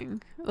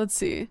thing. Let's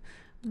see.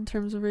 In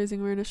terms of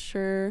raising awareness,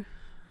 sure.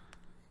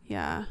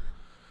 Yeah.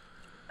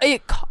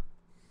 It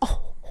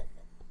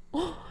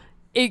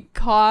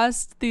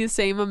cost the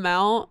same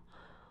amount.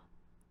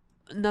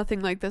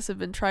 Nothing like this had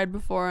been tried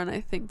before, and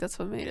I think that's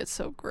what made it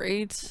so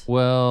great.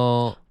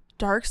 Well,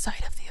 dark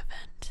side of the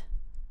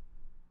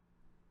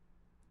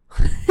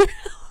event.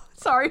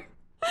 Sorry.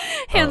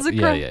 Hands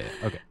across. Yeah.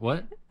 Okay.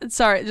 What?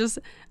 Sorry, just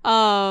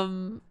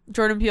Jordan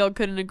Peele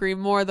couldn't agree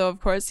more, though, of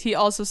course. He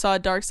also saw a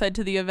dark side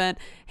to the event.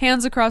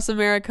 Hands Across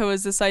America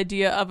was this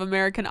idea of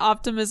American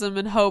optimism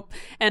and hope,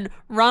 and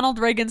Ronald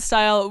Reagan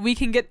style, we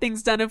can get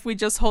things done if we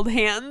just hold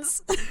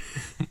hands.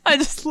 I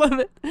just love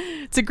it.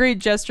 It's a great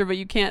gesture, but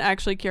you can't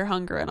actually cure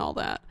hunger and all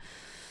that.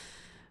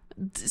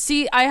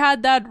 See, I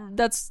had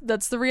that's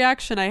the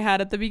reaction I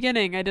had at the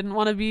beginning. I didn't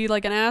want to be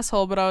like an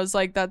asshole, but I was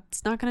like,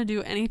 that's not going to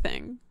do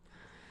anything.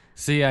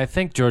 See, I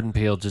think Jordan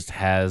Peele just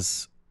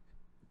has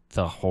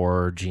the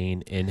horror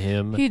gene in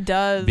him. He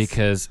does.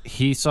 Because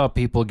he saw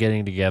people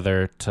getting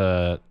together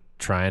to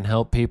try and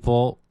help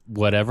people,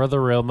 whatever the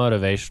real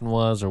motivation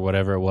was or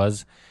whatever it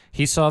was.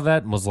 He saw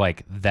that and was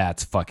like,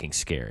 that's fucking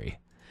scary.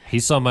 He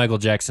saw Michael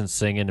Jackson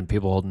singing and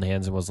people holding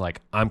hands and was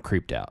like, I'm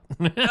creeped out.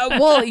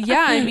 Well,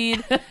 yeah, I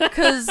mean,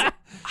 because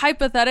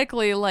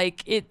hypothetically,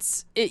 like,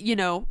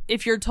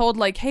 if you're told,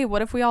 like, hey,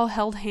 what if we all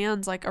held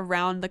hands, like,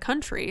 around the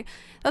country?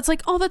 That's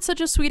like, oh, that's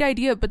such a sweet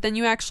idea. But then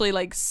you actually,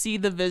 like, see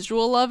the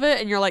visual of it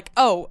and you're like,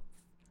 oh,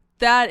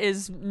 that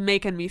is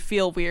making me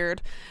feel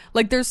weird.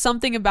 Like, there's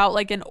something about,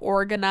 like, an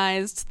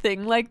organized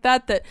thing like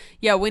that,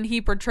 yeah, when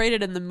he portrayed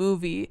it in the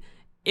movie,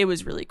 it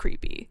was really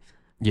creepy.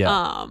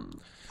 Yeah.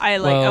 I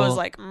was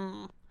like,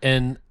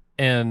 and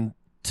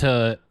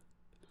to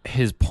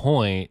his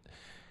point,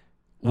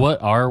 what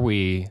are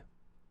we?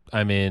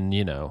 I mean,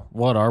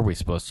 what are we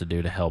supposed to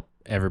do to help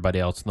everybody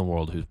else in the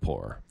world who's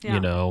poor?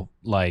 Yeah.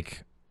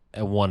 Like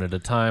one at a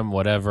time,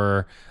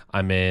 whatever.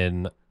 I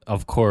mean,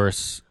 of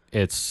course,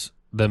 it's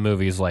the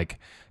movie's like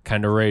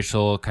kind of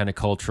racial, kind of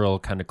cultural,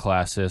 kind of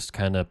classist,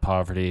 kind of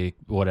poverty,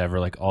 whatever,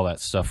 like all that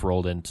stuff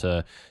rolled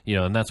into,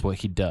 and that's what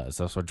he does.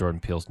 That's what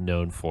Jordan Peele's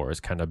known for, is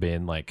kind of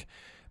being like,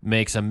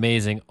 makes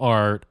amazing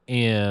art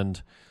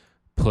and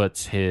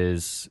puts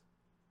his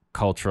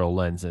cultural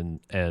lens and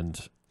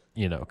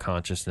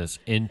consciousness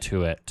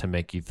into it to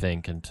make you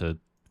think and to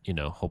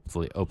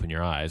hopefully open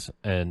your eyes,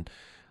 and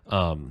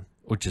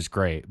which is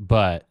great.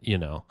 But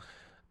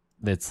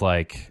it's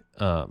like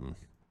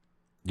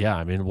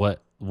I mean,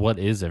 what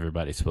is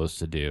everybody supposed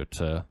to do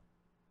to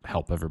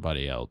help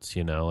everybody else,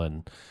 and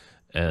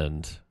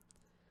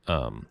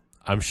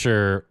I'm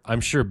sure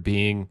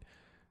being,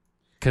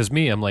 because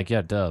I'm like,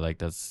 yeah, duh, like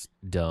that's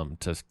dumb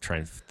to try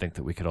and think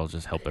that we could all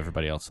just help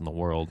everybody else in the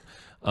world.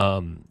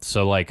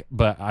 So like,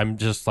 but I'm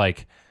just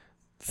like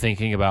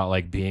thinking about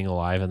like being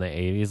alive in the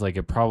 80s. Like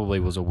it probably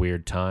was a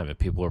weird time, and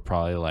people were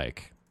probably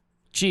like,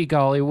 gee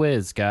golly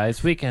whiz,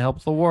 guys, we can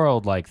help the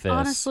world like this.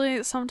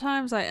 Honestly,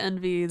 sometimes I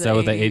envy the Is that 80s.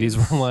 what the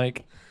 80s were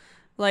like?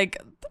 Like,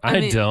 I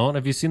mean, don't.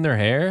 Have you seen their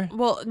hair?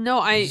 Well, no,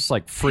 I just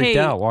like freaked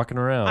out walking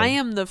around. I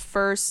am the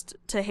first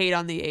to hate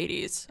on the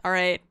 80s. All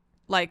right,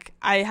 like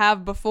I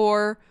have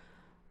before.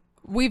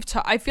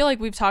 I feel like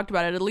we've talked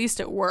about it, at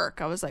least at work.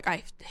 I was like,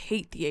 I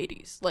hate the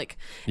 80s. Like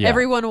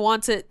everyone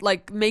wants it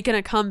like making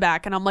a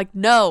comeback, and I'm like,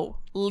 no,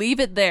 leave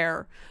it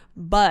there.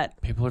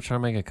 But people are trying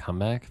to make a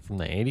comeback from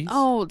the 80s.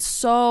 Oh,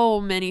 so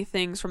many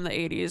things from the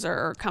 80s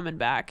are coming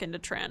back into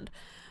trend.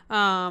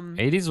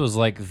 80s was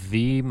like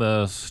the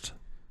most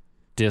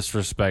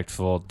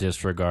disrespectful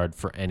disregard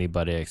for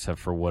anybody except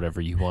for whatever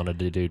you wanted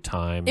to do.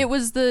 Time. It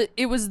was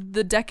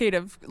the decade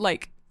of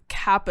like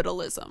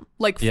capitalism,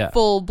 like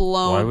full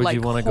blown,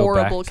 like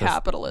horrible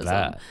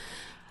capitalism.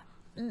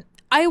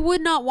 I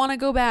would not want to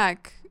go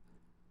back,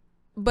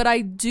 but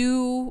I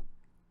do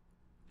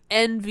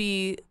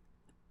envy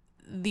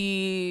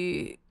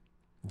the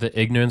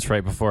ignorance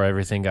right before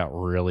everything got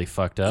really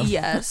fucked up.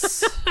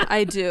 Yes,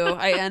 I do.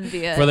 I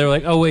envy it. Where they're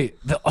like, oh wait,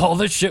 all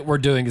the shit we're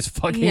doing is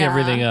fucking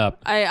everything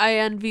up. I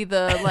envy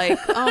the like,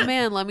 oh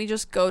man, let me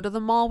just go to the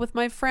mall with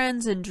my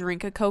friends and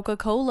drink a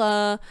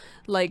Coca-Cola.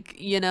 Like,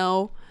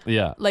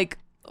 like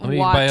let me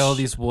buy all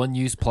these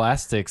one-use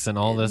plastics and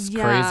all this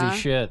crazy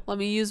shit. Let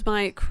me use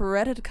my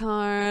credit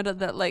card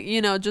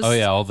that just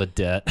all the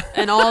debt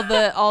and all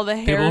the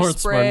hairspray. People weren't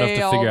smart enough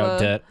to figure out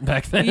debt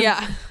back then.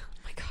 Yeah.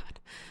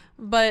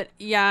 But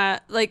yeah,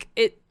 like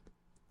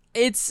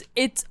it's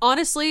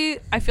honestly,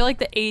 I feel like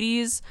the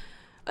 80s,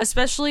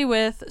 especially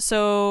with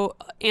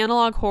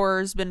analog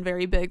horror's been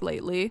very big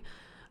lately.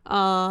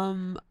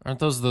 Aren't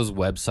those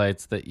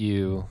websites that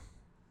you?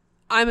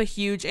 I'm a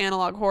huge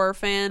analog horror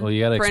fan. Well,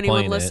 you gotta explain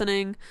anyone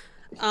listening.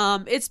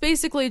 It's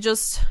basically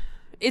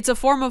it's a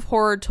form of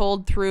horror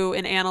told through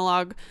an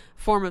analog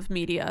form of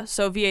media.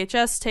 So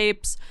VHS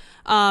tapes,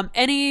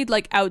 any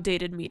like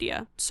outdated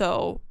media.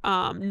 So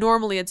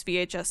normally it's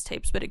VHS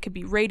tapes, but it could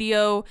be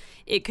radio,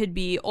 it could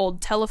be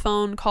old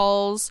telephone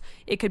calls,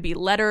 it could be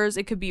letters,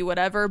 it could be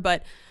whatever.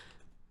 But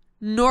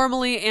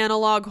normally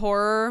analog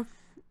horror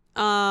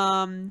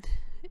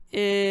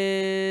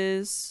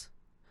is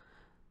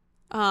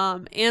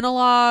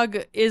analog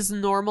is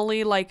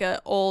normally like an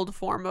old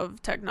form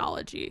of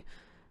technology.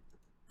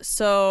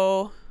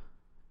 So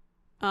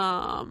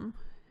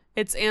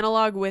it's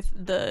analog with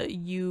the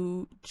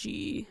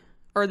UG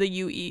or the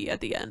UE at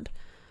the end,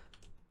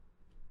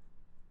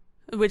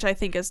 which I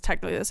think is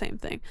technically the same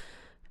thing.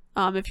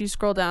 If you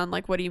scroll down,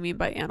 like, what do you mean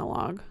by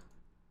analog?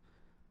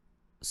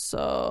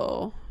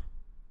 So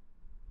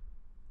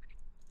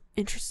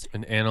interesting.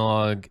 An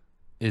analog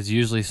is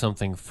usually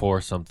something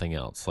for something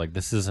else. Like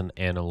this is an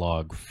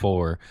analog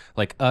for,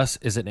 like us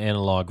is an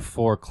analog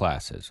for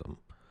classism.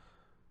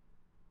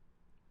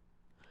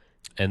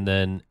 And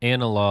then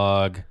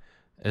analog,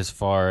 as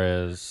far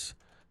as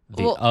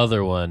the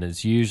other one,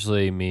 is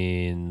usually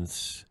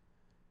means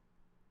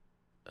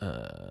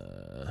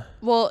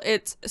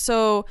it's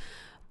so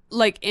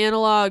like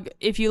analog,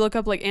 if you look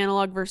up like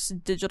analog versus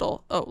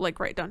digital, like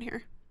right down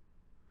here.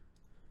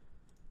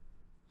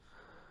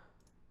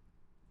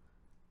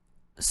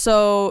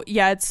 So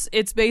yeah,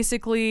 it's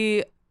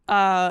basically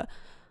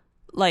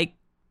like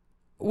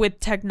with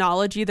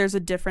technology there's a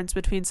difference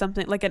between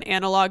something like an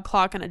analog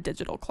clock and a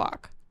digital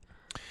clock.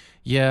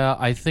 Yeah,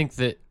 I think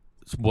that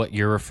what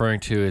you're referring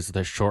to is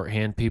the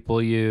shorthand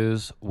people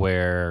use,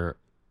 where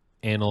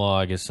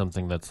analog is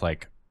something that's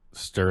like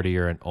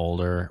sturdier and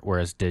older,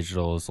 whereas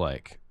digital is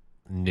like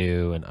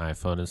new and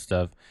iPhone and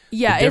stuff.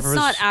 Yeah, it's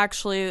not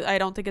actually, I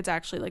don't think it's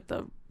actually like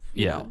the,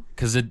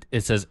 because it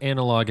says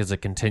analog is a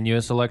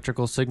continuous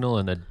electrical signal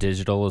and a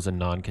digital is a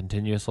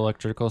non-continuous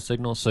electrical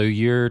signal. So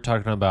you're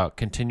talking about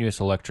continuous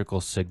electrical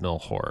signal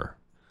horror,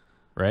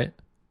 right?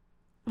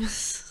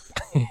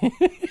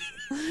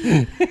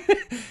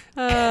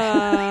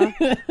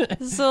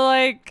 So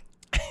like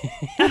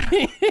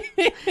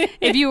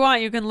if you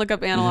want, you can look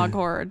up analog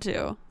horror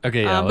too.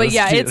 Okay, but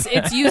yeah,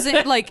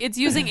 it's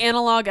using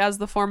analog as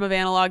the form of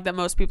analog that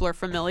most people are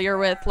familiar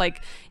with.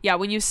 Like, yeah,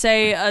 when you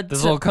say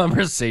this whole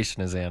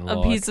conversation is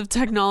analog, a piece of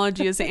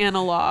technology is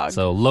analog.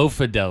 So low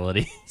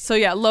fidelity. So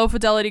yeah, low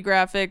fidelity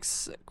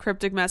graphics,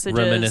 cryptic messages,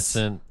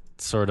 reminiscent,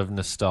 sort of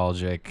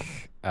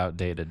nostalgic,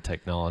 outdated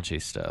technology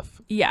stuff.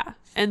 Yeah.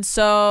 And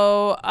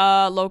so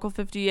Local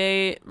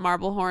 58,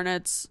 Marble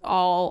Hornets,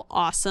 all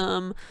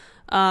awesome.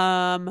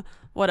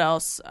 What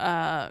else?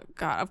 God,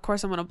 of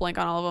course I'm gonna blank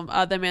on all of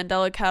them. The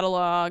Mandela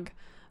Catalog,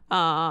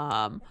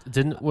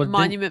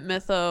 Monument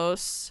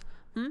Mythos.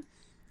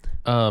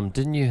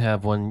 Didn't you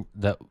have one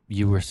that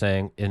you were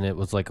saying, and it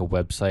was like a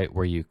website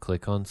where you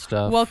click on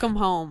stuff? Welcome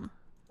Home.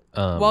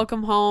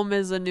 Welcome Home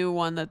is a new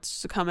one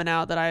that's coming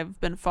out that I've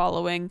been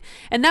following.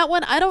 And that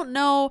one, I don't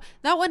know.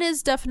 That one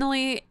is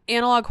definitely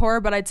analog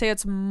horror, but I'd say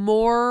it's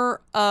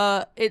more,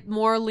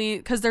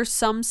 because there's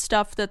some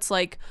stuff that's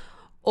like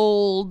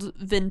old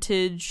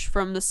vintage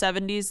from the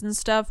 70s and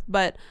stuff.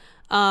 But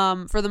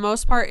for the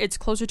most part, it's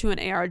closer to an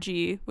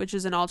ARG, which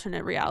is an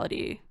alternate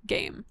reality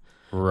game.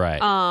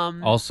 Right.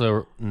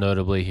 Also,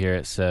 notably here,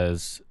 it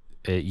says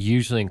it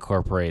usually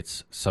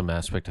incorporates some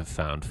aspect of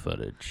found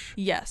footage.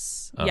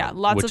 Yes. Yeah,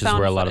 lots of found footage. Which is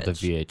where a lot of the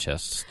VHS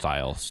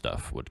style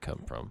stuff would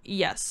come from.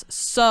 Yes.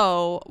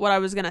 So what I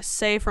was going to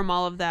say from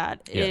all of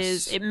that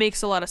is it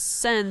makes a lot of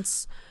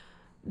sense.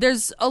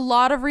 There's a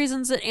lot of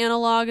reasons that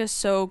analog is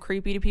so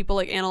creepy to people,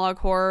 like analog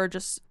horror,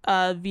 just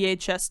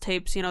VHS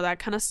tapes, that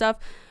kind of stuff.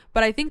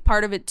 But I think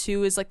part of it,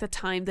 too, is like the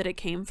time that it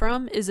came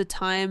from is a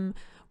time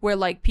where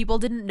like people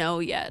didn't know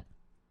yet.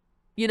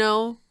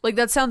 Like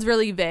that sounds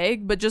really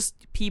vague, but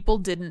just people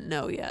didn't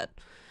know yet.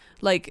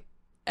 Like,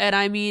 and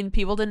I mean,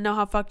 people didn't know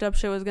how fucked up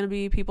shit was going to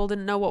be. People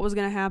didn't know what was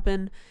going to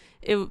happen.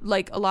 It,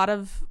 like, a lot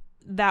of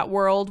that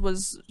world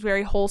was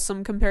very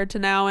wholesome compared to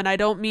now. And I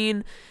don't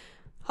mean,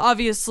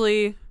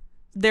 obviously,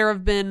 there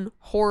have been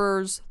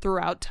horrors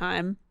throughout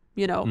time,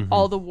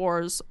 all the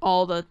wars,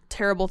 all the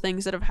terrible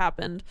things that have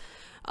happened.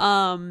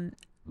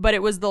 But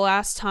it was the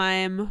last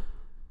time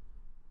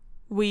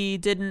we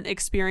didn't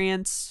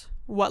experience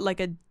what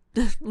like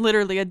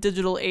literally a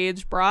digital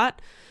age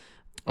brought,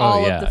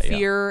 all of the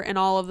fear and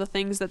all of the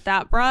things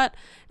that brought.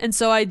 And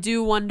so I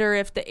do wonder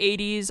if the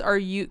 80s are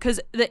because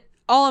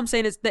all I'm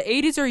saying is the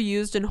 80s are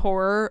used in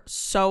horror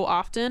so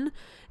often,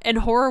 and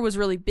horror was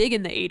really big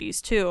in the 80s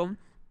too.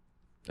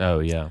 Oh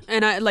yeah.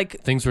 And I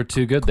like things were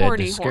too good, they had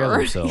to scare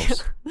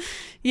themselves.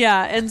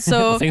 Yeah, and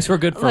so things were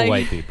good for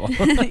white people.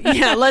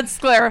 Yeah, let's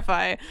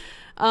clarify.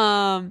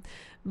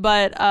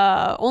 But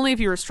only if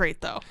you were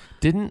straight, though.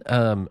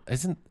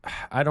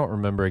 I don't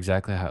remember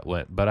exactly how it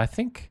went, but I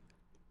think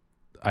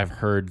I've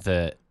heard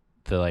that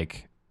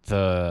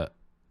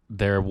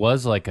there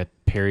was like a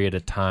period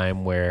of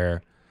time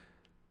where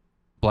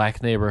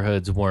black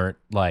neighborhoods weren't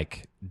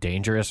like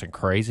dangerous and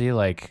crazy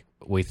like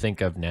we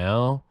think of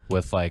now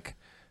with like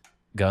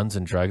guns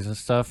and drugs and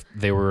stuff.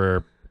 They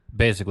were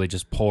basically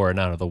just poor and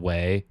out of the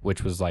way,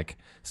 which was like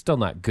still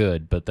not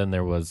good. But then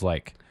there was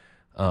like,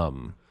 what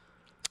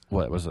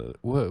was it?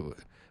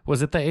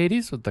 Was it the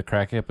 80s with the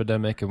crack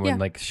epidemic and when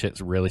like shit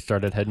really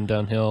started heading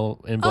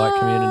downhill in black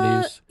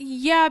communities?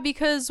 Yeah,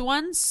 because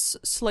once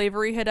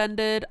slavery had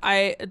ended,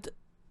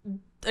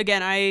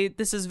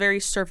 this is very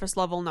surface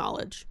level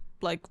knowledge.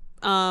 Like,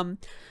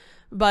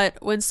 but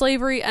when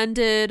slavery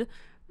ended,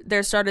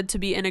 there started to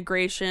be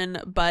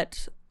integration,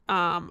 but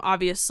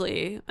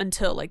obviously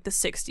until like the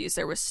 60s,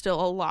 there was still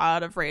a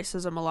lot of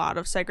racism, a lot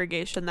of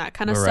segregation, that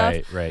kind of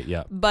stuff. Right,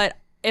 yeah. But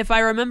if I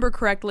remember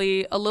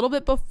correctly, a little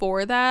bit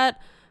before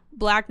that,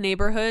 black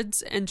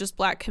neighborhoods and just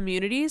black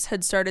communities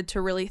had started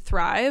to really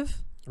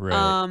thrive,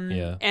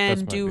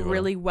 and do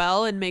really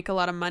well and make a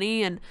lot of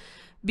money and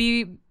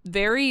be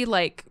very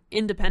like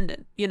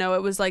independent.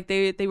 It was like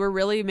they were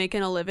really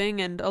making a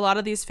living, and a lot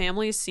of these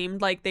families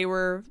seemed like they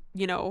were,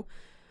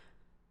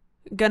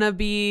 gonna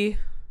be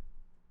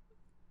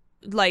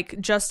like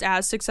just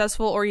as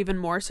successful or even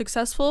more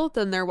successful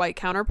than their white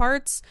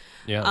counterparts.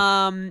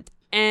 Yeah.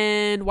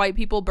 And white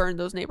people burned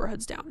those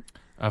neighborhoods down.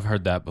 I've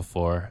heard that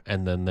before.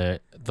 And then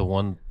the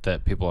one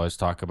that people always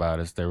talk about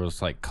is there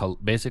was like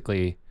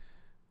basically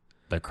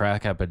the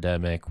crack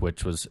epidemic,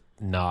 which was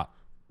not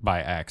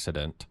by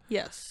accident.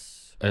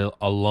 Yes.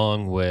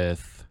 Along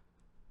with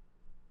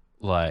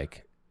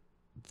like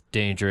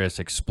dangerous,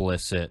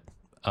 explicit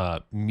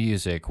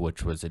music,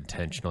 which was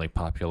intentionally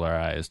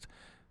popularized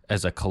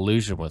as a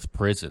collusion with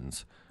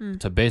prisons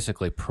to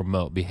basically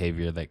promote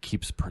behavior that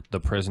keeps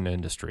the prison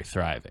industry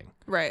thriving.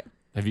 Right.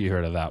 Have you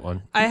heard of that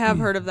one? I have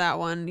heard of that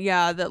one.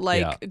 Yeah, that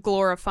like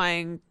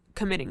glorifying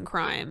committing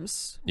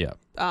crimes. Yeah.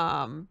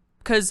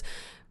 Because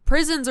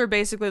prisons are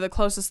basically the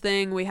closest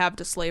thing we have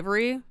to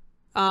slavery.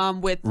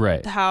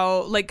 With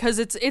how like, because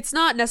it's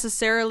not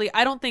necessarily.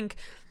 I don't think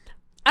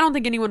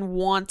anyone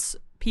wants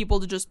people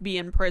to just be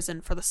in prison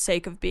for the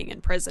sake of being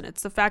in prison.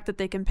 It's the fact that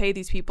they can pay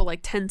these people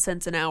like 10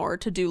 cents an hour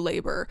to do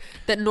labor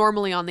that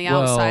normally on the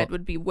outside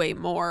would be way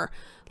more.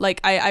 Like,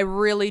 I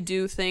really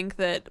do think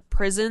that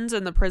prisons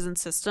and the prison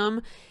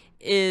system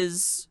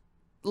is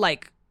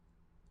like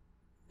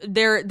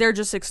they're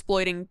just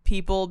exploiting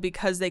people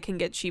because they can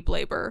get cheap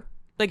labor.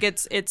 Like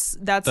that's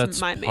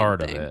my main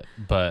part thing. of it.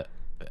 But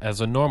as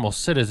a normal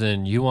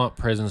citizen, you want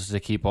prisons to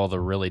keep all the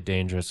really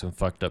dangerous and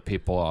fucked up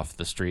people off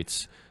the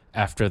streets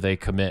after they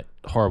commit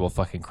horrible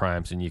fucking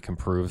crimes, and you can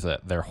prove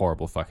that they're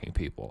horrible fucking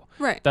people.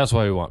 Right. That's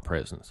why we want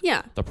prisons.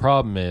 Yeah. The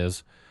problem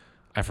is,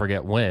 I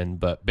forget when,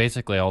 but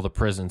basically all the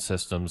prison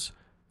systems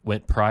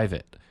went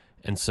private.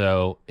 And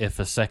so if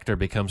a sector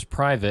becomes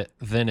private,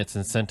 then it's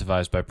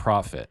incentivized by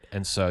profit.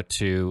 And so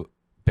to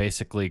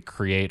basically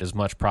create as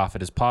much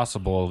profit as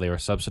possible, they were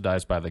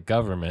subsidized by the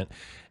government,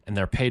 and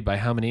they're paid by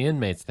how many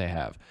inmates they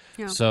have.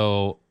 Yeah.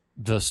 So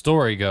the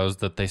story goes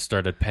that they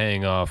started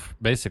paying off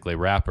basically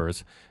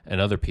rappers and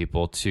other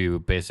people to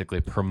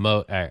basically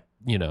promote,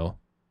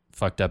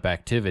 fucked up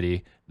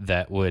activity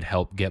that would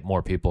help get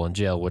more people in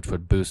jail, which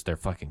would boost their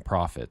fucking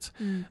profits.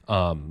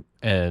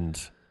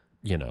 And,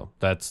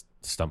 that's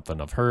something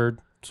I've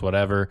heard. It's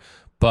whatever.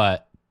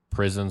 But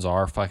prisons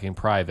are fucking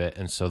private,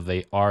 and so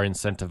they are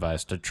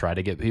incentivized to try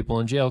to get people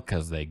in jail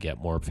because they get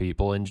more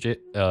people in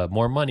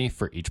more money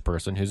for each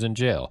person who's in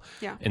jail.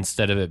 Yeah.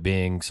 Instead of it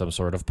being some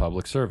sort of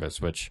public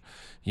service, which,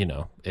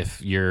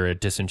 if you're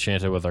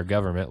disenchanted with our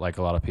government, like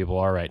a lot of people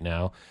are right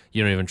now,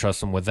 you don't even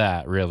trust them with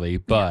that, really.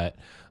 But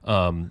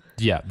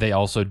they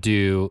also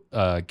do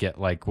get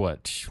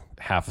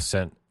half a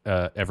cent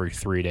every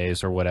 3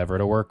 days or whatever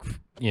to work,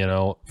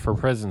 for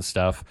prison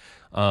stuff.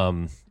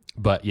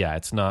 But yeah,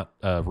 it's not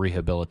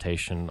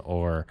rehabilitation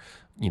or,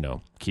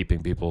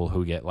 keeping people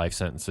who get life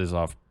sentences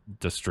off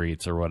the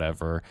streets or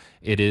whatever.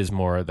 It is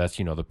more that's,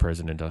 the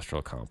prison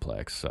industrial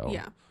complex. So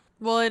yeah.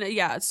 Well,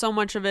 and so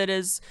much of it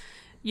is,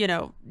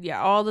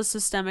 all the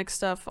systemic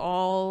stuff,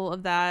 all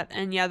of that.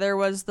 And yeah, there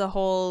was the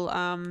whole,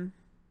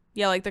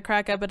 like the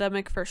crack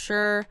epidemic for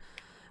sure.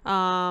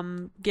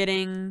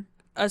 Getting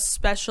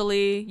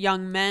especially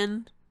young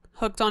men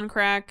hooked on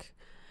crack.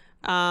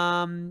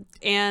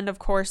 And of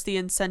course the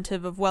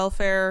incentive of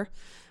welfare,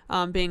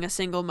 being a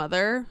single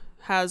mother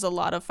has a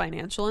lot of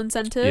financial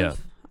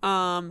incentive.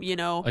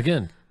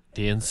 Again,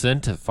 the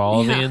incentive,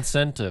 follow the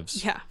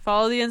incentives. Yeah.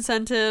 Follow the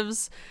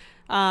incentives.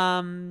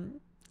 It's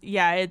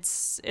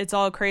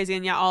all crazy.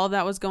 And all of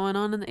that was going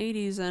on in the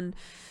 80s. And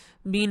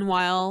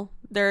meanwhile,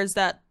 there's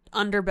that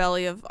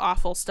underbelly of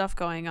awful stuff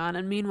going on.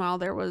 And meanwhile,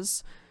 there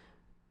was,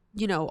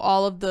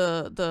 all of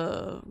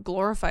the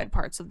glorified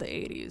parts of the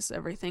 80s.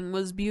 Everything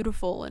was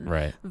beautiful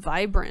and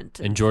vibrant.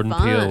 And Jordan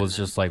fun. Peele was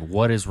just like,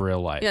 what is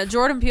real life? Yeah,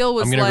 Jordan Peele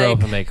was I'm going to grow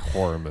up and make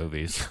horror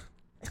movies.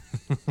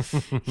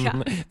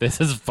 Yeah.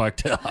 This is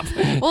fucked up.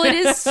 Well, it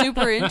is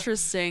super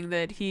interesting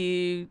that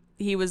he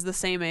was the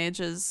same age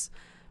as,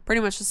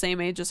 pretty much the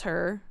same age as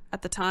her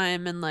at the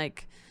time. And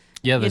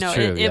that's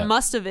true. It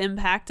must have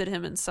impacted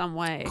him in some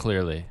way.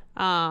 Clearly.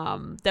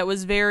 That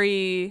was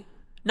very...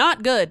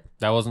 not good.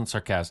 That wasn't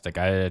sarcastic.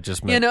 I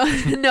just meant... no,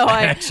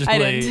 I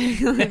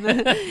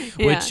didn't.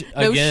 Which,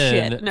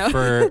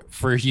 again,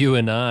 for you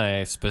and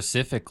I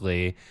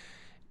specifically,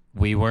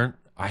 I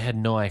had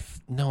no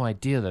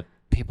idea that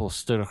people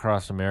stood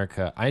across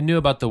America. I knew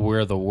about the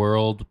We're the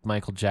World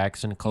Michael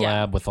Jackson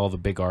collab with all the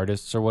big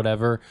artists or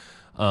whatever,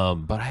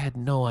 but I had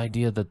no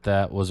idea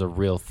that was a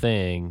real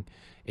thing.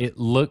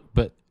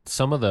 But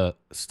some of the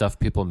stuff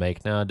people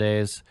make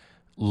nowadays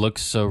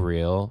looks so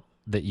real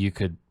that you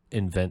could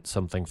invent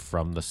something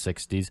from the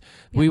 60s.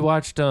 We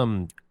watched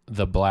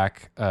the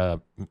Black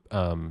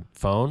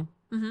Phone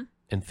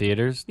in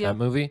theaters, that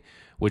movie,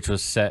 which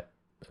was set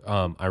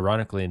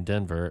ironically in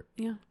Denver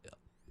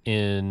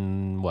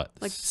in what,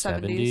 like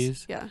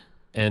 70s? Yeah.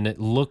 And it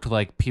looked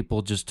like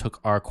people just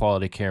took our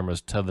quality cameras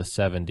to the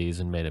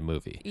 70s and made a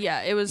movie.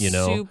 Yeah, it was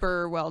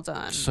super well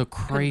done. So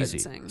crazy.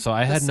 So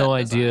I had no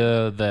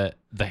idea that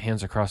the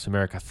Hands Across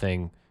America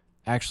thing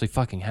actually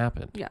fucking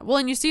happened. Yeah. Well,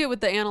 and you see it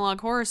with the analog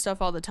horror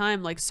stuff all the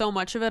time. Like, so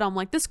much of it, I'm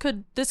like, this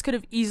could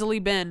have easily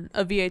been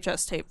a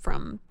VHS tape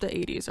from the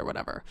 80s or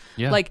whatever.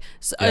 Yeah.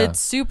 It's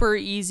super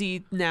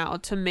easy now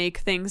to make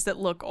things that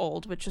look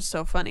old, which is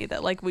so funny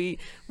that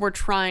we're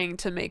trying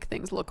to make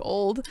things look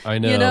old. I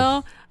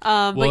know.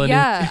 But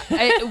yeah,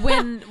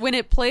 when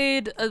it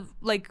played,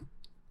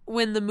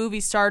 when the movie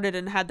started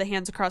and had the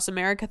Hands Across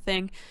America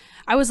thing,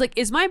 I was like,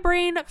 is my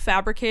brain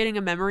fabricating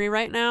a memory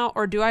right now,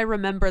 or do I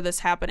remember this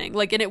happening?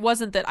 And it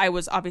wasn't that I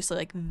was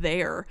obviously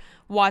there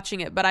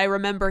watching it, but I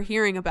remember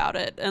hearing about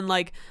it and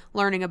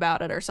learning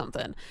about it or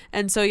something.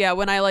 And so yeah,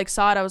 when I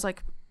saw it, I was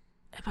like,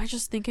 am I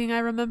just thinking I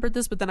remembered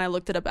this? But then I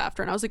looked it up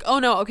after and I was like, oh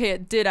no, okay,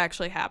 it did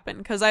actually happen.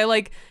 Because I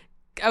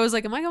was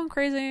like, am I going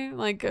crazy?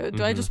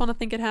 Do I just want to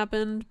think it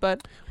happened?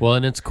 But well,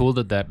 and it's cool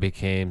that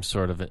became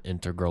sort of an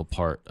integral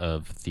part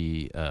of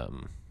the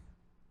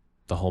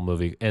whole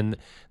movie, and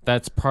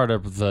that's part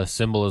of the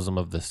symbolism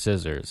of the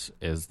scissors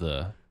is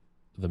the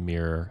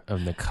mirror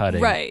and the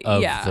cutting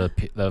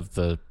of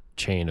the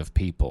chain of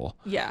people.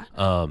 Yeah.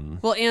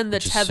 Well, and the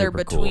tether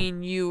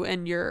between you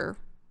and your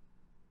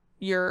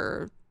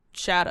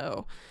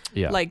shadow.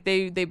 Yeah.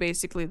 They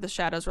basically, the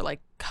shadows were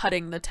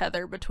cutting the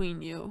tether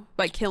between you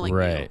by killing you.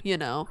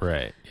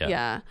 Right.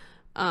 Yeah.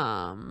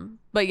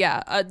 But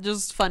yeah,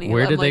 just funny.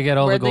 Where did they get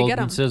all the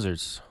golden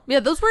scissors? Yeah,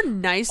 those were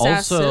nice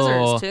ass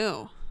scissors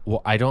too.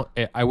 Well,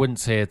 I wouldn't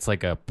say it's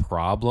a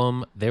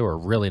problem. They were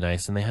really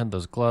nice, and they had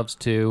those gloves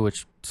too,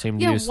 which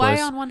seemed useless. Why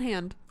on one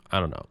hand? I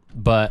don't know,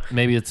 but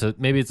maybe it's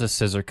a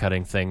scissor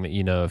cutting thing that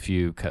if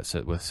you cut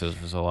with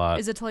scissors a lot.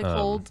 Is it to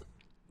hold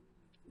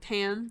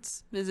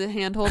Hands? Is it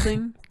hand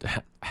holding?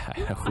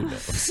 Who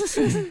knows?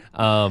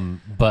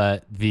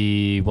 But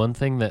the one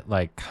thing that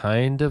like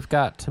kind of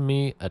got to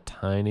me a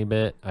tiny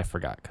bit, I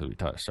forgot because we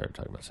started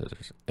talking about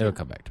scissors. It'll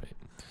come back to me.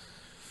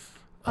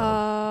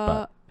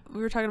 But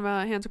we were talking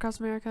about Hands Across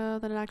America,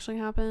 that it actually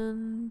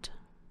happened.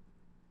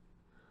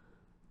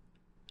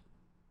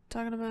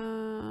 Talking about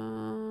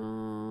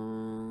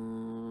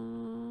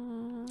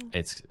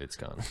it's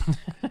gone.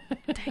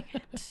 Dang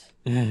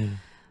it.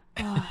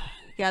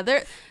 Yeah,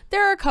 there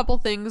are a couple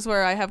things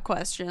where I have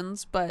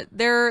questions, but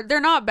they're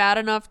not bad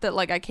enough that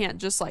like I can't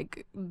just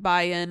like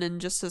buy in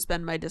and just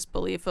suspend my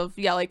disbelief of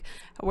like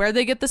where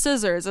they get the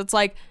scissors. It's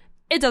like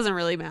it doesn't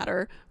really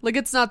matter. Like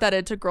it's not that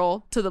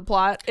integral to the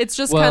plot. It's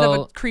just kind of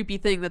a creepy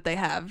thing that they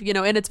have,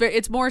 and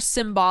it's more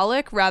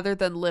symbolic rather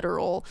than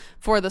literal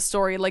for the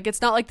story. Like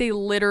it's not like they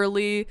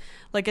literally,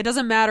 like it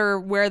doesn't matter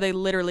where they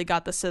literally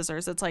got the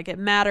scissors. It's like it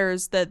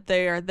matters that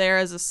they are there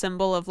as a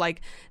symbol of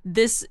like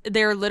this.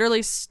 They're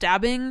literally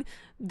stabbing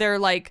their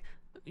like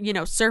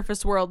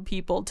surface world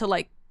people to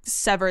like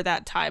sever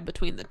that tie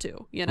between the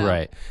two.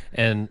 Right.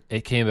 And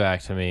it came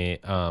back to me.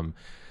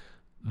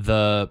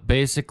 The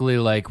basically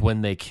like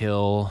when they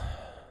kill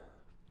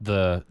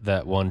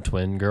that one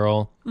twin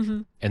girl,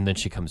 and then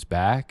she comes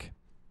back,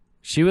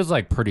 she was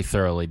like pretty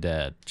thoroughly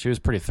dead. She was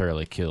pretty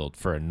thoroughly killed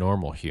for a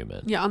normal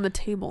human. Yeah, on the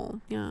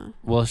table. Yeah.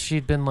 Well,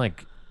 she'd been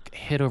like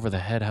hit over the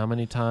head how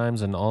many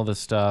times and all this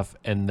stuff,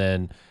 and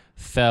then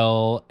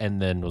fell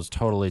and then was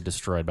totally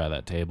destroyed by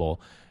that table,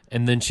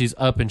 and then she's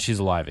up and she's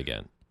alive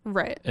again.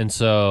 Right. And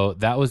so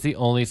that was the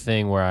only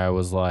thing where I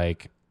was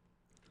like,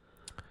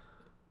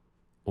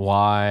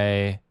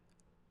 why,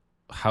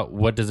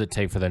 what does it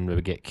take for them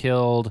to get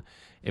killed?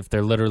 If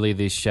they're literally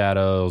these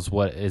shadows,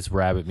 what is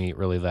rabbit meat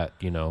really that,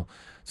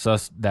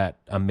 that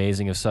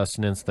amazing of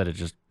sustenance that it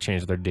just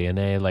changed their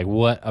DNA? Like,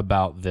 what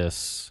about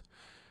this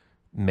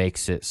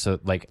makes it so,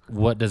 like,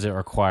 what does it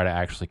require to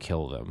actually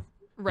kill them?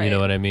 Right. You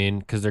know what I mean?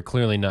 Because they're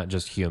clearly not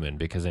just human,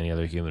 because any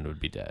other human would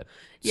be dead.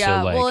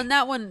 Yeah, so, like, well, and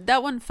that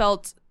one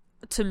felt,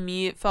 to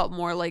me, it felt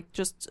more like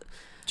just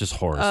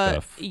horror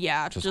stuff.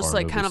 Yeah, just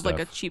like kind of stuff.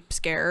 Like a cheap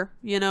scare,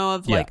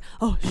 of like,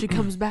 oh, she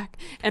comes back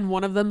and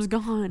one of them's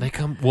gone. They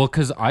come, well,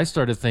 because I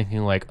started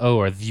thinking like,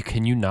 oh,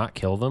 can you not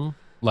kill them?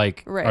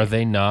 Like, right. Are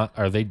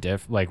they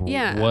diff? Like,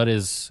 what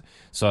is?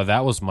 So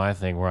that was my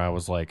thing where I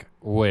was like,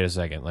 wait a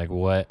second, like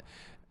what?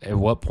 At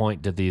what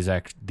point did these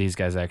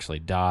guys actually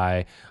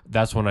die?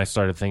 That's when I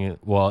started thinking,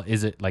 well,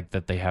 is it like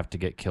that they have to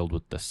get killed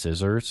with the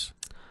scissors?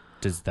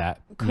 Does that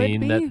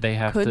mean that they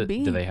have to?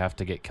 Do they have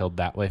to get killed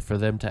that way for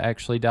them to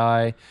actually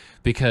die?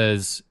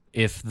 Because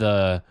if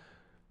the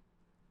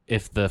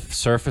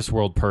surface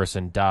world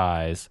person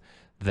dies,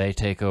 they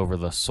take over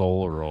the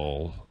soul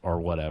role or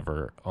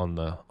whatever on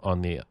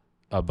the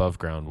above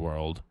ground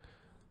world.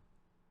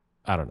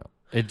 I don't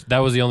know. That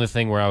was the only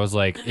thing where I was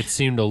like, it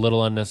seemed a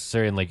little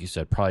unnecessary, and like you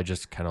said, probably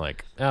just kind of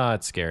like,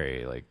 it's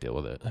scary. Like, deal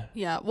with it.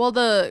 Yeah. Well,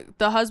 the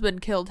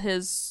husband killed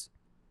his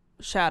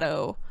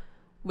shadow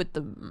with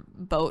the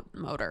boat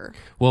motor.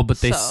 Well,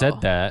 but they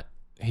said that.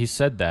 He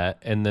said that,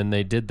 and then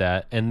they did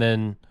that, and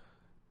then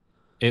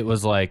it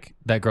was like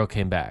that girl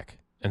came back.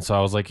 And so I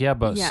was like,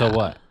 so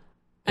what?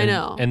 I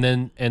know. And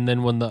then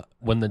when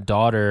the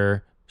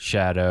daughter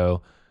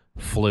shadow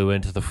flew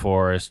into the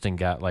forest and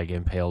got like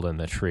impaled in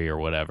the tree or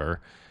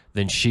whatever,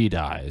 then she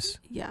dies.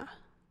 Yeah.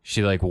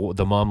 She like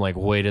the mom like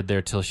waited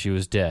there till she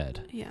was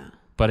dead. Yeah.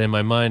 But in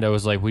my mind I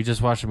was like, we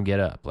just watched them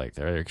get up. Like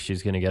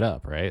she's going to get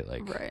up, right?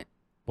 Like, right.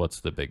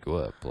 What's the big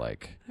whoop?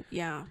 Like,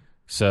 yeah.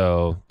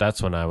 So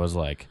that's when I was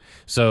like,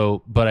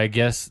 but I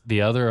guess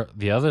the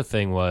other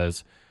thing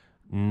was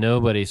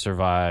nobody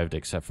survived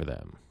except for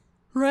them.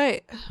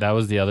 Right. That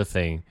was the other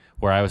thing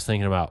where I was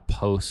thinking about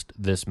post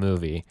this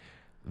movie.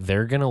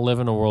 They're going to live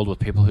in a world with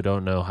people who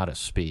don't know how to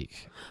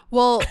speak.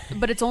 Well,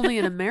 but it's only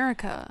in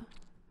America.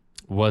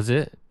 Was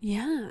it?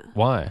 Yeah.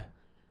 Why?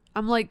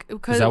 I'm like,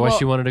 is that why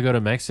she wanted to go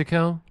to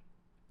Mexico?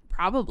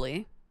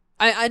 Probably.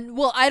 I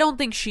don't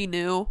think she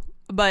knew.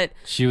 But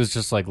she was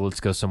just like, let's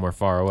go somewhere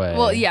far away.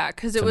 Well, yeah,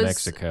 because it was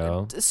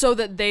Mexico, so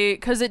that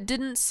because it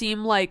didn't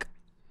seem like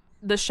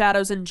the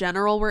shadows in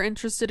general were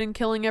interested in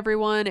killing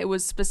everyone. It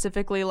was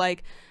specifically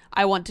like,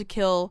 I want to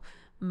kill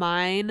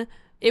mine.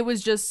 It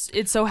was just,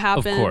 it so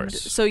happened. Of course.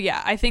 So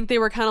yeah, I think they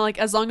were kind of like,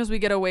 as long as we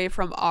get away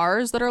from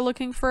ours that are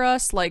looking for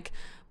us, like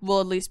we'll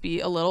at least be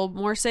a little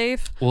more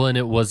safe. Well,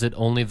 and was it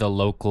only the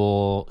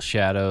local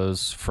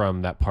shadows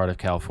from that part of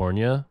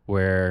California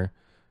where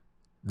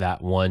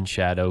that one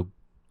shadow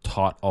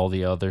taught all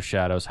the other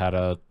shadows how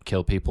to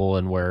kill people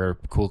and wear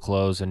cool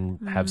clothes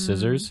and have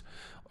scissors?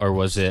 Or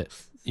was it,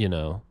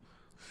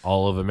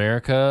 all of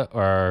America?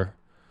 Or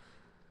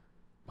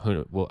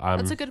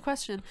that's a good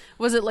question.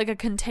 Was it like a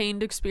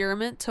contained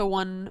experiment to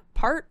one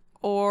part,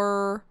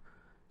 or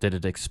did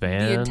it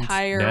expand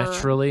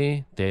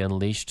naturally? They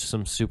unleashed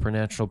some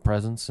supernatural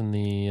presence in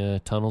the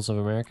tunnels of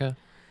America?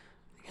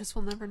 I guess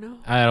we'll never know.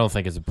 I don't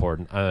think it's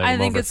important. I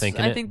think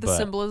the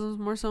symbolism is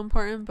more so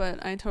important,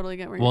 but I totally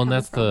get where you're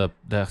coming from.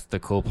 That's the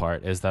cool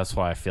part, is that's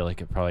why I feel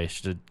like it probably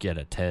should get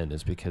a 10,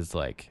 is because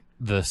like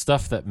the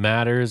stuff that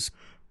matters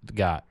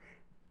got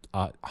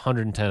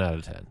 110 out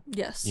of 10.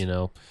 Yes. You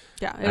know?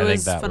 Yeah, I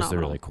think that was the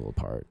really cool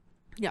part.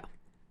 Yeah.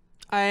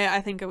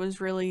 I think it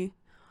was really,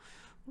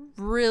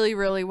 really,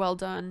 really well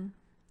done.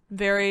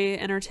 Very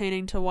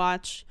entertaining to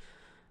watch.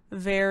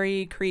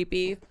 Very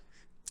creepy.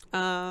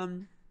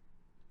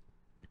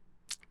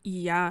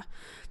 Yeah.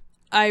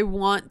 I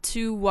want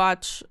to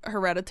watch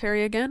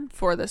Hereditary again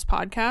for this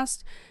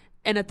podcast.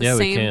 And at the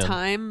same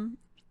time,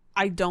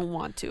 I don't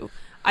want to.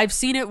 I've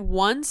seen it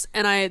once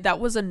and that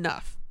was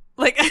enough.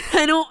 Like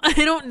I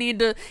don't need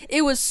to.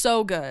 It was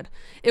so good.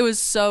 It was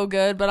so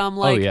good, but I'm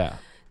like, oh yeah.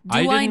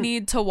 Do I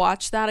need to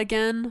watch that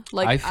again?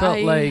 Like I felt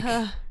like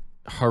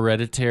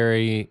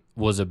Hereditary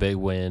was a big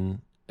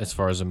win as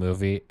far as a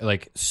movie.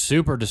 Like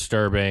super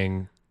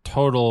disturbing,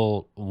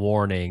 total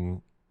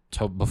warning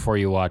before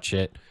you watch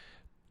it.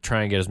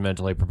 Try and get as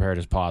mentally prepared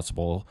as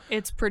possible.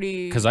 It's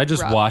pretty because I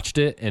just rough. watched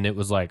it and it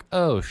was like,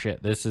 oh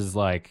shit, this is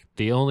like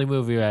the only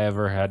movie I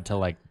ever had to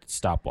like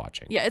stop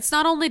watching. Yeah, it's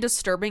not only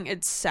disturbing,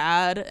 it's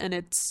sad, and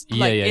it's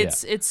like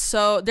it's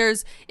so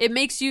it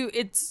makes you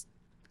it's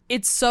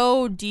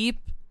so deep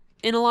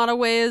in a lot of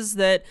ways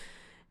that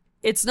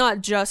it's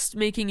not just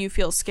making you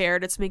feel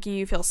scared, it's making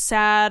you feel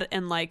sad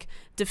and like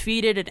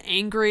defeated and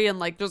angry and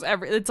like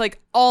it's like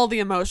all the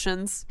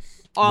emotions,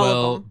 all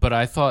of them. But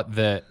I thought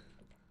that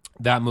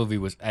movie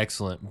was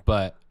excellent,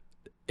 but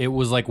it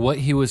was like what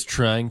he was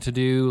trying to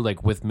do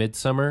like with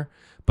Midsommar,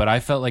 but I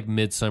felt like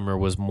Midsommar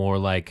was more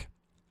like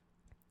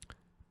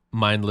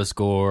mindless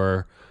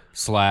gore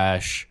 /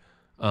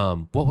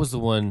 what was the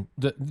one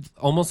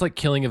almost like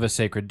Killing of a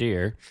Sacred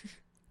Deer,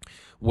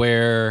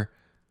 where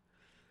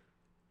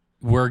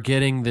we're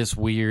getting this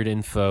weird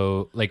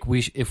info like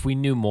if we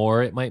knew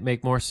more it might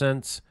make more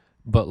sense,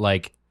 but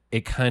like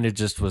it kind of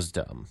just was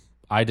dumb.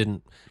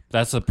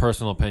 That's a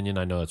personal opinion.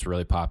 I know it's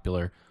really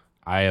popular.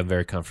 I am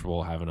very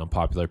comfortable having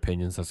unpopular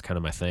opinions. That's kind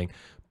of my thing.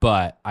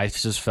 But I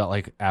just felt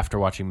like after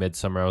watching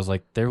Midsommar, I was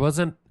like, there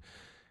wasn't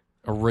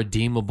a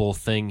redeemable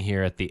thing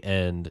here at the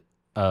end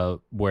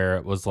where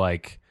it was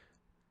like,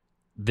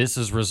 this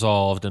is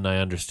resolved and I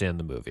understand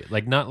the movie.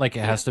 Like, not like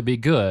it has to be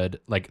good.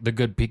 Like, the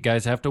good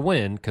guys have to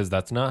win because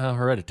that's not how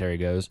Hereditary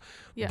goes.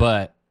 Yeah.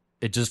 But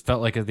it just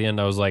felt like at the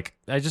end, I was like,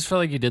 I just felt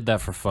like you did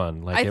that for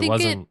fun. Like, it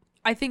wasn't...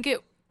 I think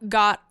it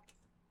got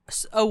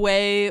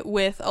away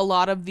with a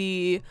lot of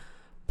the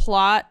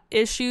plot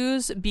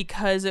issues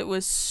because it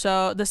was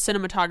the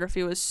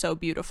cinematography was so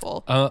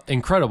beautiful.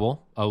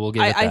 Incredible. I will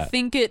give it that. I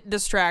think it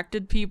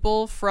distracted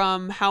people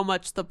from how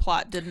much the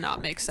plot did not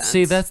make sense.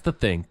 See, that's the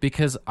thing,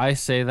 because I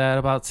say that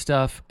about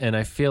stuff and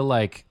I feel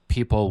like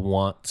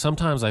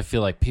sometimes I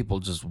feel like people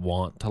just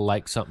want to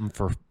like something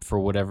for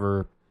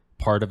whatever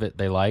part of it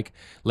they like.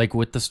 Like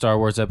with the Star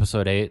Wars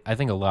Episode 8, I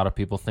think a lot of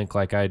people think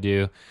like I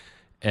do.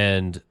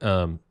 And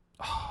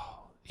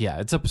yeah,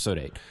 it's Episode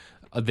 8.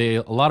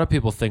 A lot of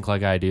people think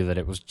like I do that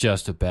it was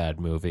just a bad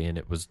movie, and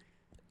it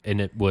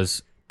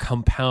was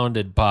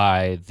compounded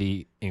by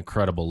the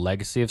incredible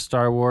legacy of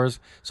Star Wars.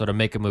 So to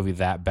make a movie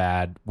that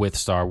bad with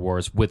Star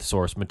Wars with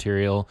source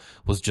material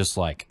was just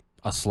like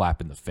a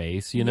slap in the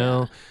face, you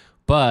know?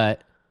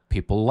 But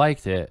people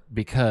liked it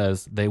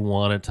because they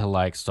wanted to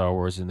like Star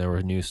Wars, and there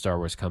were new Star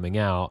Wars coming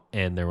out,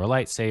 and there were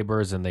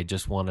lightsabers, and they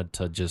just wanted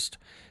to just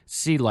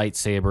see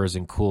lightsabers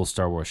and cool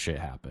Star Wars shit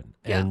happen.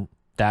 Yeah. And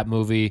that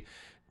movie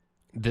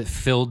that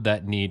filled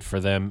that need for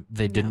them.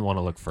 They didn't want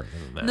to look further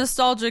than that.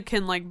 Nostalgia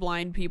can like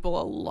blind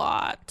people a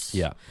lot.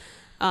 Yeah.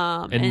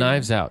 And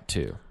Knives Out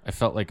too. I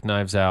felt like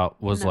Knives Out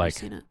was like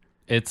seen it.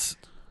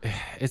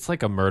 It's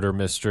like a murder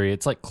mystery.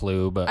 It's like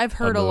Clue, but I've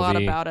heard a lot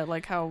about it,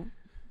 like how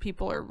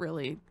people are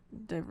really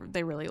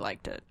they really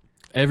liked it.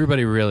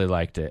 Everybody really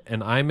liked it.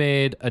 And I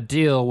made a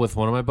deal with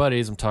one of my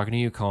buddies. I'm talking to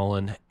you,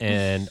 Colin,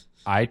 and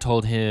I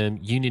told him,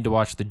 you need to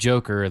watch The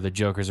Joker. The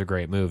Joker's a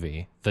great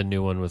movie. The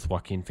new one with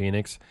Joaquin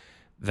Phoenix.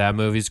 That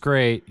movie's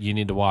great. You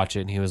need to watch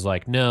it. And he was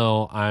like,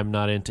 no, I'm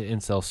not into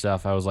incel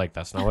stuff. I was like,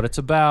 that's not what it's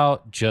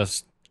about.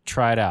 Just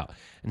try it out.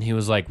 And he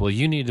was like, well,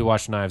 you need to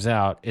watch Knives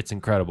Out. It's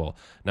incredible.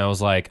 And I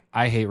was like,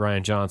 I hate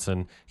Rian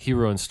Johnson. He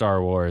ruined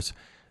Star Wars.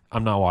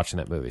 I'm not watching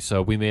that movie.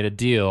 So we made a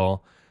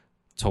deal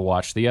to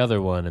watch the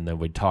other one, and then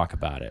we'd talk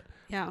about it.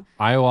 Yeah.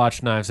 I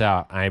watched Knives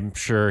Out. I'm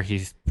sure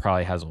he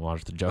probably hasn't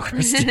watched The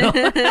Joker still.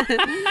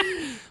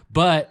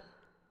 But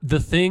the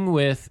thing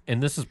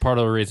and this is part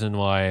of the reason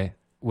why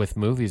with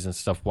movies and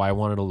stuff, why I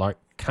wanted to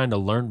kind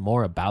of learn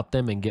more about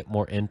them and get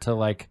more into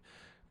like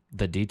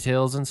the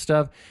details and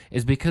stuff,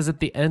 is because at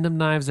the end of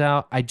Knives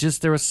Out,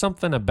 there was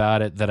something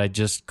about it that I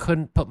just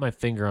couldn't put my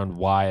finger on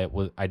why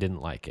I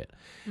didn't like it.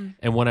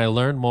 And when I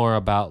learned more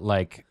about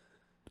like,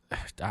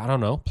 I don't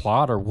know,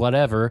 plot or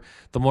whatever,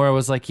 the more I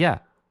was like, yeah.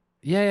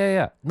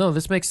 No,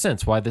 this makes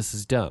sense why this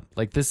is dumb.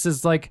 Like this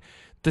is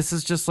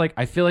just like,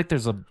 I feel like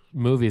there's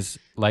movies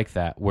like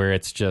that where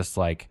it's just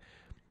like,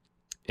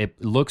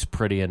 it looks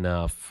pretty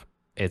enough.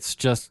 It's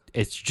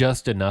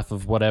just enough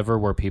of whatever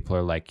where people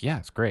are like, yeah,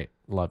 it's great.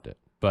 Loved it.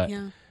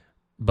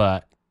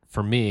 But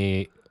for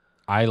me,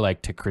 I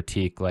like to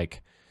critique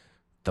like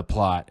the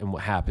plot and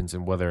what happens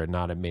and whether or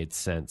not it made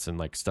sense and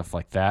like stuff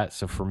like that.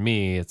 So for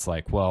me, it's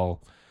like,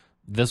 well,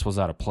 this was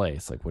out of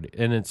place. Like what?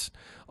 And it's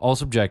all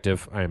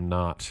subjective. I am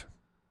not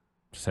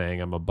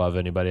saying I'm above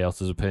anybody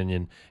else's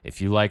opinion.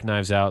 If you like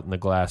Knives Out and The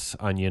Glass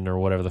Onion or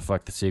whatever the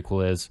fuck the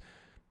sequel is,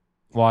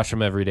 watch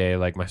them every day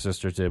like my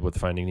sisters did with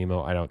Finding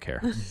Nemo. I don't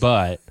care.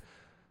 But,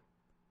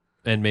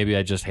 and maybe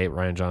I just hate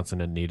Rian Johnson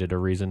and needed a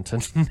reason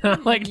to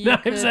not like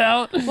Knives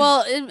Out.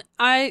 Well,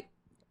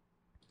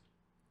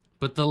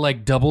 But the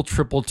like double,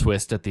 triple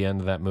twist at the end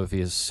of that movie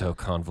is so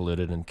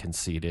convoluted and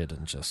conceited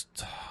and just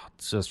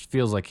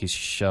feels like he's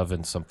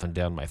shoving something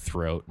down my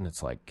throat. And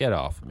it's like, get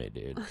off of me,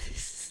 dude.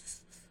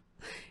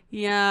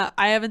 Yeah,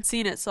 I haven't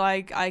seen it, so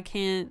I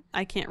can't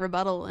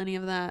rebuttal any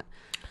of that.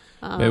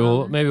 Maybe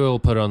we'll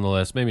put it on the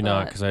list. Maybe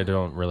not, because I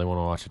don't really want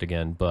to watch it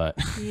again. But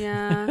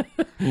yeah,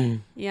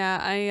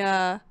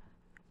 yeah.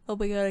 Oh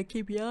my god, I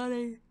keep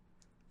yawning.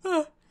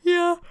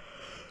 Yeah.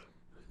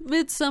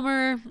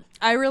 Midsummer,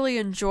 I really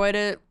enjoyed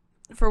it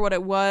for what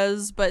it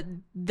was, but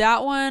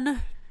that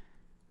one,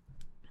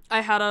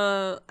 I had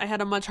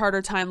a much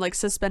harder time like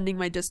suspending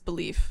my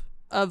disbelief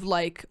of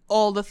like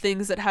all the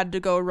things that had to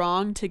go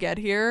wrong to get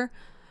here.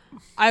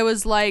 I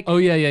was like, oh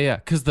yeah,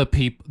 because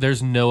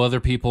there's no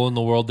other people in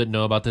the world that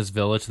know about this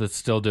village that's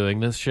still doing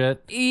this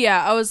shit.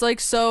 Yeah, I was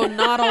like, so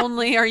not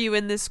only are you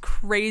in this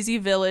crazy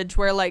village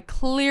where like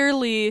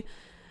clearly,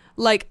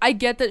 like I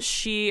get that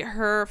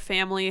her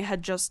family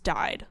had just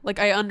died. Like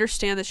I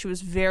understand that she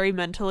was very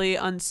mentally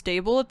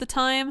unstable at the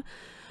time,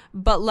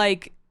 but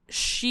like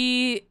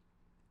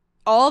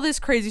all this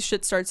crazy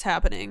shit starts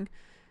happening.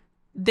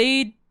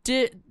 They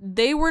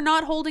were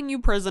not holding you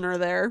prisoner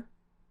there.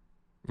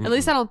 At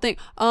least I don't think.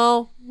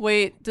 Oh,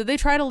 wait. Did they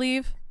try to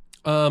leave?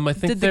 I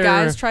think Did the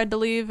guys tried to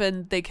leave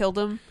and they killed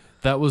him?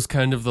 That was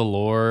kind of the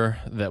lore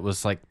that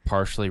was like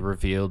partially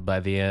revealed by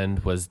the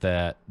end, was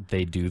that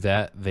they do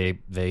that.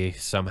 They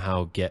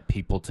somehow get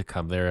people to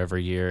come there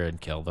every year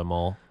and kill them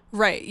all.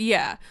 Right,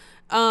 yeah.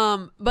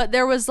 But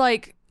there was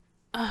like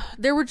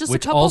there were just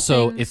Which a couple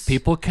also, things. if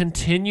people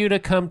continue to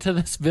come to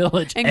this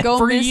village and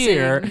every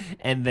year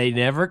and they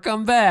never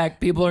come back,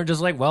 people are just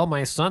like, well,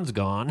 my son's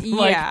gone.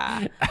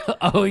 Yeah. Like,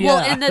 oh, yeah. Well,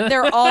 and that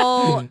they're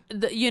all,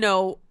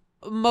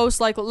 most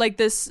likely, like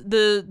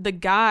the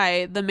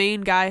guy, the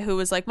main guy who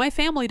was like, my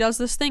family does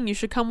this thing, you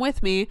should come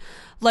with me.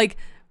 Like,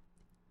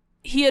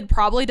 he had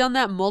probably done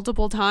that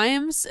multiple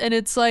times. And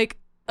it's like,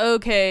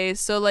 okay,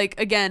 so like,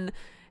 again,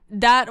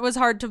 that was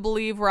hard to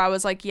believe, where I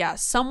was like, yeah,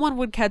 someone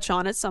would catch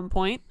on at some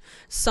point.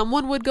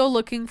 Someone would go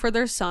looking for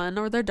their son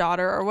or their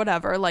daughter or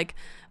whatever. Like,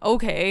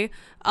 okay.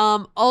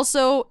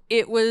 Also,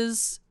 it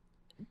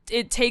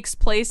takes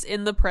place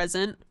in the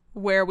present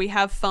where we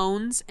have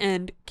phones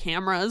and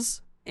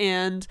cameras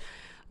and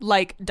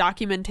like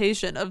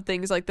documentation of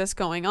things like this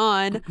going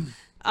on.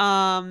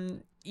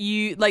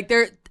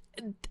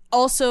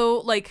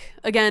 Also, like,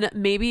 again,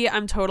 maybe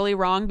I'm totally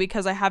wrong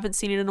because I haven't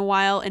seen it in a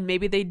while, and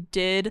maybe they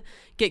did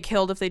get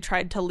killed if they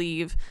tried to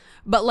leave,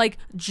 but like,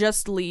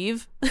 just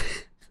leave.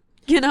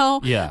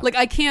 Yeah, like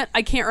I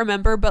can't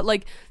remember, but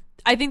like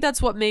I think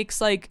that's what makes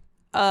like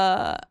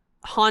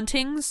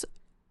hauntings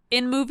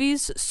in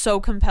movies so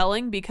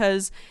compelling,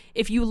 because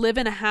if you live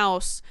in a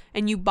house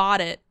and you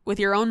bought it with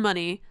your own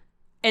money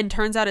and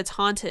turns out it's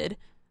haunted,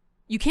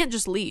 you can't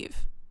just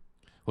leave.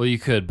 Well, you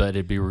could, but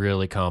it'd be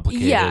really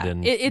complicated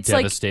and it's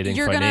devastating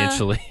like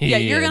financially.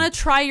 You're going to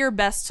try your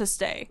best to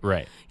stay.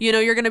 Right.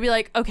 You're going to be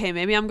like, okay,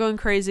 maybe I'm going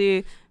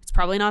crazy. It's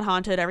probably not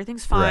haunted.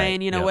 Everything's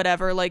fine, right.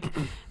 Whatever. Like,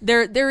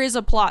 there is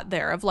a plot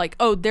there of like,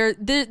 oh,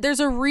 there's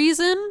a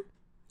reason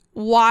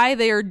why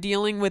they are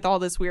dealing with all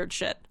this weird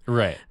shit.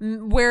 Right.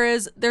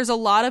 Whereas there's a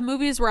lot of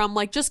movies where I'm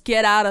like, just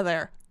get out of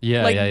there.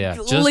 Yeah, like, yeah.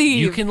 Just leave.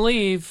 You can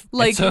leave.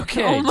 Like, it's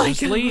okay. Oh my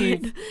just God.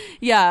 leave.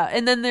 Yeah,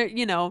 and then there,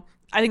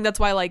 I think that's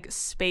why like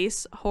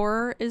space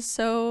horror is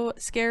so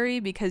scary,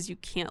 because you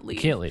can't leave.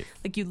 You can't leave.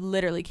 Like, you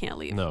literally can't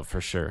leave. No,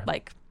 for sure.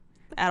 Like,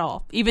 at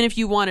all. Even if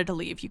you wanted to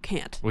leave, you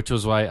can't. Which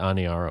was why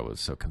Aniara was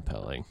so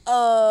compelling.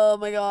 Oh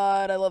my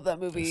God, I love that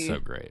movie. It's so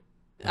great.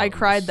 I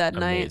cried that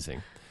amazing.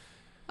 night.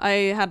 I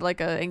had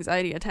like an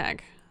anxiety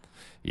attack.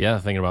 Yeah,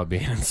 thinking about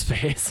being in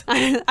space.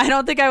 I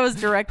don't think I was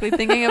directly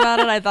thinking about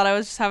it. I thought I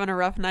was just having a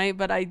rough night,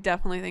 but I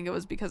definitely think it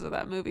was because of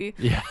that movie.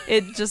 Yeah.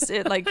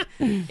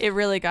 It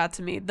really got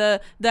to me.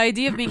 The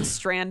idea of being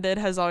stranded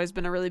has always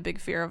been a really big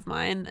fear of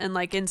mine. And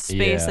like in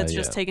space, it's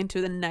just taken to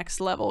the next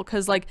level.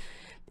 Cause like,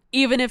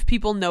 even if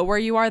people know where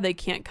you are, they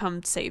can't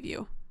come save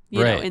you,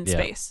 in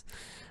space.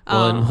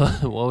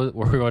 Well,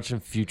 were we watching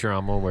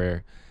Futurama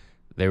where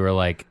they were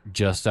like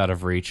just out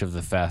of reach of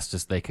the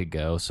fastest they could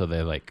go. So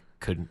they like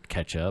couldn't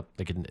catch up.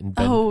 They couldn't.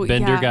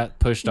 Bender got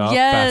pushed off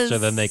faster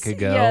than they could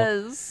go.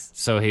 Yes.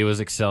 So he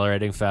was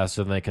accelerating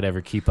faster than they could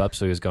ever keep up.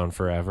 So he was going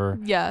forever.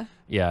 Yeah.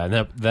 Yeah,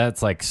 and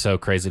that's like so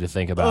crazy to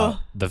think about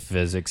the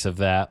physics of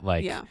that,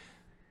 like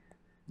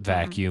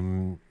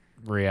vacuum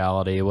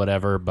reality,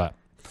 whatever. But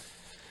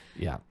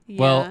yeah.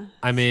 Well,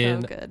 I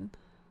mean, so good.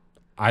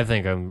 I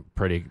think I'm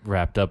pretty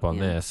wrapped up on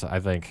this. I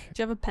think.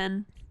 Do you have a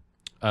pen?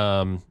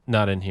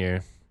 Not in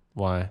here.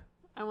 Why?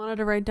 I wanted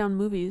to write down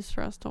movies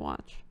for us to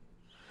watch.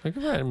 We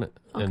can write them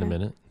in a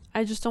minute.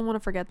 I just don't want to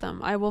forget them.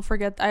 I will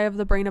forget. I have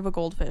the brain of a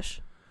goldfish.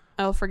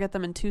 I will forget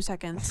them in 2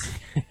 seconds.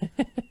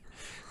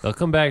 They'll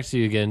come back to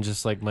you again,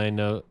 just like my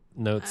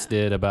notes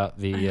did about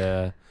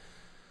the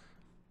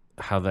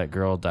how that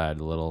girl died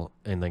a little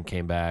and then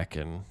came back,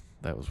 and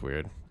that was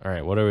weird. All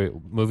right, what are we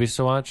movies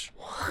to watch?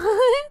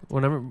 What?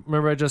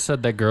 Remember I just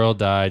said that girl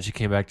died. She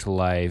came back to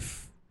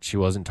life. She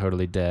wasn't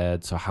totally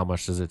dead. So how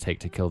much does it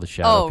take to kill the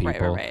shadow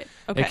people? Right.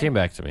 Okay. It came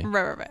back to me.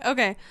 Right.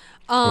 Okay.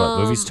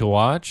 What, movies to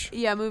watch?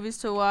 Yeah, movies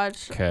to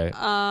watch. Okay.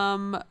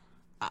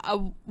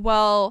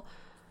 Well,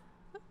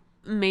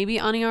 maybe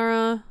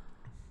Anaria,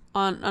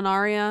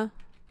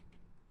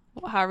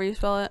 however you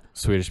spell it.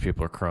 Swedish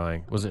people are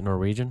crying. Was it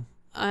Norwegian?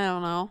 I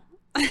don't know.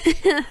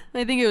 I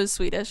think it was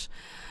Swedish.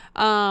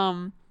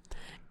 And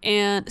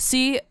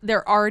see,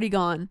 they're already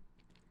gone.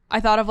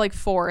 I thought of like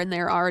 4 and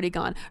they're already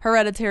gone.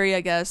 Hereditary,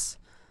 I guess.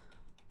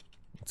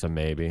 It's a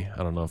maybe.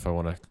 I don't know if I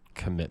want to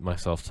commit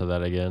myself to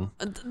that again.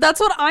 That's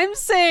what I'm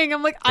saying.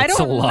 I'm like, I It's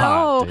don't a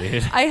lot, know.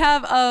 dude. I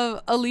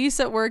have Elise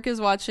at work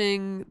is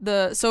watching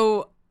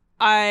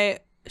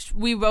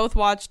we both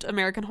watched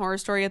American Horror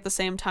Story at the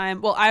same time.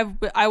 Well,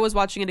 I was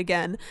watching it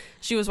again.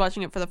 She was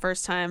watching it for the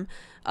first time.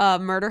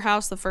 Murder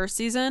House, the first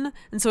season,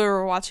 and so we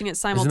were watching it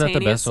simultaneously. Isn't that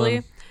the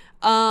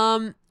best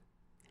one?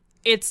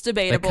 It's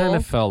debatable. It kind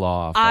of fell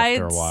off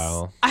after a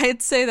while.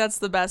 I'd say that's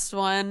the best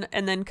one,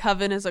 and then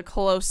Coven is a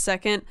close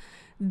second.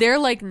 They're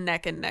like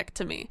neck and neck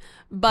to me.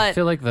 But I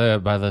feel like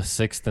by the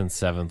 6th and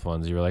 7th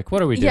ones, you were like,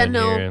 "What are we doing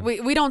here?"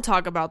 we don't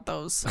talk about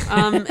those.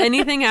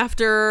 Anything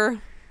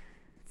after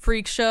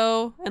Freak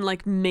Show and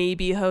like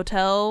maybe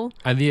Hotel.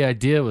 And the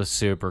idea was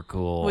super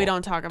cool. We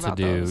don't talk about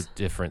to do those.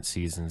 Different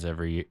seasons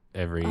every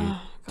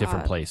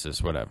different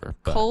places, whatever.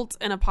 But Cult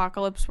and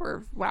Apocalypse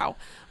were wow.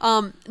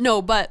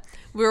 No, but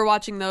we were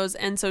watching those,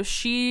 and so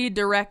she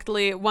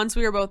directly, once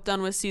we were both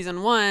done with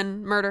season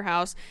 1, Murder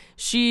House,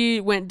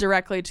 she went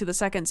directly to the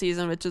second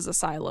season, which is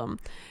Asylum,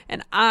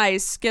 and I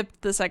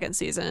skipped the second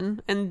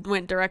season and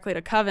went directly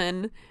to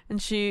Coven.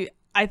 And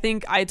I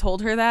think I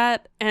told her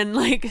that, and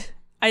like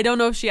I don't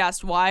know if she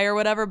asked why or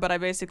whatever, but I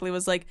basically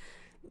was like,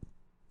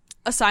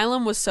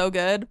 Asylum was so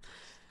good,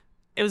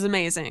 it was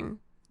amazing.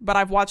 But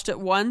I've watched it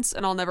once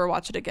and I'll never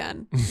watch it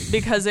again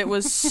because it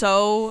was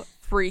so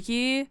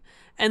freaky.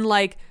 And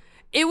like,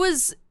 it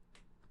was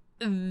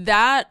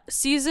that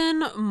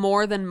season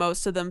more than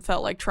most of them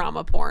felt like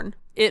trauma porn.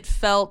 It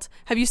felt,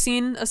 have you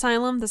seen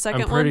Asylum, the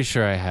second one? I'm pretty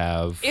sure I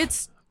have. I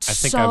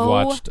think I've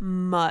watched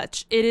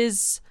much. It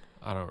is.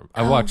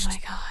 I watched oh my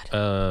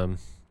God.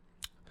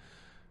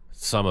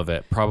 Some of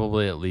it,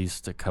 probably at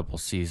least a couple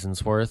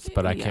seasons worth,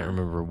 but I can't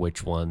remember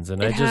which ones.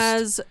 And it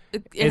has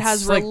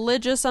like,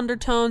 religious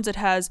undertones. It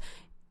has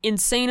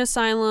insane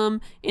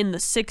asylum in the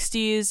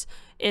 60s.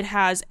 It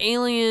has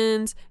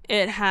aliens.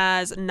 It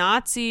has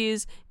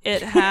Nazis.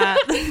 It has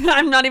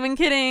I'm not even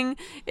kidding.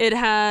 It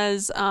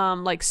has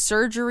like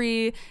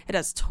surgery. It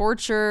has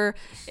torture.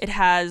 It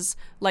has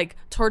like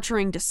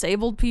torturing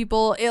disabled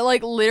people. It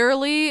like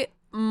literally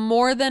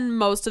more than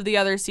most of the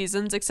other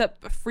seasons,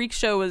 except Freak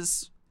Show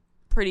was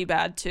pretty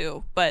bad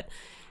too, but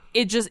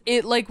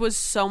it like was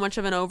so much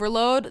of an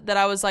overload that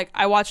I was like,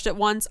 I watched it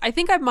once. I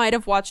think I might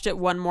have watched it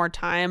one more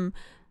time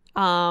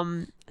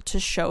to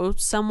show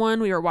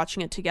someone. We were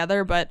watching it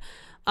together, but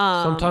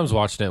sometimes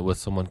watching it with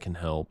someone can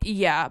help.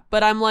 Yeah,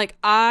 but I'm like,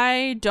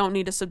 I don't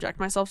need to subject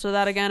myself to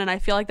that again. And I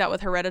feel like that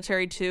with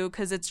Hereditary too,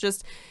 because it's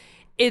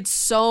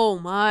so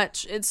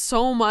much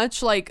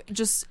like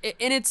just,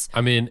 and it's,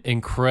 I mean,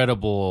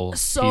 incredible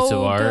so piece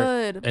of art.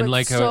 Good, and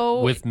like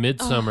so, with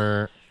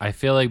Midsummer, I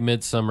feel like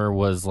Midsummer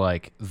was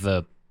like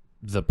the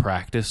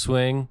practice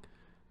swing,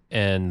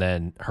 and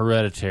then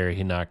Hereditary,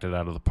 he knocked it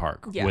out of the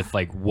park with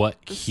like what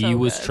he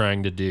was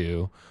trying to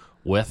do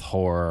with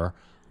horror,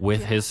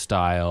 with his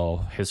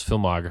style, his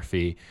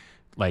filmography.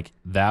 Like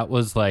that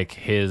was like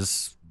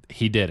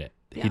he did it.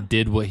 Yeah. He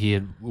did what he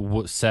had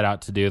set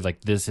out to do. Like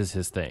this is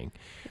his thing.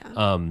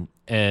 Yeah.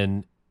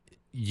 And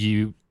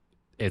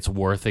it's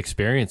worth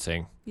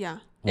experiencing. Yeah.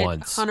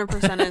 Once.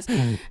 100% is.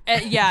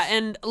 Yeah.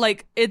 And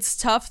like, it's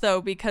tough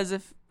though, because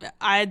if you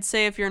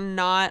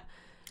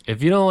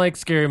don't like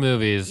scary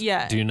movies,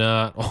 do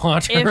not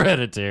watch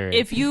Hereditary.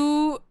 If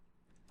you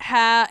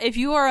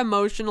are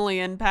emotionally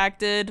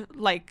impacted,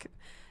 like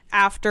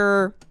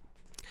after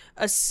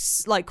a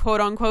like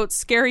quote unquote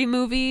scary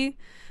movie,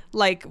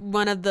 like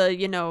one of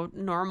the,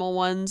 normal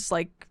ones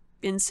like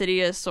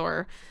Insidious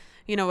or,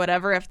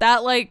 whatever, if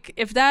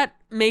that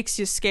makes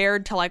you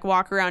scared to like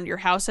walk around your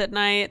house at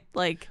night,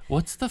 like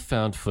what's the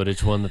found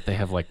footage one that they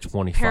have like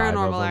 25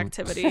 Paranormal of them?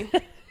 Activity.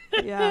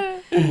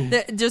 Yeah.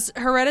 Just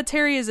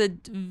Hereditary is a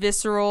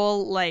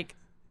visceral like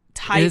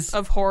type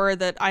of horror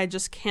that I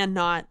just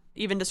cannot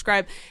even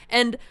describe.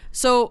 And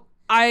so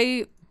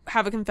I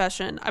have a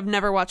confession. I've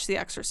never watched The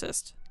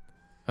Exorcist.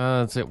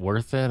 Is it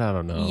worth it? I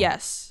don't know.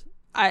 Yes.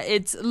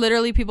 It's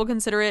literally, people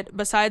consider it,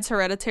 besides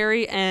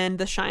Hereditary and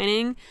The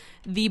Shining,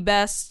 the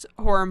best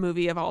horror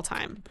movie of all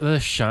time. The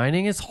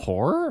Shining is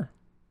horror?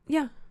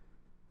 Yeah.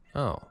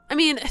 Oh. I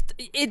mean,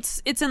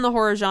 it's in the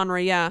horror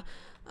genre, yeah.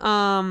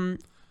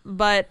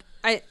 But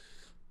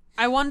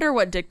I wonder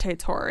what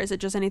dictates horror. Is it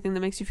just anything that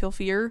makes you feel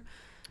fear?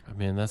 I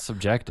mean, that's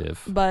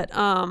subjective. But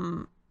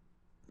no,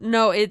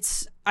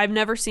 I've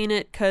never seen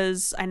it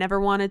because I never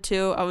wanted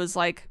to. I was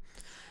like,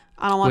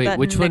 I don't want that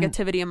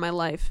negativity in my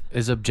life.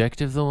 Is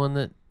objective the one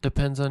that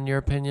depends on your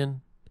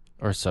opinion,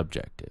 or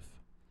subjective?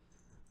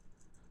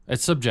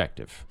 It's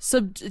subjective.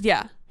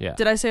 Yeah. Yeah.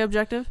 Did I say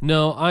objective?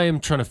 No, I am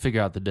trying to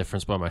figure out the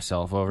difference by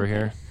myself over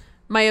here.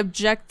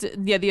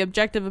 The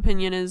objective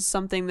opinion is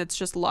something that's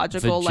just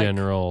logical, the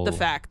general, like the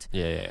fact.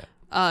 Yeah.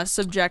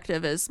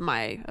 Subjective is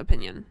my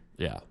opinion.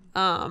 Yeah.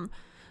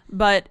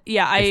 But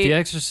yeah, if The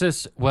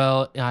Exorcist.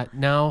 Well,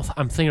 now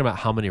I'm thinking about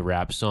how many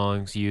rap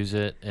songs use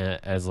it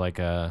as like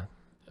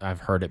I've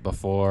heard it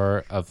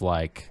before of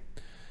like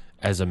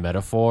as a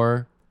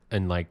metaphor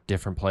in like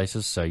different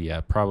places. So yeah,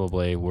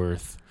 probably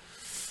worth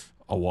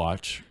a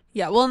watch.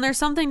 Yeah, well, and there's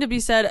something to be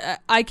said.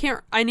 I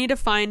need to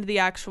find the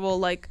actual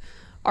like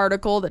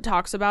article that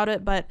talks about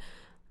it, but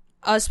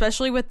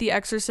especially with The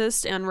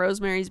Exorcist and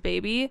Rosemary's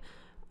Baby,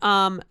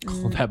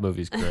 that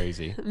movie's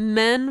crazy.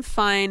 Men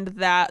find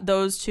that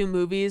those two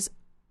movies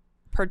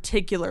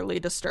particularly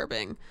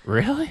disturbing.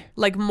 Really?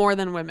 Like more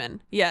than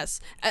women.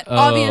 Yes.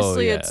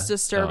 Obviously yeah. it's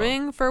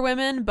disturbing for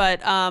women,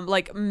 but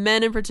like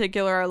men in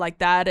particular are like,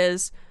 that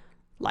is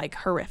like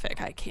horrific.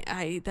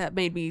 That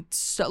made me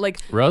so like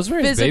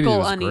Rosemary's physical Baby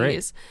was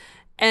unease. great.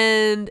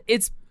 And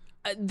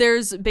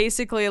there's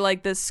basically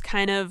like this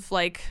kind of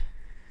like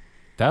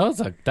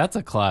that's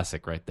a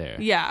classic right there.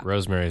 Yeah.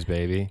 Rosemary's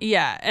Baby.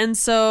 Yeah. And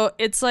so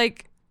it's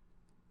like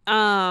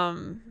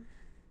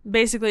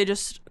basically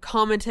just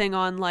commenting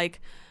on like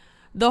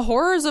the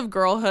horrors of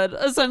girlhood,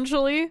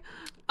 essentially.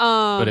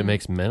 But it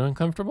makes men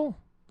uncomfortable?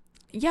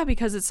 Yeah,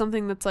 because it's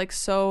something that's like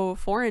so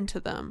foreign to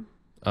them.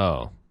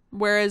 Oh.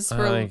 Whereas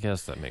for I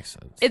guess that makes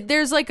sense.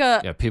 There's like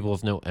people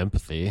with no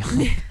empathy.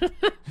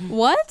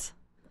 What?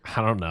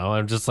 I don't know.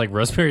 I'm just like,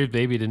 Rosemary's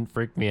Baby didn't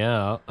freak me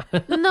out.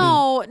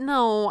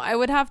 No. I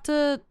would have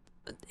to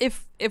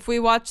if we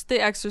watch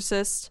The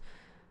Exorcist.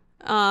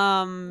 It's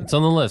on the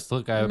list.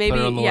 Look, I put it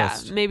on the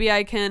list. Maybe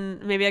I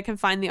can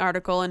find the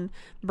article and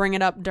bring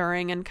it up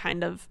during and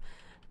kind of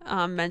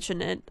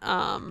mention it.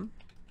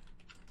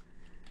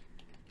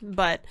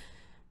 But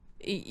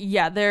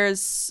yeah,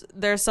 there's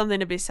something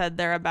to be said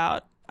there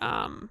about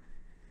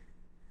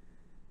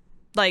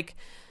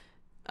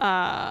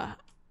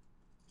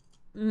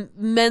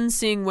men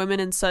seeing women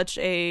in such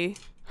a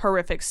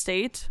horrific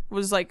state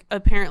was like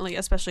apparently,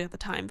 especially at the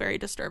time, very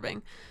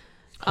disturbing.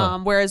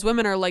 Whereas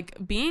women are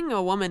like, being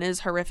a woman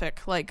is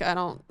horrific. Like, I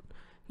don't,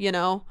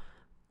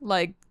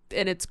 like,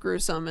 and it's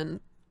gruesome and,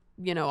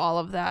 all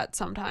of that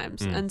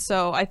sometimes. And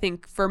so I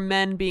think for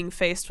men being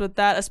faced with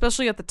that,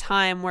 especially at the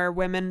time where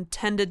women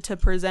tended to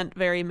present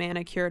very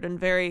manicured and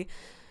very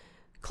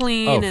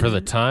clean. Oh, for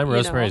the time,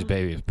 Rosemary's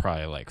Baby is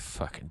probably like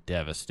fucking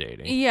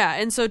devastating. Yeah.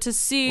 And so to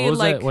see, what was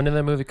like, that? When did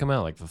that movie come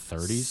out? Like the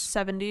 30s?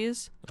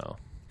 70s. Oh.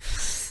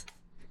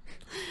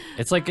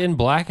 It's like in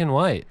black and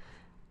white.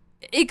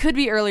 It could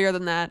be earlier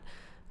than that.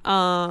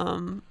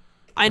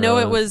 I know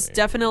it was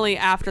definitely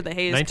after the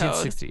Hays Code.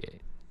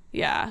 1968.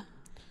 Yeah.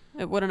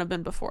 It wouldn't have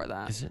been before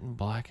that. Is it in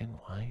black and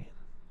white?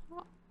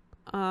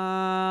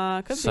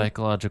 Could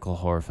Psychological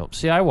horror film.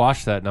 See, I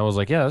watched that and I was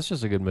like, yeah, that's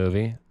just a good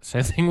movie.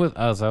 Think with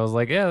Us. I was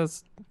like, yeah,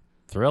 it's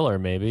thriller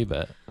maybe,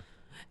 but...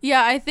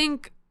 Yeah, I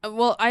think...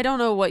 Well, I don't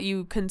know what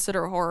you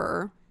consider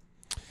horror.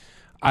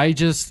 I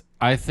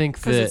think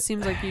that... Because it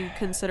seems like you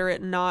consider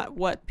it not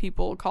what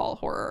people call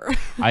horror.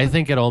 I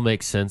think it all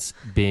makes sense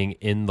being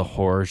in the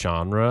horror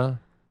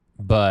genre.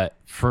 But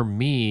for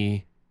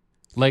me,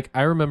 like,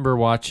 I remember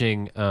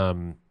watching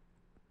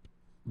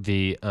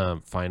the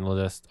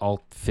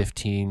all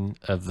 15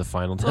 of the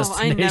Final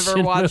Destination I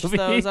never watched movies.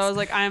 those. I was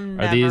like,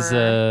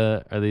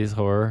 Are these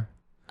horror?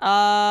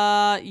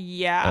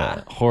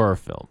 Yeah. Horror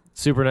film.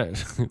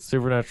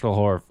 Supernatural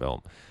horror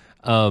film.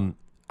 I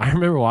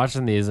remember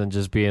watching these and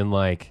just being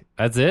like,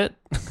 that's it?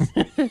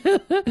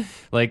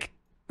 Like,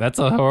 that's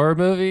a horror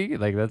movie?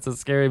 Like, that's a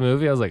scary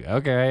movie? I was like,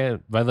 okay.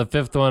 By the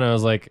fifth one, I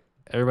was like,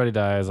 everybody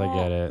dies. I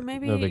get it.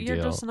 Maybe no big you're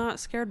deal. just not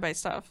scared by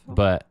stuff.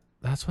 But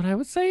that's what I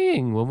was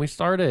saying when we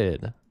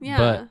started. Yeah.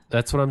 But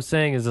that's what I'm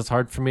saying is it's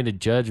hard for me to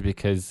judge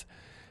because,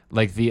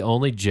 like, the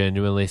only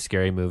genuinely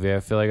scary movie I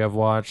feel like I've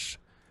watched,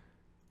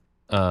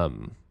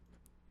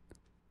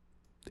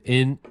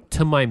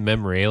 into my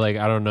memory, like,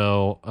 I don't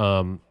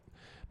know,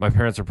 my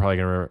parents are probably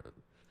going to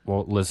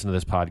listen to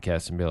this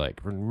podcast and be like,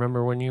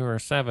 remember when you were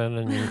 7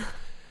 and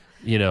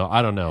you,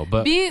 I don't know.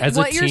 But as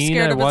a teen, you're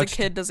scared of as a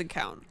kid doesn't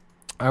count.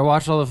 I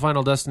watched all the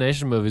Final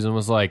Destination movies and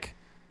was like,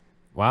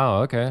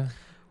 wow, okay.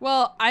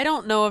 Well, I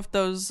don't know if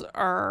those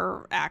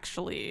are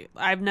actually...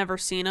 I've never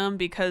seen them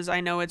because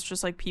I know it's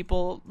just like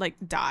people like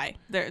die.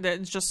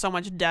 There's just so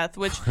much death,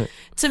 which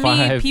to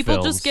me, people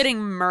films. just getting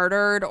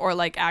murdered or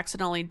like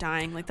accidentally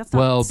dying, like that's not...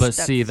 Well, but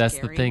that's see, that's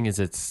scary. the thing is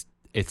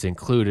it's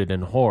included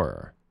in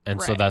horror. And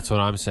so Right. that's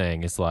what I'm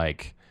saying. It's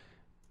like,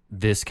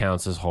 this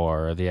counts as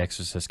horror. The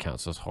Exorcist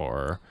counts as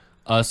horror.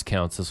 Us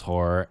counts as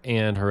horror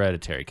and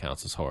Hereditary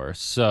counts as horror.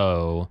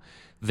 So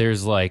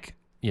there's like,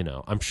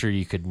 I'm sure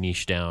you could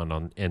niche down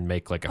on and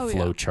make like a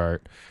flow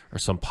chart or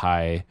some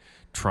pie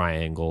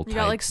triangle You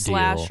type got like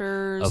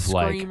slashers, of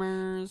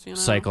screamers, like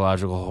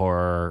psychological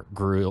horror,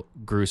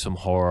 gruesome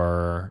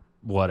horror,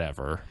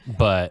 whatever.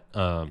 But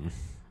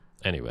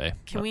anyway.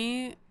 Can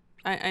we...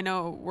 I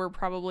know we're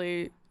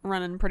probably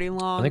running pretty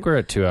long. I think we're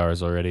at 2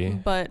 hours already.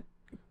 But...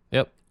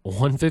 Yep.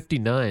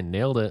 1:59.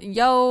 Nailed it.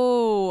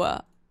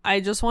 Yo! I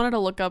just wanted to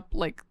look up,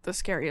 like, the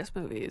scariest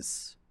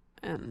movies.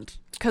 And...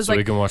 Cause, so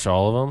we can watch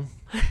all of them?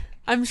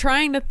 I'm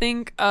trying to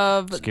think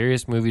of...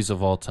 Scariest movies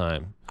of all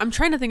time. I'm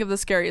trying to think of the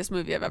scariest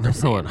movie I've ever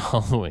seen. Number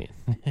one, Halloween.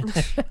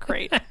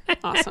 Great.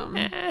 Awesome.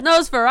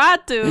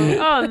 Nosferatu.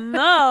 Oh,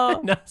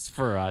 no.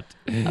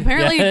 Nosferatu.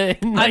 Apparently...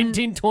 in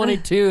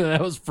 1922,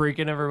 that was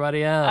freaking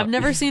everybody out. I've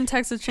never seen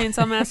Texas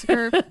Chainsaw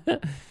Massacre.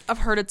 I've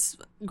heard it's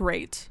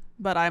great,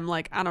 but I'm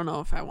like, I don't know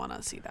if I want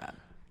to see that.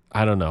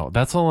 I don't know.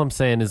 That's all I'm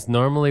saying is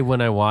normally when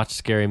I watch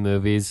scary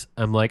movies,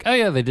 I'm like, oh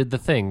yeah, they did the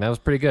thing. That was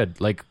pretty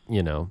good. Like,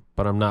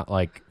 but I'm not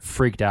like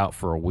freaked out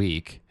for a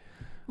week.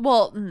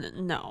 Well,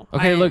 no.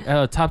 Okay, look,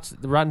 top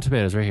Rotten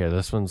Tomatoes right here.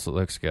 This one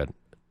looks good.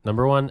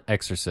 Number 1,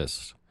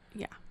 Exorcist.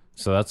 Yeah.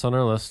 So that's on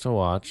our list to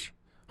watch.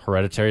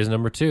 Hereditary is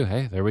number 2.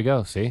 Hey, there we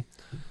go. See?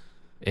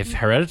 If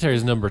Hereditary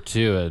is number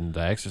 2 and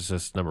The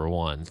Exorcist number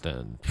 1,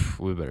 then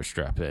we better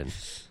strap in.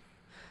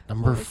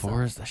 Number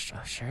 4 is The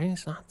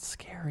Shinning's not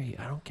scary.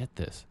 I don't get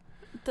this.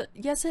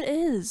 Yes, it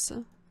is.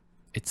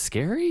 It's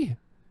scary?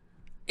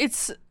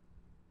 It's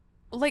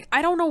like,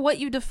 I don't know what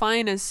you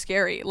define as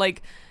scary.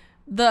 Like,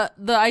 the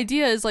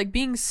idea is like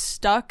being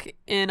stuck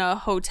in a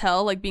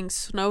hotel, like being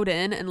snowed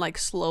in and like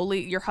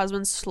slowly, your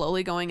husband's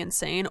slowly going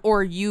insane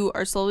or you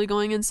are slowly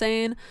going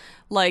insane.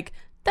 Like,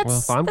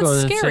 that's scary. Well, if I'm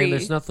going insane,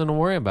 there's nothing to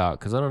worry about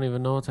because I don't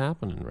even know what's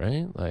happening,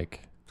 right?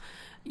 Like...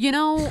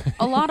 a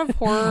lot of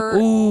horror...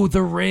 Ooh,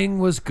 The Ring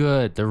was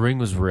good. The Ring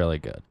was really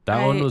good.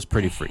 That one was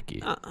pretty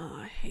freaky.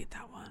 I hate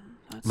that one.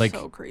 That's like,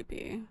 so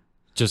creepy.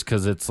 Just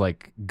because it's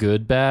like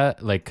good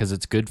bad, like because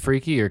it's good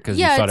freaky, or because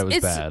you thought it was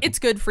bad. It's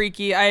good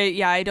freaky.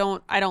 I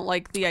don't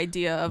like the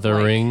idea of The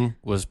Ring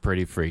was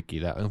pretty freaky.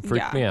 That one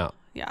freaked me out.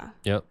 Yeah.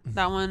 Yep.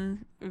 That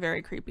one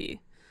very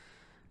creepy.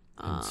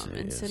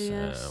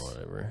 Insidious.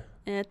 Whatever.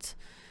 It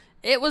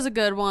was a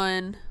good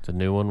one. The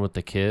new one with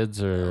the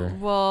kids, or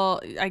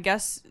well, I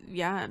guess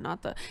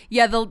not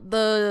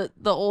the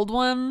old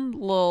one,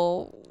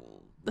 little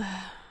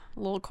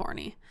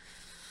corny.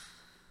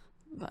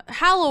 But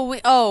Halloween.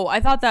 Oh, I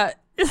thought that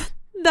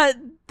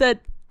that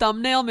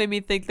thumbnail made me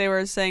think they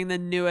were saying the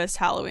newest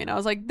Halloween. I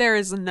was like, there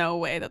is no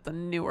way that the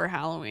newer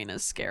Halloween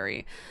is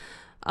scary.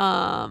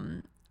 Well,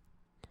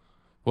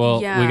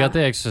 we got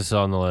The Exorcist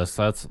on the list.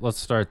 Let's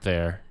start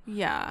there.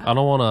 Yeah. I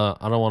don't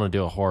want to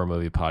do a horror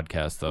movie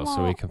podcast though,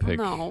 so we can pick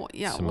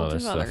some other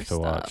stuff to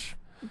watch.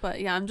 But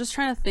yeah, I'm just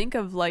trying to think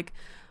of like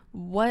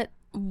what,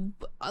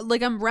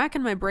 like I'm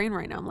racking my brain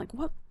right now. I'm like,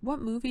 what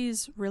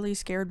movies really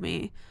scared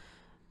me?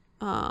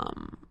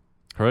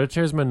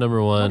 Hereditary is my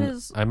number 1.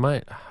 I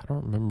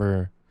don't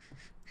remember.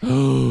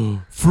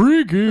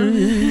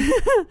 Freaky.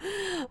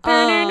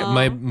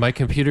 My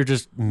computer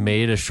just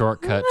made a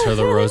shortcut to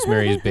the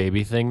Rosemary's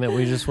Baby thing that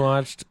we just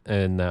watched,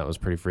 and that was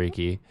pretty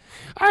freaky.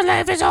 Our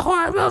life is a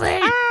horror movie.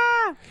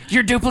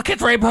 Your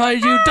duplicate's right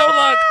behind you.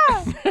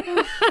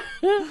 Don't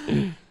look.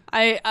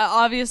 I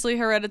obviously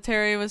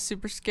Hereditary was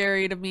super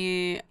scary to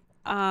me.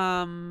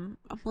 I'm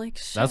like,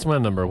 shit. That's my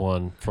number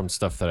 1 from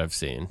stuff that I've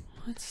seen.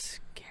 What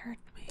scared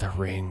me? The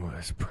Ring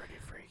was pretty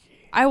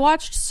freaky. I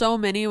watched so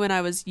many when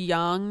I was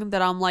young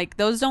that I'm like,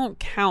 those don't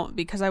count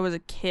because I was a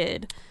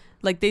kid.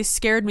 Like, they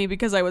scared me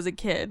because I was a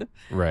kid.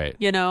 Right.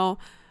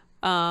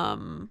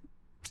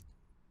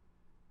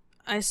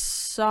 I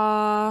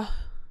saw...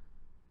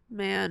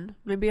 Man,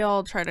 maybe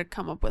I'll try to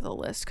come up with a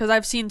list because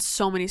I've seen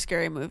so many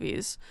scary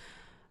movies.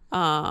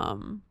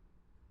 But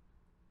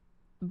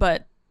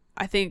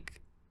I think...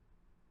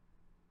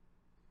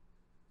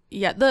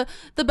 Yeah, the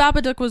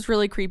Babadook was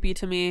really creepy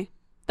to me.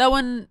 That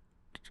one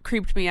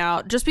creeped me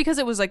out just because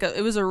it was like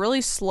it was a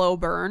really slow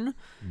burn.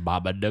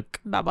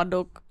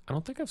 Babadook. I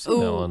don't think I've seen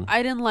that one.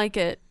 I didn't like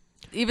it.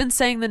 Even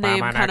saying the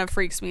name kind of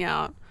freaks me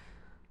out.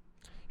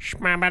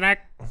 Babadook.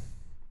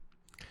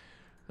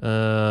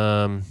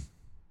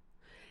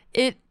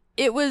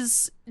 It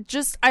was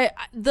just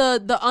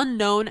the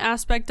unknown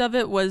aspect of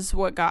it was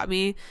what got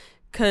me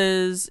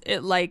because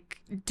it like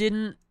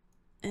didn't.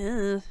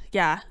 Well,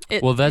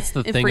 that's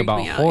the thing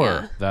about horror.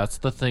 Yeah. That's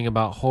the thing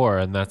about horror,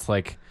 and that's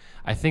like,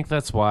 I think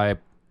that's why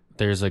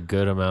there's a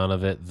good amount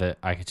of it that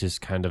I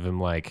just kind of am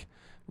like,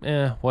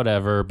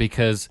 whatever,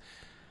 because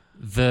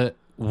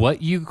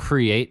what you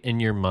create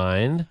in your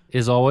mind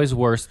is always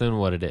worse than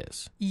what it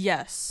is.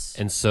 Yes.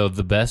 And so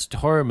the best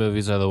horror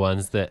movies are the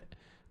ones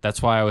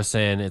that's why I was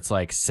saying it's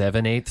like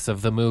 7/8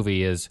 of the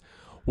movie is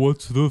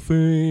what's the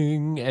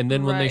thing? And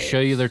then when they Right. show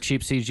you their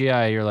cheap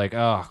CGI, you're like,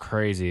 oh,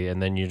 crazy.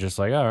 And then you're just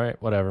like, all right,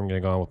 whatever. I'm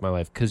going to go on with my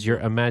life. Because your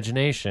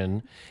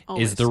imagination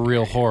Always is the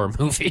real horror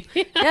movie.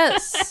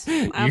 Yes,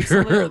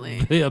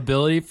 absolutely. The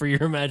ability for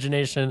your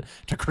imagination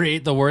to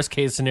create the worst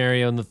case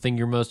scenario and the thing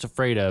you're most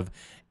afraid of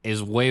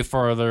is way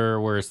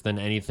farther worse than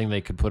anything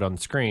they could put on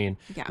screen,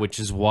 Yeah. which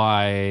is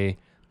why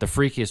the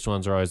freakiest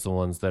ones are always the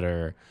ones that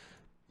are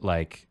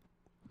like,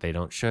 they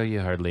don't show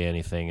you hardly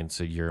anything, and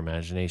so your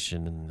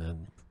imagination and the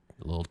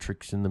little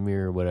tricks in the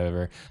mirror,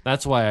 whatever.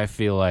 That's why I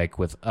feel like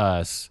with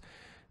Us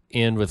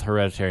and with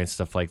Hereditary and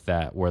stuff like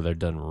that, where they're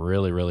done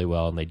really, really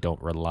well and they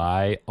don't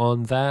rely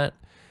on that,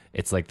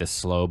 it's like the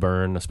slow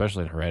burn,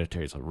 especially in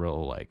Hereditary. It's a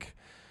real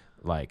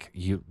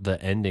the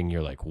ending,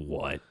 you're like,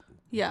 what?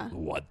 Yeah.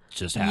 What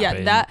just happened?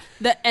 Yeah, that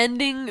the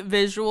ending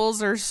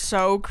visuals are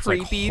so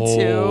creepy it's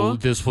like, oh, too.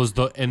 this was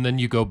and then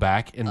you go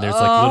back and there's Oh,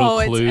 like little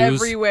it's clues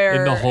everywhere.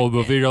 in the whole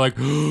movie. You're like,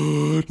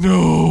 oh,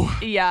 no.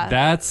 Yeah.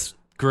 That's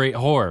great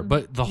horror.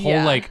 But the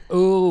whole like,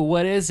 oh,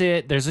 what is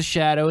it? There's a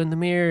shadow in the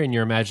mirror, and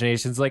your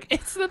imagination's like,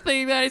 it's the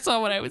thing that I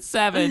saw when I was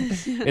 7.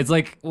 It's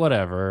like,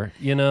 whatever,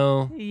 you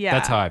know? Yeah.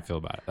 That's how I feel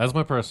about it. That's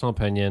my personal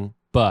opinion.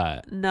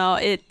 But No,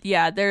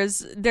 there's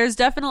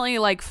definitely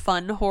like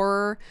fun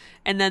horror,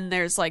 and then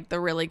there's like the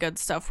really good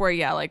stuff where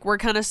like we're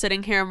kind of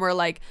sitting here and we're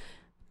like,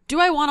 do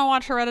I want to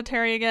watch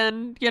Hereditary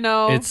again? You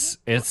know,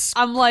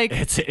 I'm like,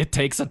 it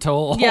takes a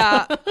toll.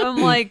 yeah,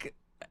 I'm like,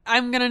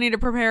 I'm gonna need to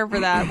prepare for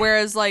that.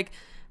 Whereas like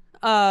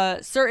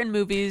certain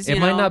movies, it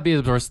might not be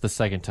the worst the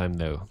second time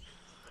though,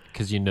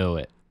 because you know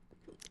it.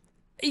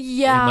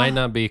 Yeah, it might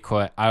not be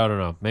quite. I don't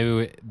know.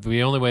 Maybe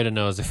the only way to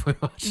know is if we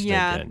watch it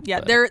again. Yeah.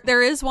 But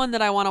There is one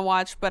that I want to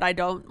watch, but I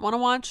don't want to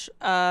watch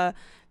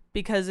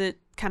because it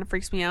kind of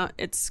freaks me out.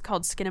 It's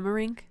called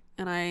Skinamarink,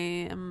 and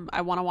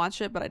I want to watch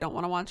it, but I don't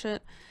want to watch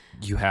it.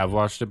 You have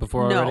watched it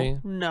before already?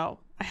 No,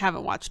 I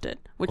haven't watched it.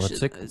 Which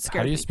What's it? scared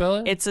How do you me. spell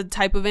it? It's a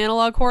type of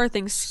analog horror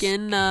thing.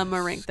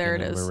 Skinamarink. There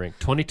it is. Skinamarink.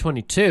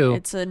 2022.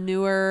 It's a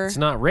newer. It's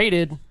not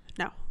rated.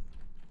 No.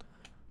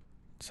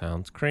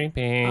 Sounds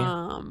creepy.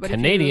 But if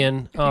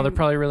Canadian. if Oh, they're you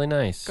probably really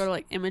nice. go to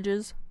like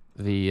images.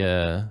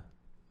 The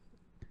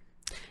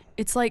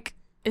It's like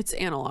it's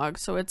analog,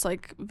 so it's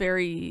like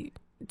very.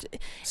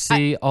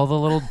 see all the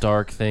little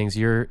dark things.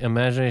 Your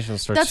imagination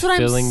starts That's what I'm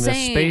filling the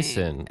saying, space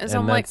in, is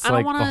and I'm like, that's I don't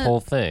like wanna- the whole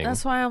thing.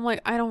 That's why I'm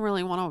like, I don't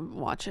really want to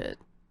watch it.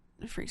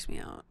 It freaks me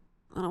out.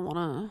 I don't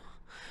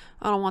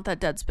want that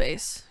dead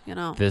space, you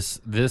know.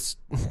 This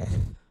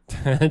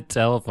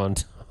telephone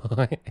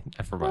toy.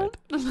 Never mind.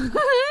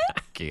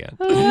 Again.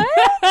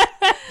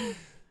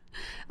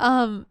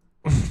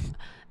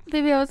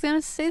 Baby, I was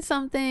gonna say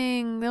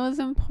something that was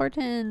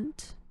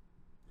important,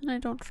 and I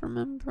don't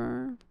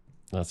remember.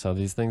 That's how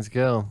these things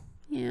go.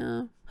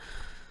 Yeah.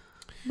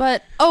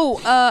 But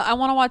I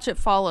want to watch It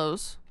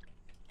Follows.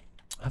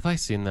 Have I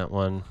seen that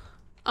one?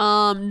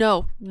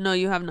 No,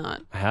 you have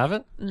not. I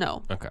haven't?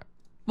 No. Okay.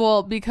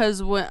 Well,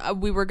 because when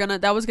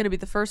that was gonna be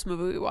the first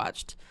movie we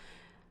watched,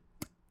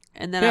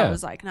 and then I Yeah.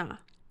 was like, nah,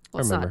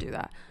 let's not do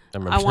that. I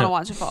remember I want to that.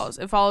 watch It Follows.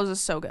 It Follows is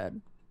so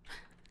good.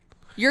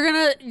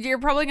 You're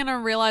probably gonna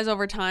realize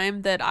over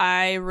time that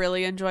I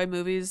really enjoy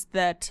movies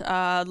that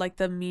like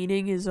the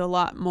meaning is a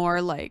lot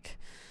more like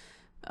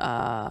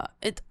a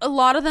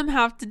lot of them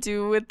have to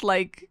do with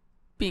like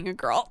being a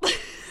girl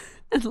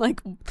and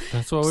like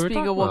That's what we were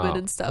being a talking woman about.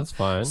 and stuff. That's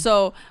fine.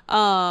 So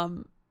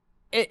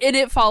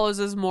it follows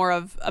is more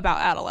of about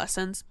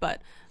adolescence,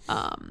 but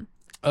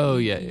oh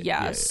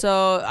yeah.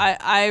 so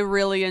I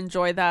really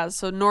enjoy that.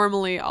 So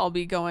normally I'll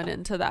be going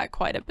into that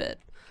quite a bit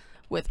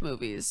with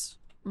movies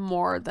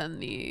more than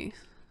the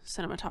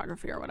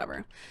cinematography or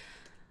whatever.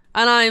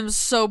 And I'm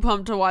so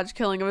pumped to watch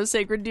Killing of a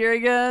Sacred Deer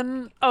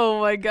again. Oh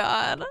my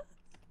god.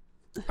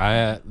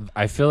 I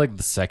feel like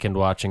the second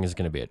watching is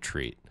going to be a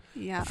treat.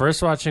 Yeah. The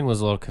first watching was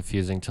a little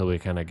confusing till we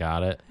kind of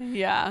got it,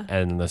 Yeah.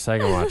 and the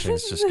second watching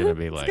is just going to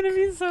be like it's gonna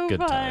be so good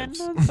fun. times.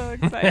 I'm so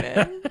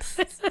excited.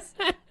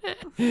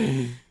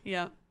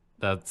 Yeah.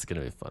 That's going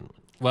to be fun.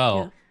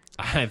 Well,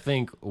 I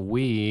think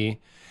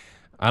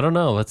I don't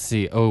know. Let's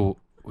see. Oh,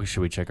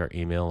 should we check our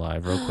email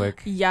live real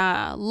quick?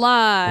 Yeah.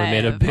 Live. We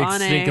made a big on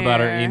stink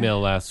about our air. email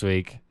last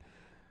week.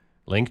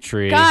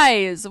 Linktree.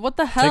 Guys, what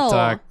the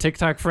hell?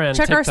 TikTok friend.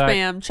 Check our TikTok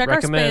spam. Check our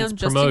recommends spam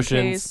just promotions,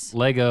 in case.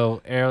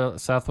 Lego,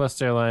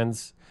 Southwest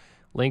Airlines,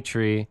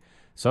 Linktree,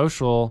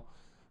 social,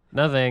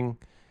 nothing.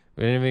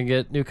 We didn't even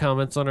get new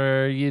comments on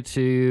our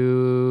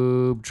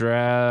YouTube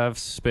draft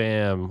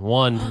spam.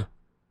 One.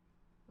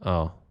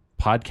 Oh,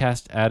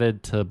 podcast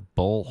added to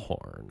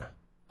Bullhorn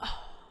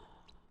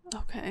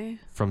Okay.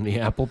 from the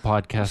Apple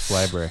Podcast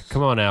Library.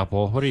 Come on,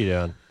 Apple. What are you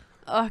doing?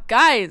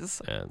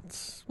 Guys,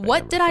 It's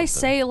what spam did or I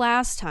something. say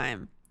last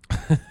time?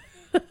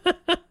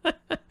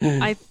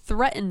 I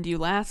threatened you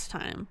last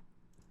time.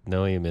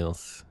 No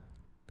emails.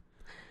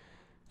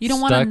 You don't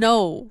want to Stuck-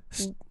 know.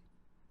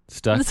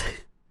 Stuck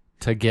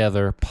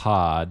together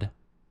pod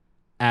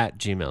at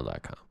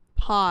gmail.com.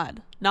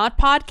 Pod. Not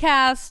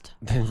podcast.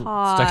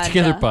 Stuck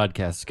Together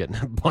Podcast is getting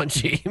a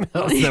bunch of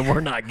emails that we're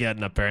not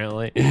getting,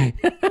 apparently.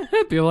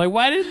 People are like,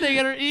 why didn't they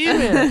get our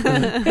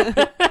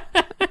email?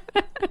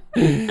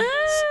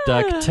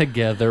 Stuck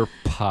Together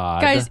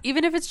Pod. Guys,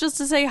 even if it's just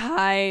to say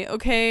hi,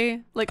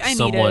 okay? Like, I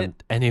need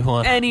it.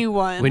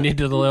 Anyone. We need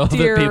to know that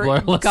Dear people are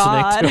listening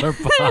God. to our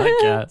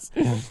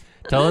podcast.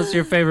 Tell us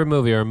your favorite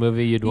movie or a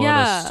movie you'd want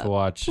us to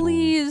watch.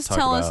 Please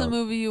tell us a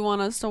movie you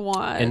want us to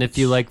watch. And if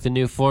you like the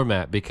new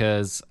format,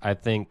 because I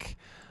think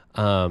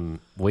I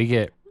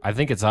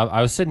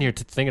was sitting here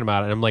thinking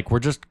about it, and I'm like, we're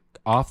just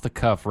off the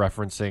cuff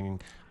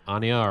referencing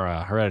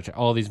Aniara, Hereditary,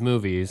 all these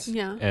movies.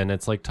 Yeah. And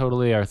it's like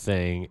totally our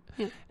thing.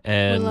 Yeah.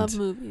 And we love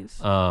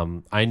movies.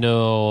 I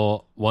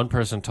know one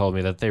person told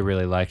me that they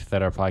really liked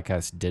that our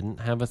podcast didn't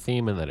have a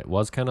theme and that it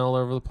was kind of all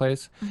over the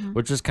place,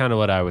 which is kind of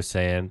what I was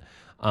saying.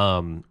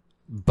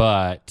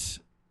 But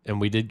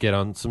we did get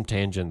on some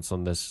tangents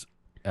on this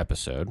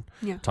episode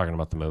talking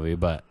about the movie.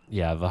 But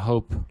yeah, the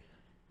hope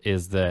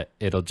is that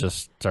it'll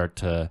just start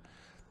to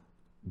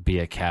be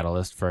a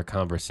catalyst for a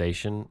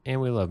conversation.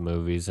 And we love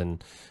movies,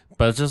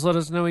 but just let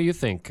us know what you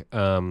think.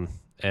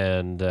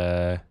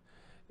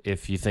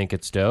 If you think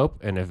it's dope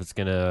and if it's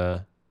going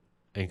to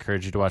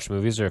encourage you to watch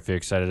movies, or if you're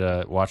excited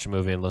to watch a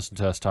movie and listen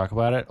to us talk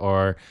about it,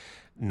 or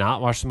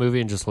not watch the movie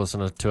and just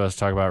listen to us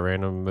talk about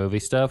random movie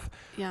stuff.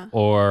 Yeah.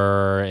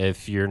 Or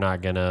if you're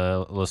not going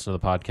to listen to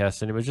the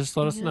podcast anyway, just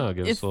let us know.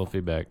 Give us a little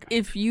feedback.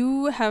 If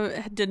you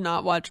did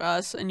not watch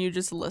us and you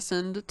just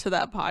listened to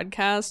that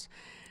podcast,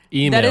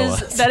 email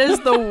us. That is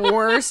the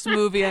worst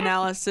movie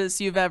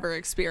analysis you've ever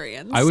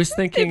experienced. I was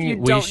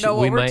thinking we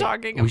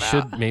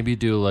should maybe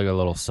do like a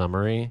little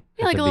summary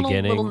at the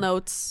beginning. Little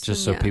notes.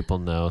 Just so people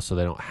know, so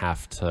they don't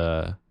have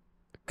to,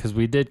 because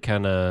we did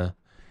kind of,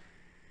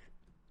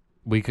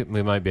 we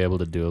might be able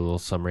to do a little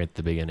summary at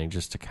the beginning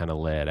just to kind of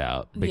lay it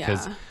out,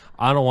 because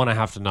I don't want to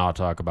have to not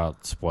talk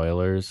about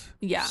spoilers.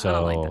 Yeah. So I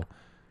don't like that.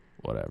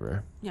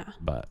 Whatever. Yeah.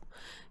 But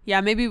yeah,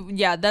 maybe,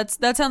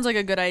 that sounds like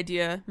a good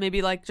idea.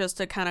 Maybe like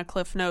just a kind of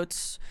Cliff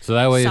Notes. So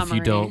that way, summary. if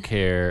you don't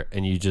care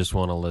and you just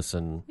want to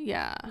listen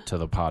to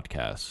the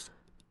podcast,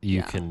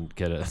 you can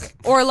get it.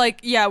 Or like,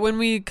 when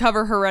we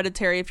cover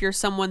Hereditary, if you're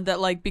someone that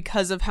like,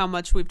 because of how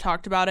much we've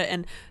talked about it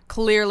and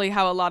clearly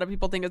how a lot of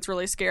people think it's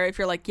really scary, if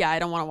you're like, I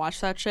don't want to watch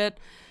that shit,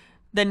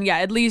 then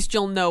at least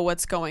you'll know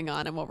what's going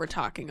on and what we're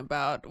talking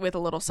about with a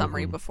little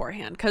summary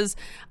beforehand. Because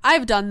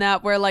I've done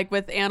that where like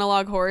with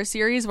analog horror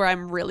series where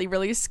I'm really,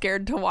 really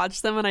scared to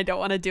watch them and I don't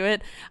want to do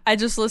it, I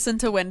just listen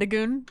to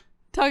Wendigoon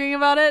talking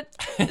about it.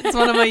 It's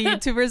one of my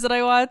YouTubers that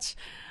I watch.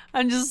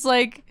 I'm just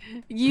like,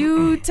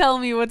 you tell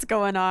me what's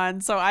going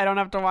on so I don't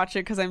have to watch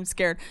it because I'm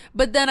scared.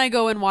 But then I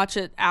go and watch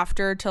it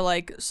after to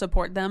like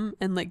support them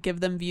and like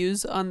give them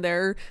views on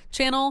their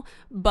channel,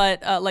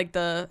 but like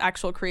the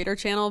actual creator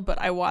channel,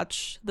 but I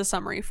watch the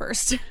summary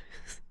first.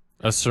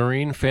 A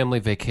serene family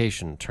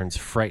vacation turns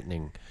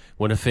frightening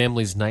when a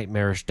family's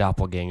nightmarish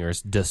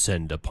doppelgangers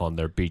descend upon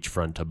their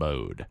beachfront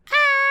abode.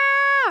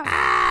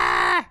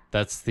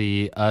 That's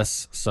the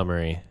Us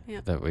summary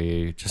that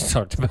we just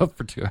talked about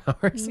for 2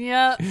 hours.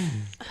 Yeah.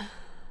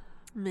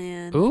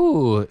 Man.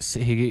 Ooh,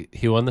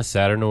 he won the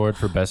Saturn Award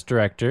for Best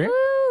Director.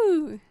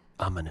 Ooh.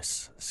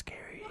 Ominous,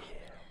 scary.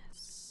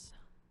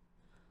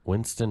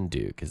 Winston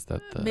Duke, is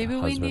that the Maybe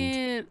husband? We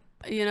need,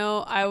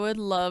 I would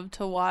love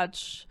to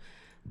watch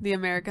the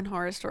American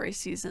Horror Story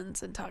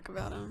seasons and talk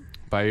about them.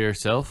 By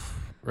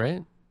yourself,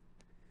 right?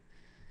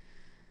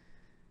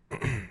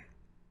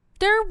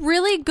 They're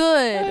really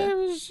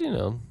good.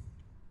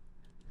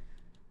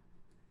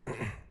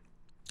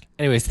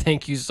 Anyways,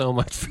 thank you so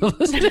much for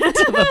listening to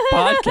the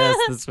podcast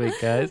this week,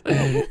 guys.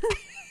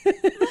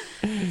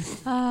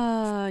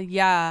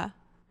 Yeah.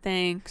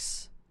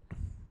 Thanks.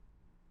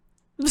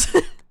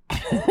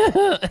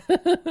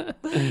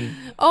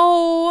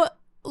 Oh,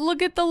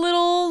 look at the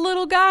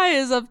little guy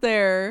is up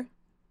there.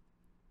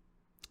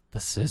 The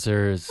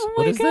scissors. Oh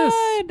what my is God.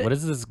 this? What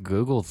is this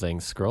Google thing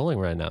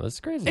scrolling right now? That's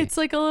crazy. It's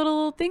like a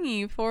little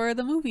thingy for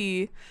the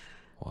movie.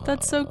 Wow,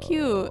 that's so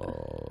cute.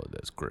 Oh,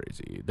 that's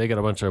crazy. They got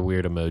a bunch of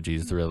weird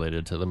emojis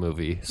related to the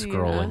movie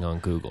scrolling on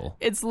Google.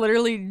 It's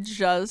literally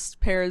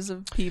just pairs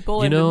of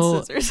people and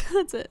then scissors.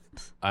 That's it.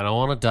 I don't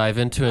want to dive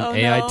into an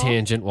AI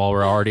tangent while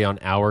we're already on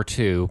hour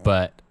 2,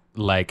 but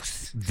like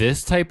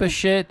this type of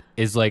shit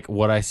is like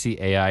what I see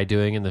AI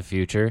doing in the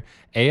future.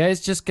 AI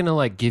is just gonna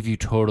like give you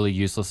totally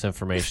useless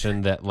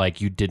information that like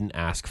you didn't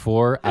ask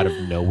for out of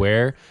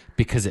nowhere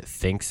because it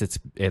thinks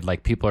it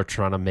like people are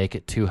trying to make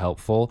it too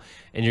helpful,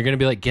 and you're gonna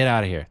be like, get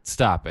out of here,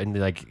 stop, and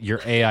like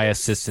your AI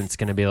assistant's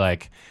gonna be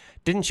like,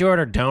 didn't you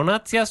order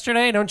donuts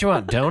yesterday? Don't you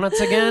want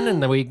donuts again?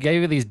 And then we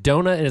gave you these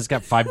donut, and it's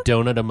got 5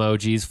 donut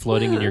emojis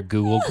floating in your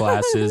Google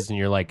glasses, and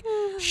you're like,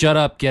 shut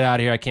up, get out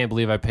of here. I can't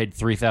believe I paid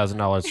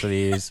 $3,000 for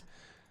these.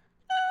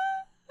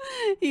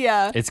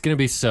 Yeah. It's going to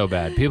be so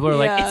bad. People are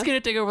like, it's going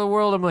to take over the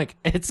world. I'm like,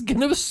 it's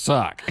going to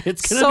suck.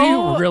 It's going to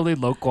be really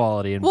low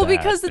quality and bad.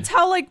 Because it's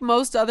how like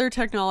most other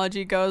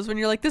technology goes when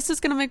you're like, this is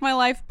going to make my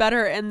life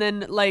better. And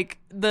then like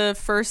the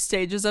first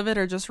stages of it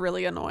are just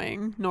really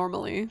annoying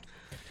normally.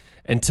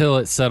 until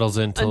it settles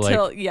into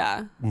like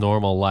yeah,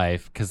 normal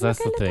life, because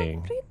that's the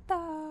thing.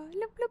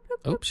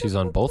 Oh, she's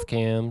on both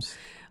cams.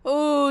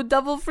 Oh,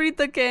 double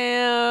frita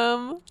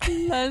cam.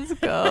 Let's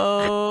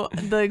go.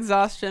 The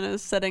exhaustion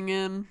is setting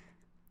in.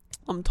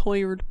 I'm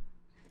tired.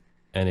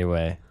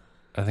 Anyway,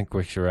 I think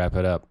we should wrap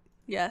it up.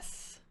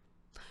 Yes.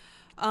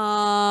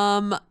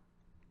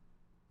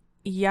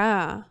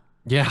 Yeah.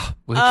 Yeah.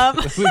 We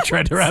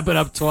tried to wrap it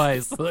up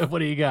twice. What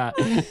do you got?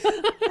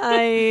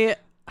 I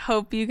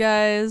hope you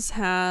guys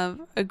have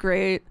a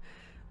great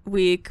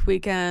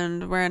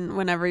weekend,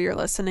 whenever you're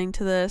listening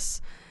to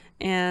this.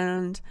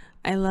 And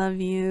I love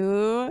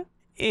you.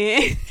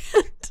 And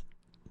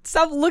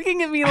stop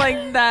looking at me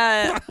like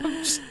that.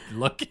 I'm just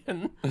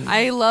looking.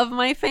 I love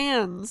my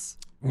fans.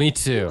 Me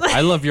too.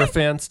 I love your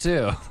fans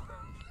too.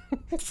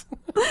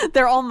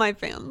 They're all my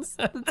fans.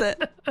 That's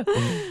it.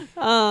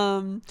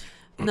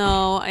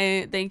 No,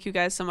 I thank you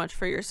guys so much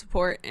for your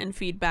support and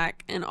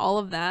feedback and all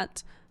of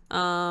that.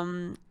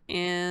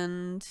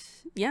 And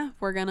yeah,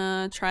 we're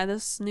gonna try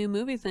this new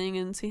movie thing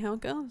and see how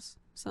it goes.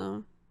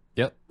 So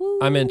yep.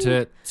 I'm into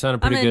it.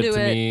 Sounded pretty good to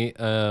me.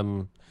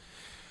 And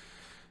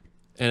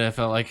I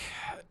felt like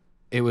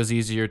it was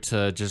easier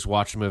to just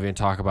watch a movie and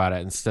talk about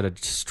it instead of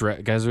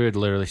guys, we would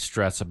literally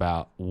stress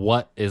about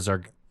what is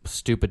our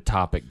stupid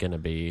topic going to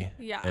be,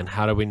 and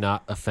how do we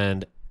not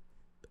offend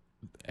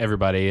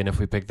everybody, and if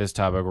we pick this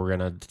topic, we're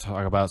going to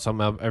talk about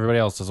something everybody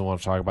else doesn't want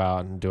to talk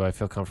about, and do I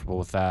feel comfortable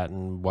with that,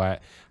 and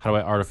how do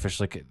I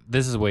artificially...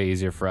 This is way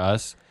easier for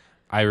us.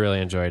 I really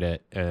enjoyed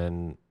it,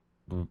 and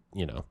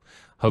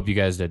hope you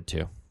guys did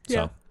too.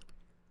 Yeah.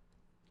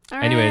 So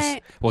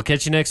anyways, we'll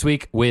catch you next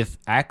week with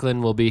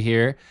Ackland will be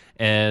here,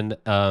 and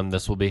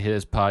this will be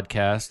his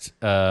podcast.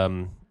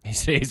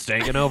 He's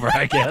taking over,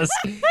 I guess.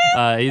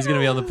 He's going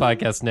to be on the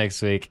podcast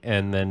next week,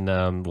 and then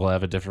we'll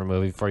have a different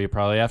movie for you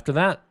probably after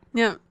that.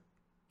 Yeah.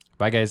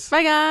 Bye, guys.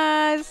 Bye,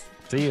 guys.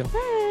 See you.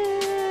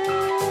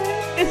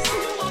 Bye.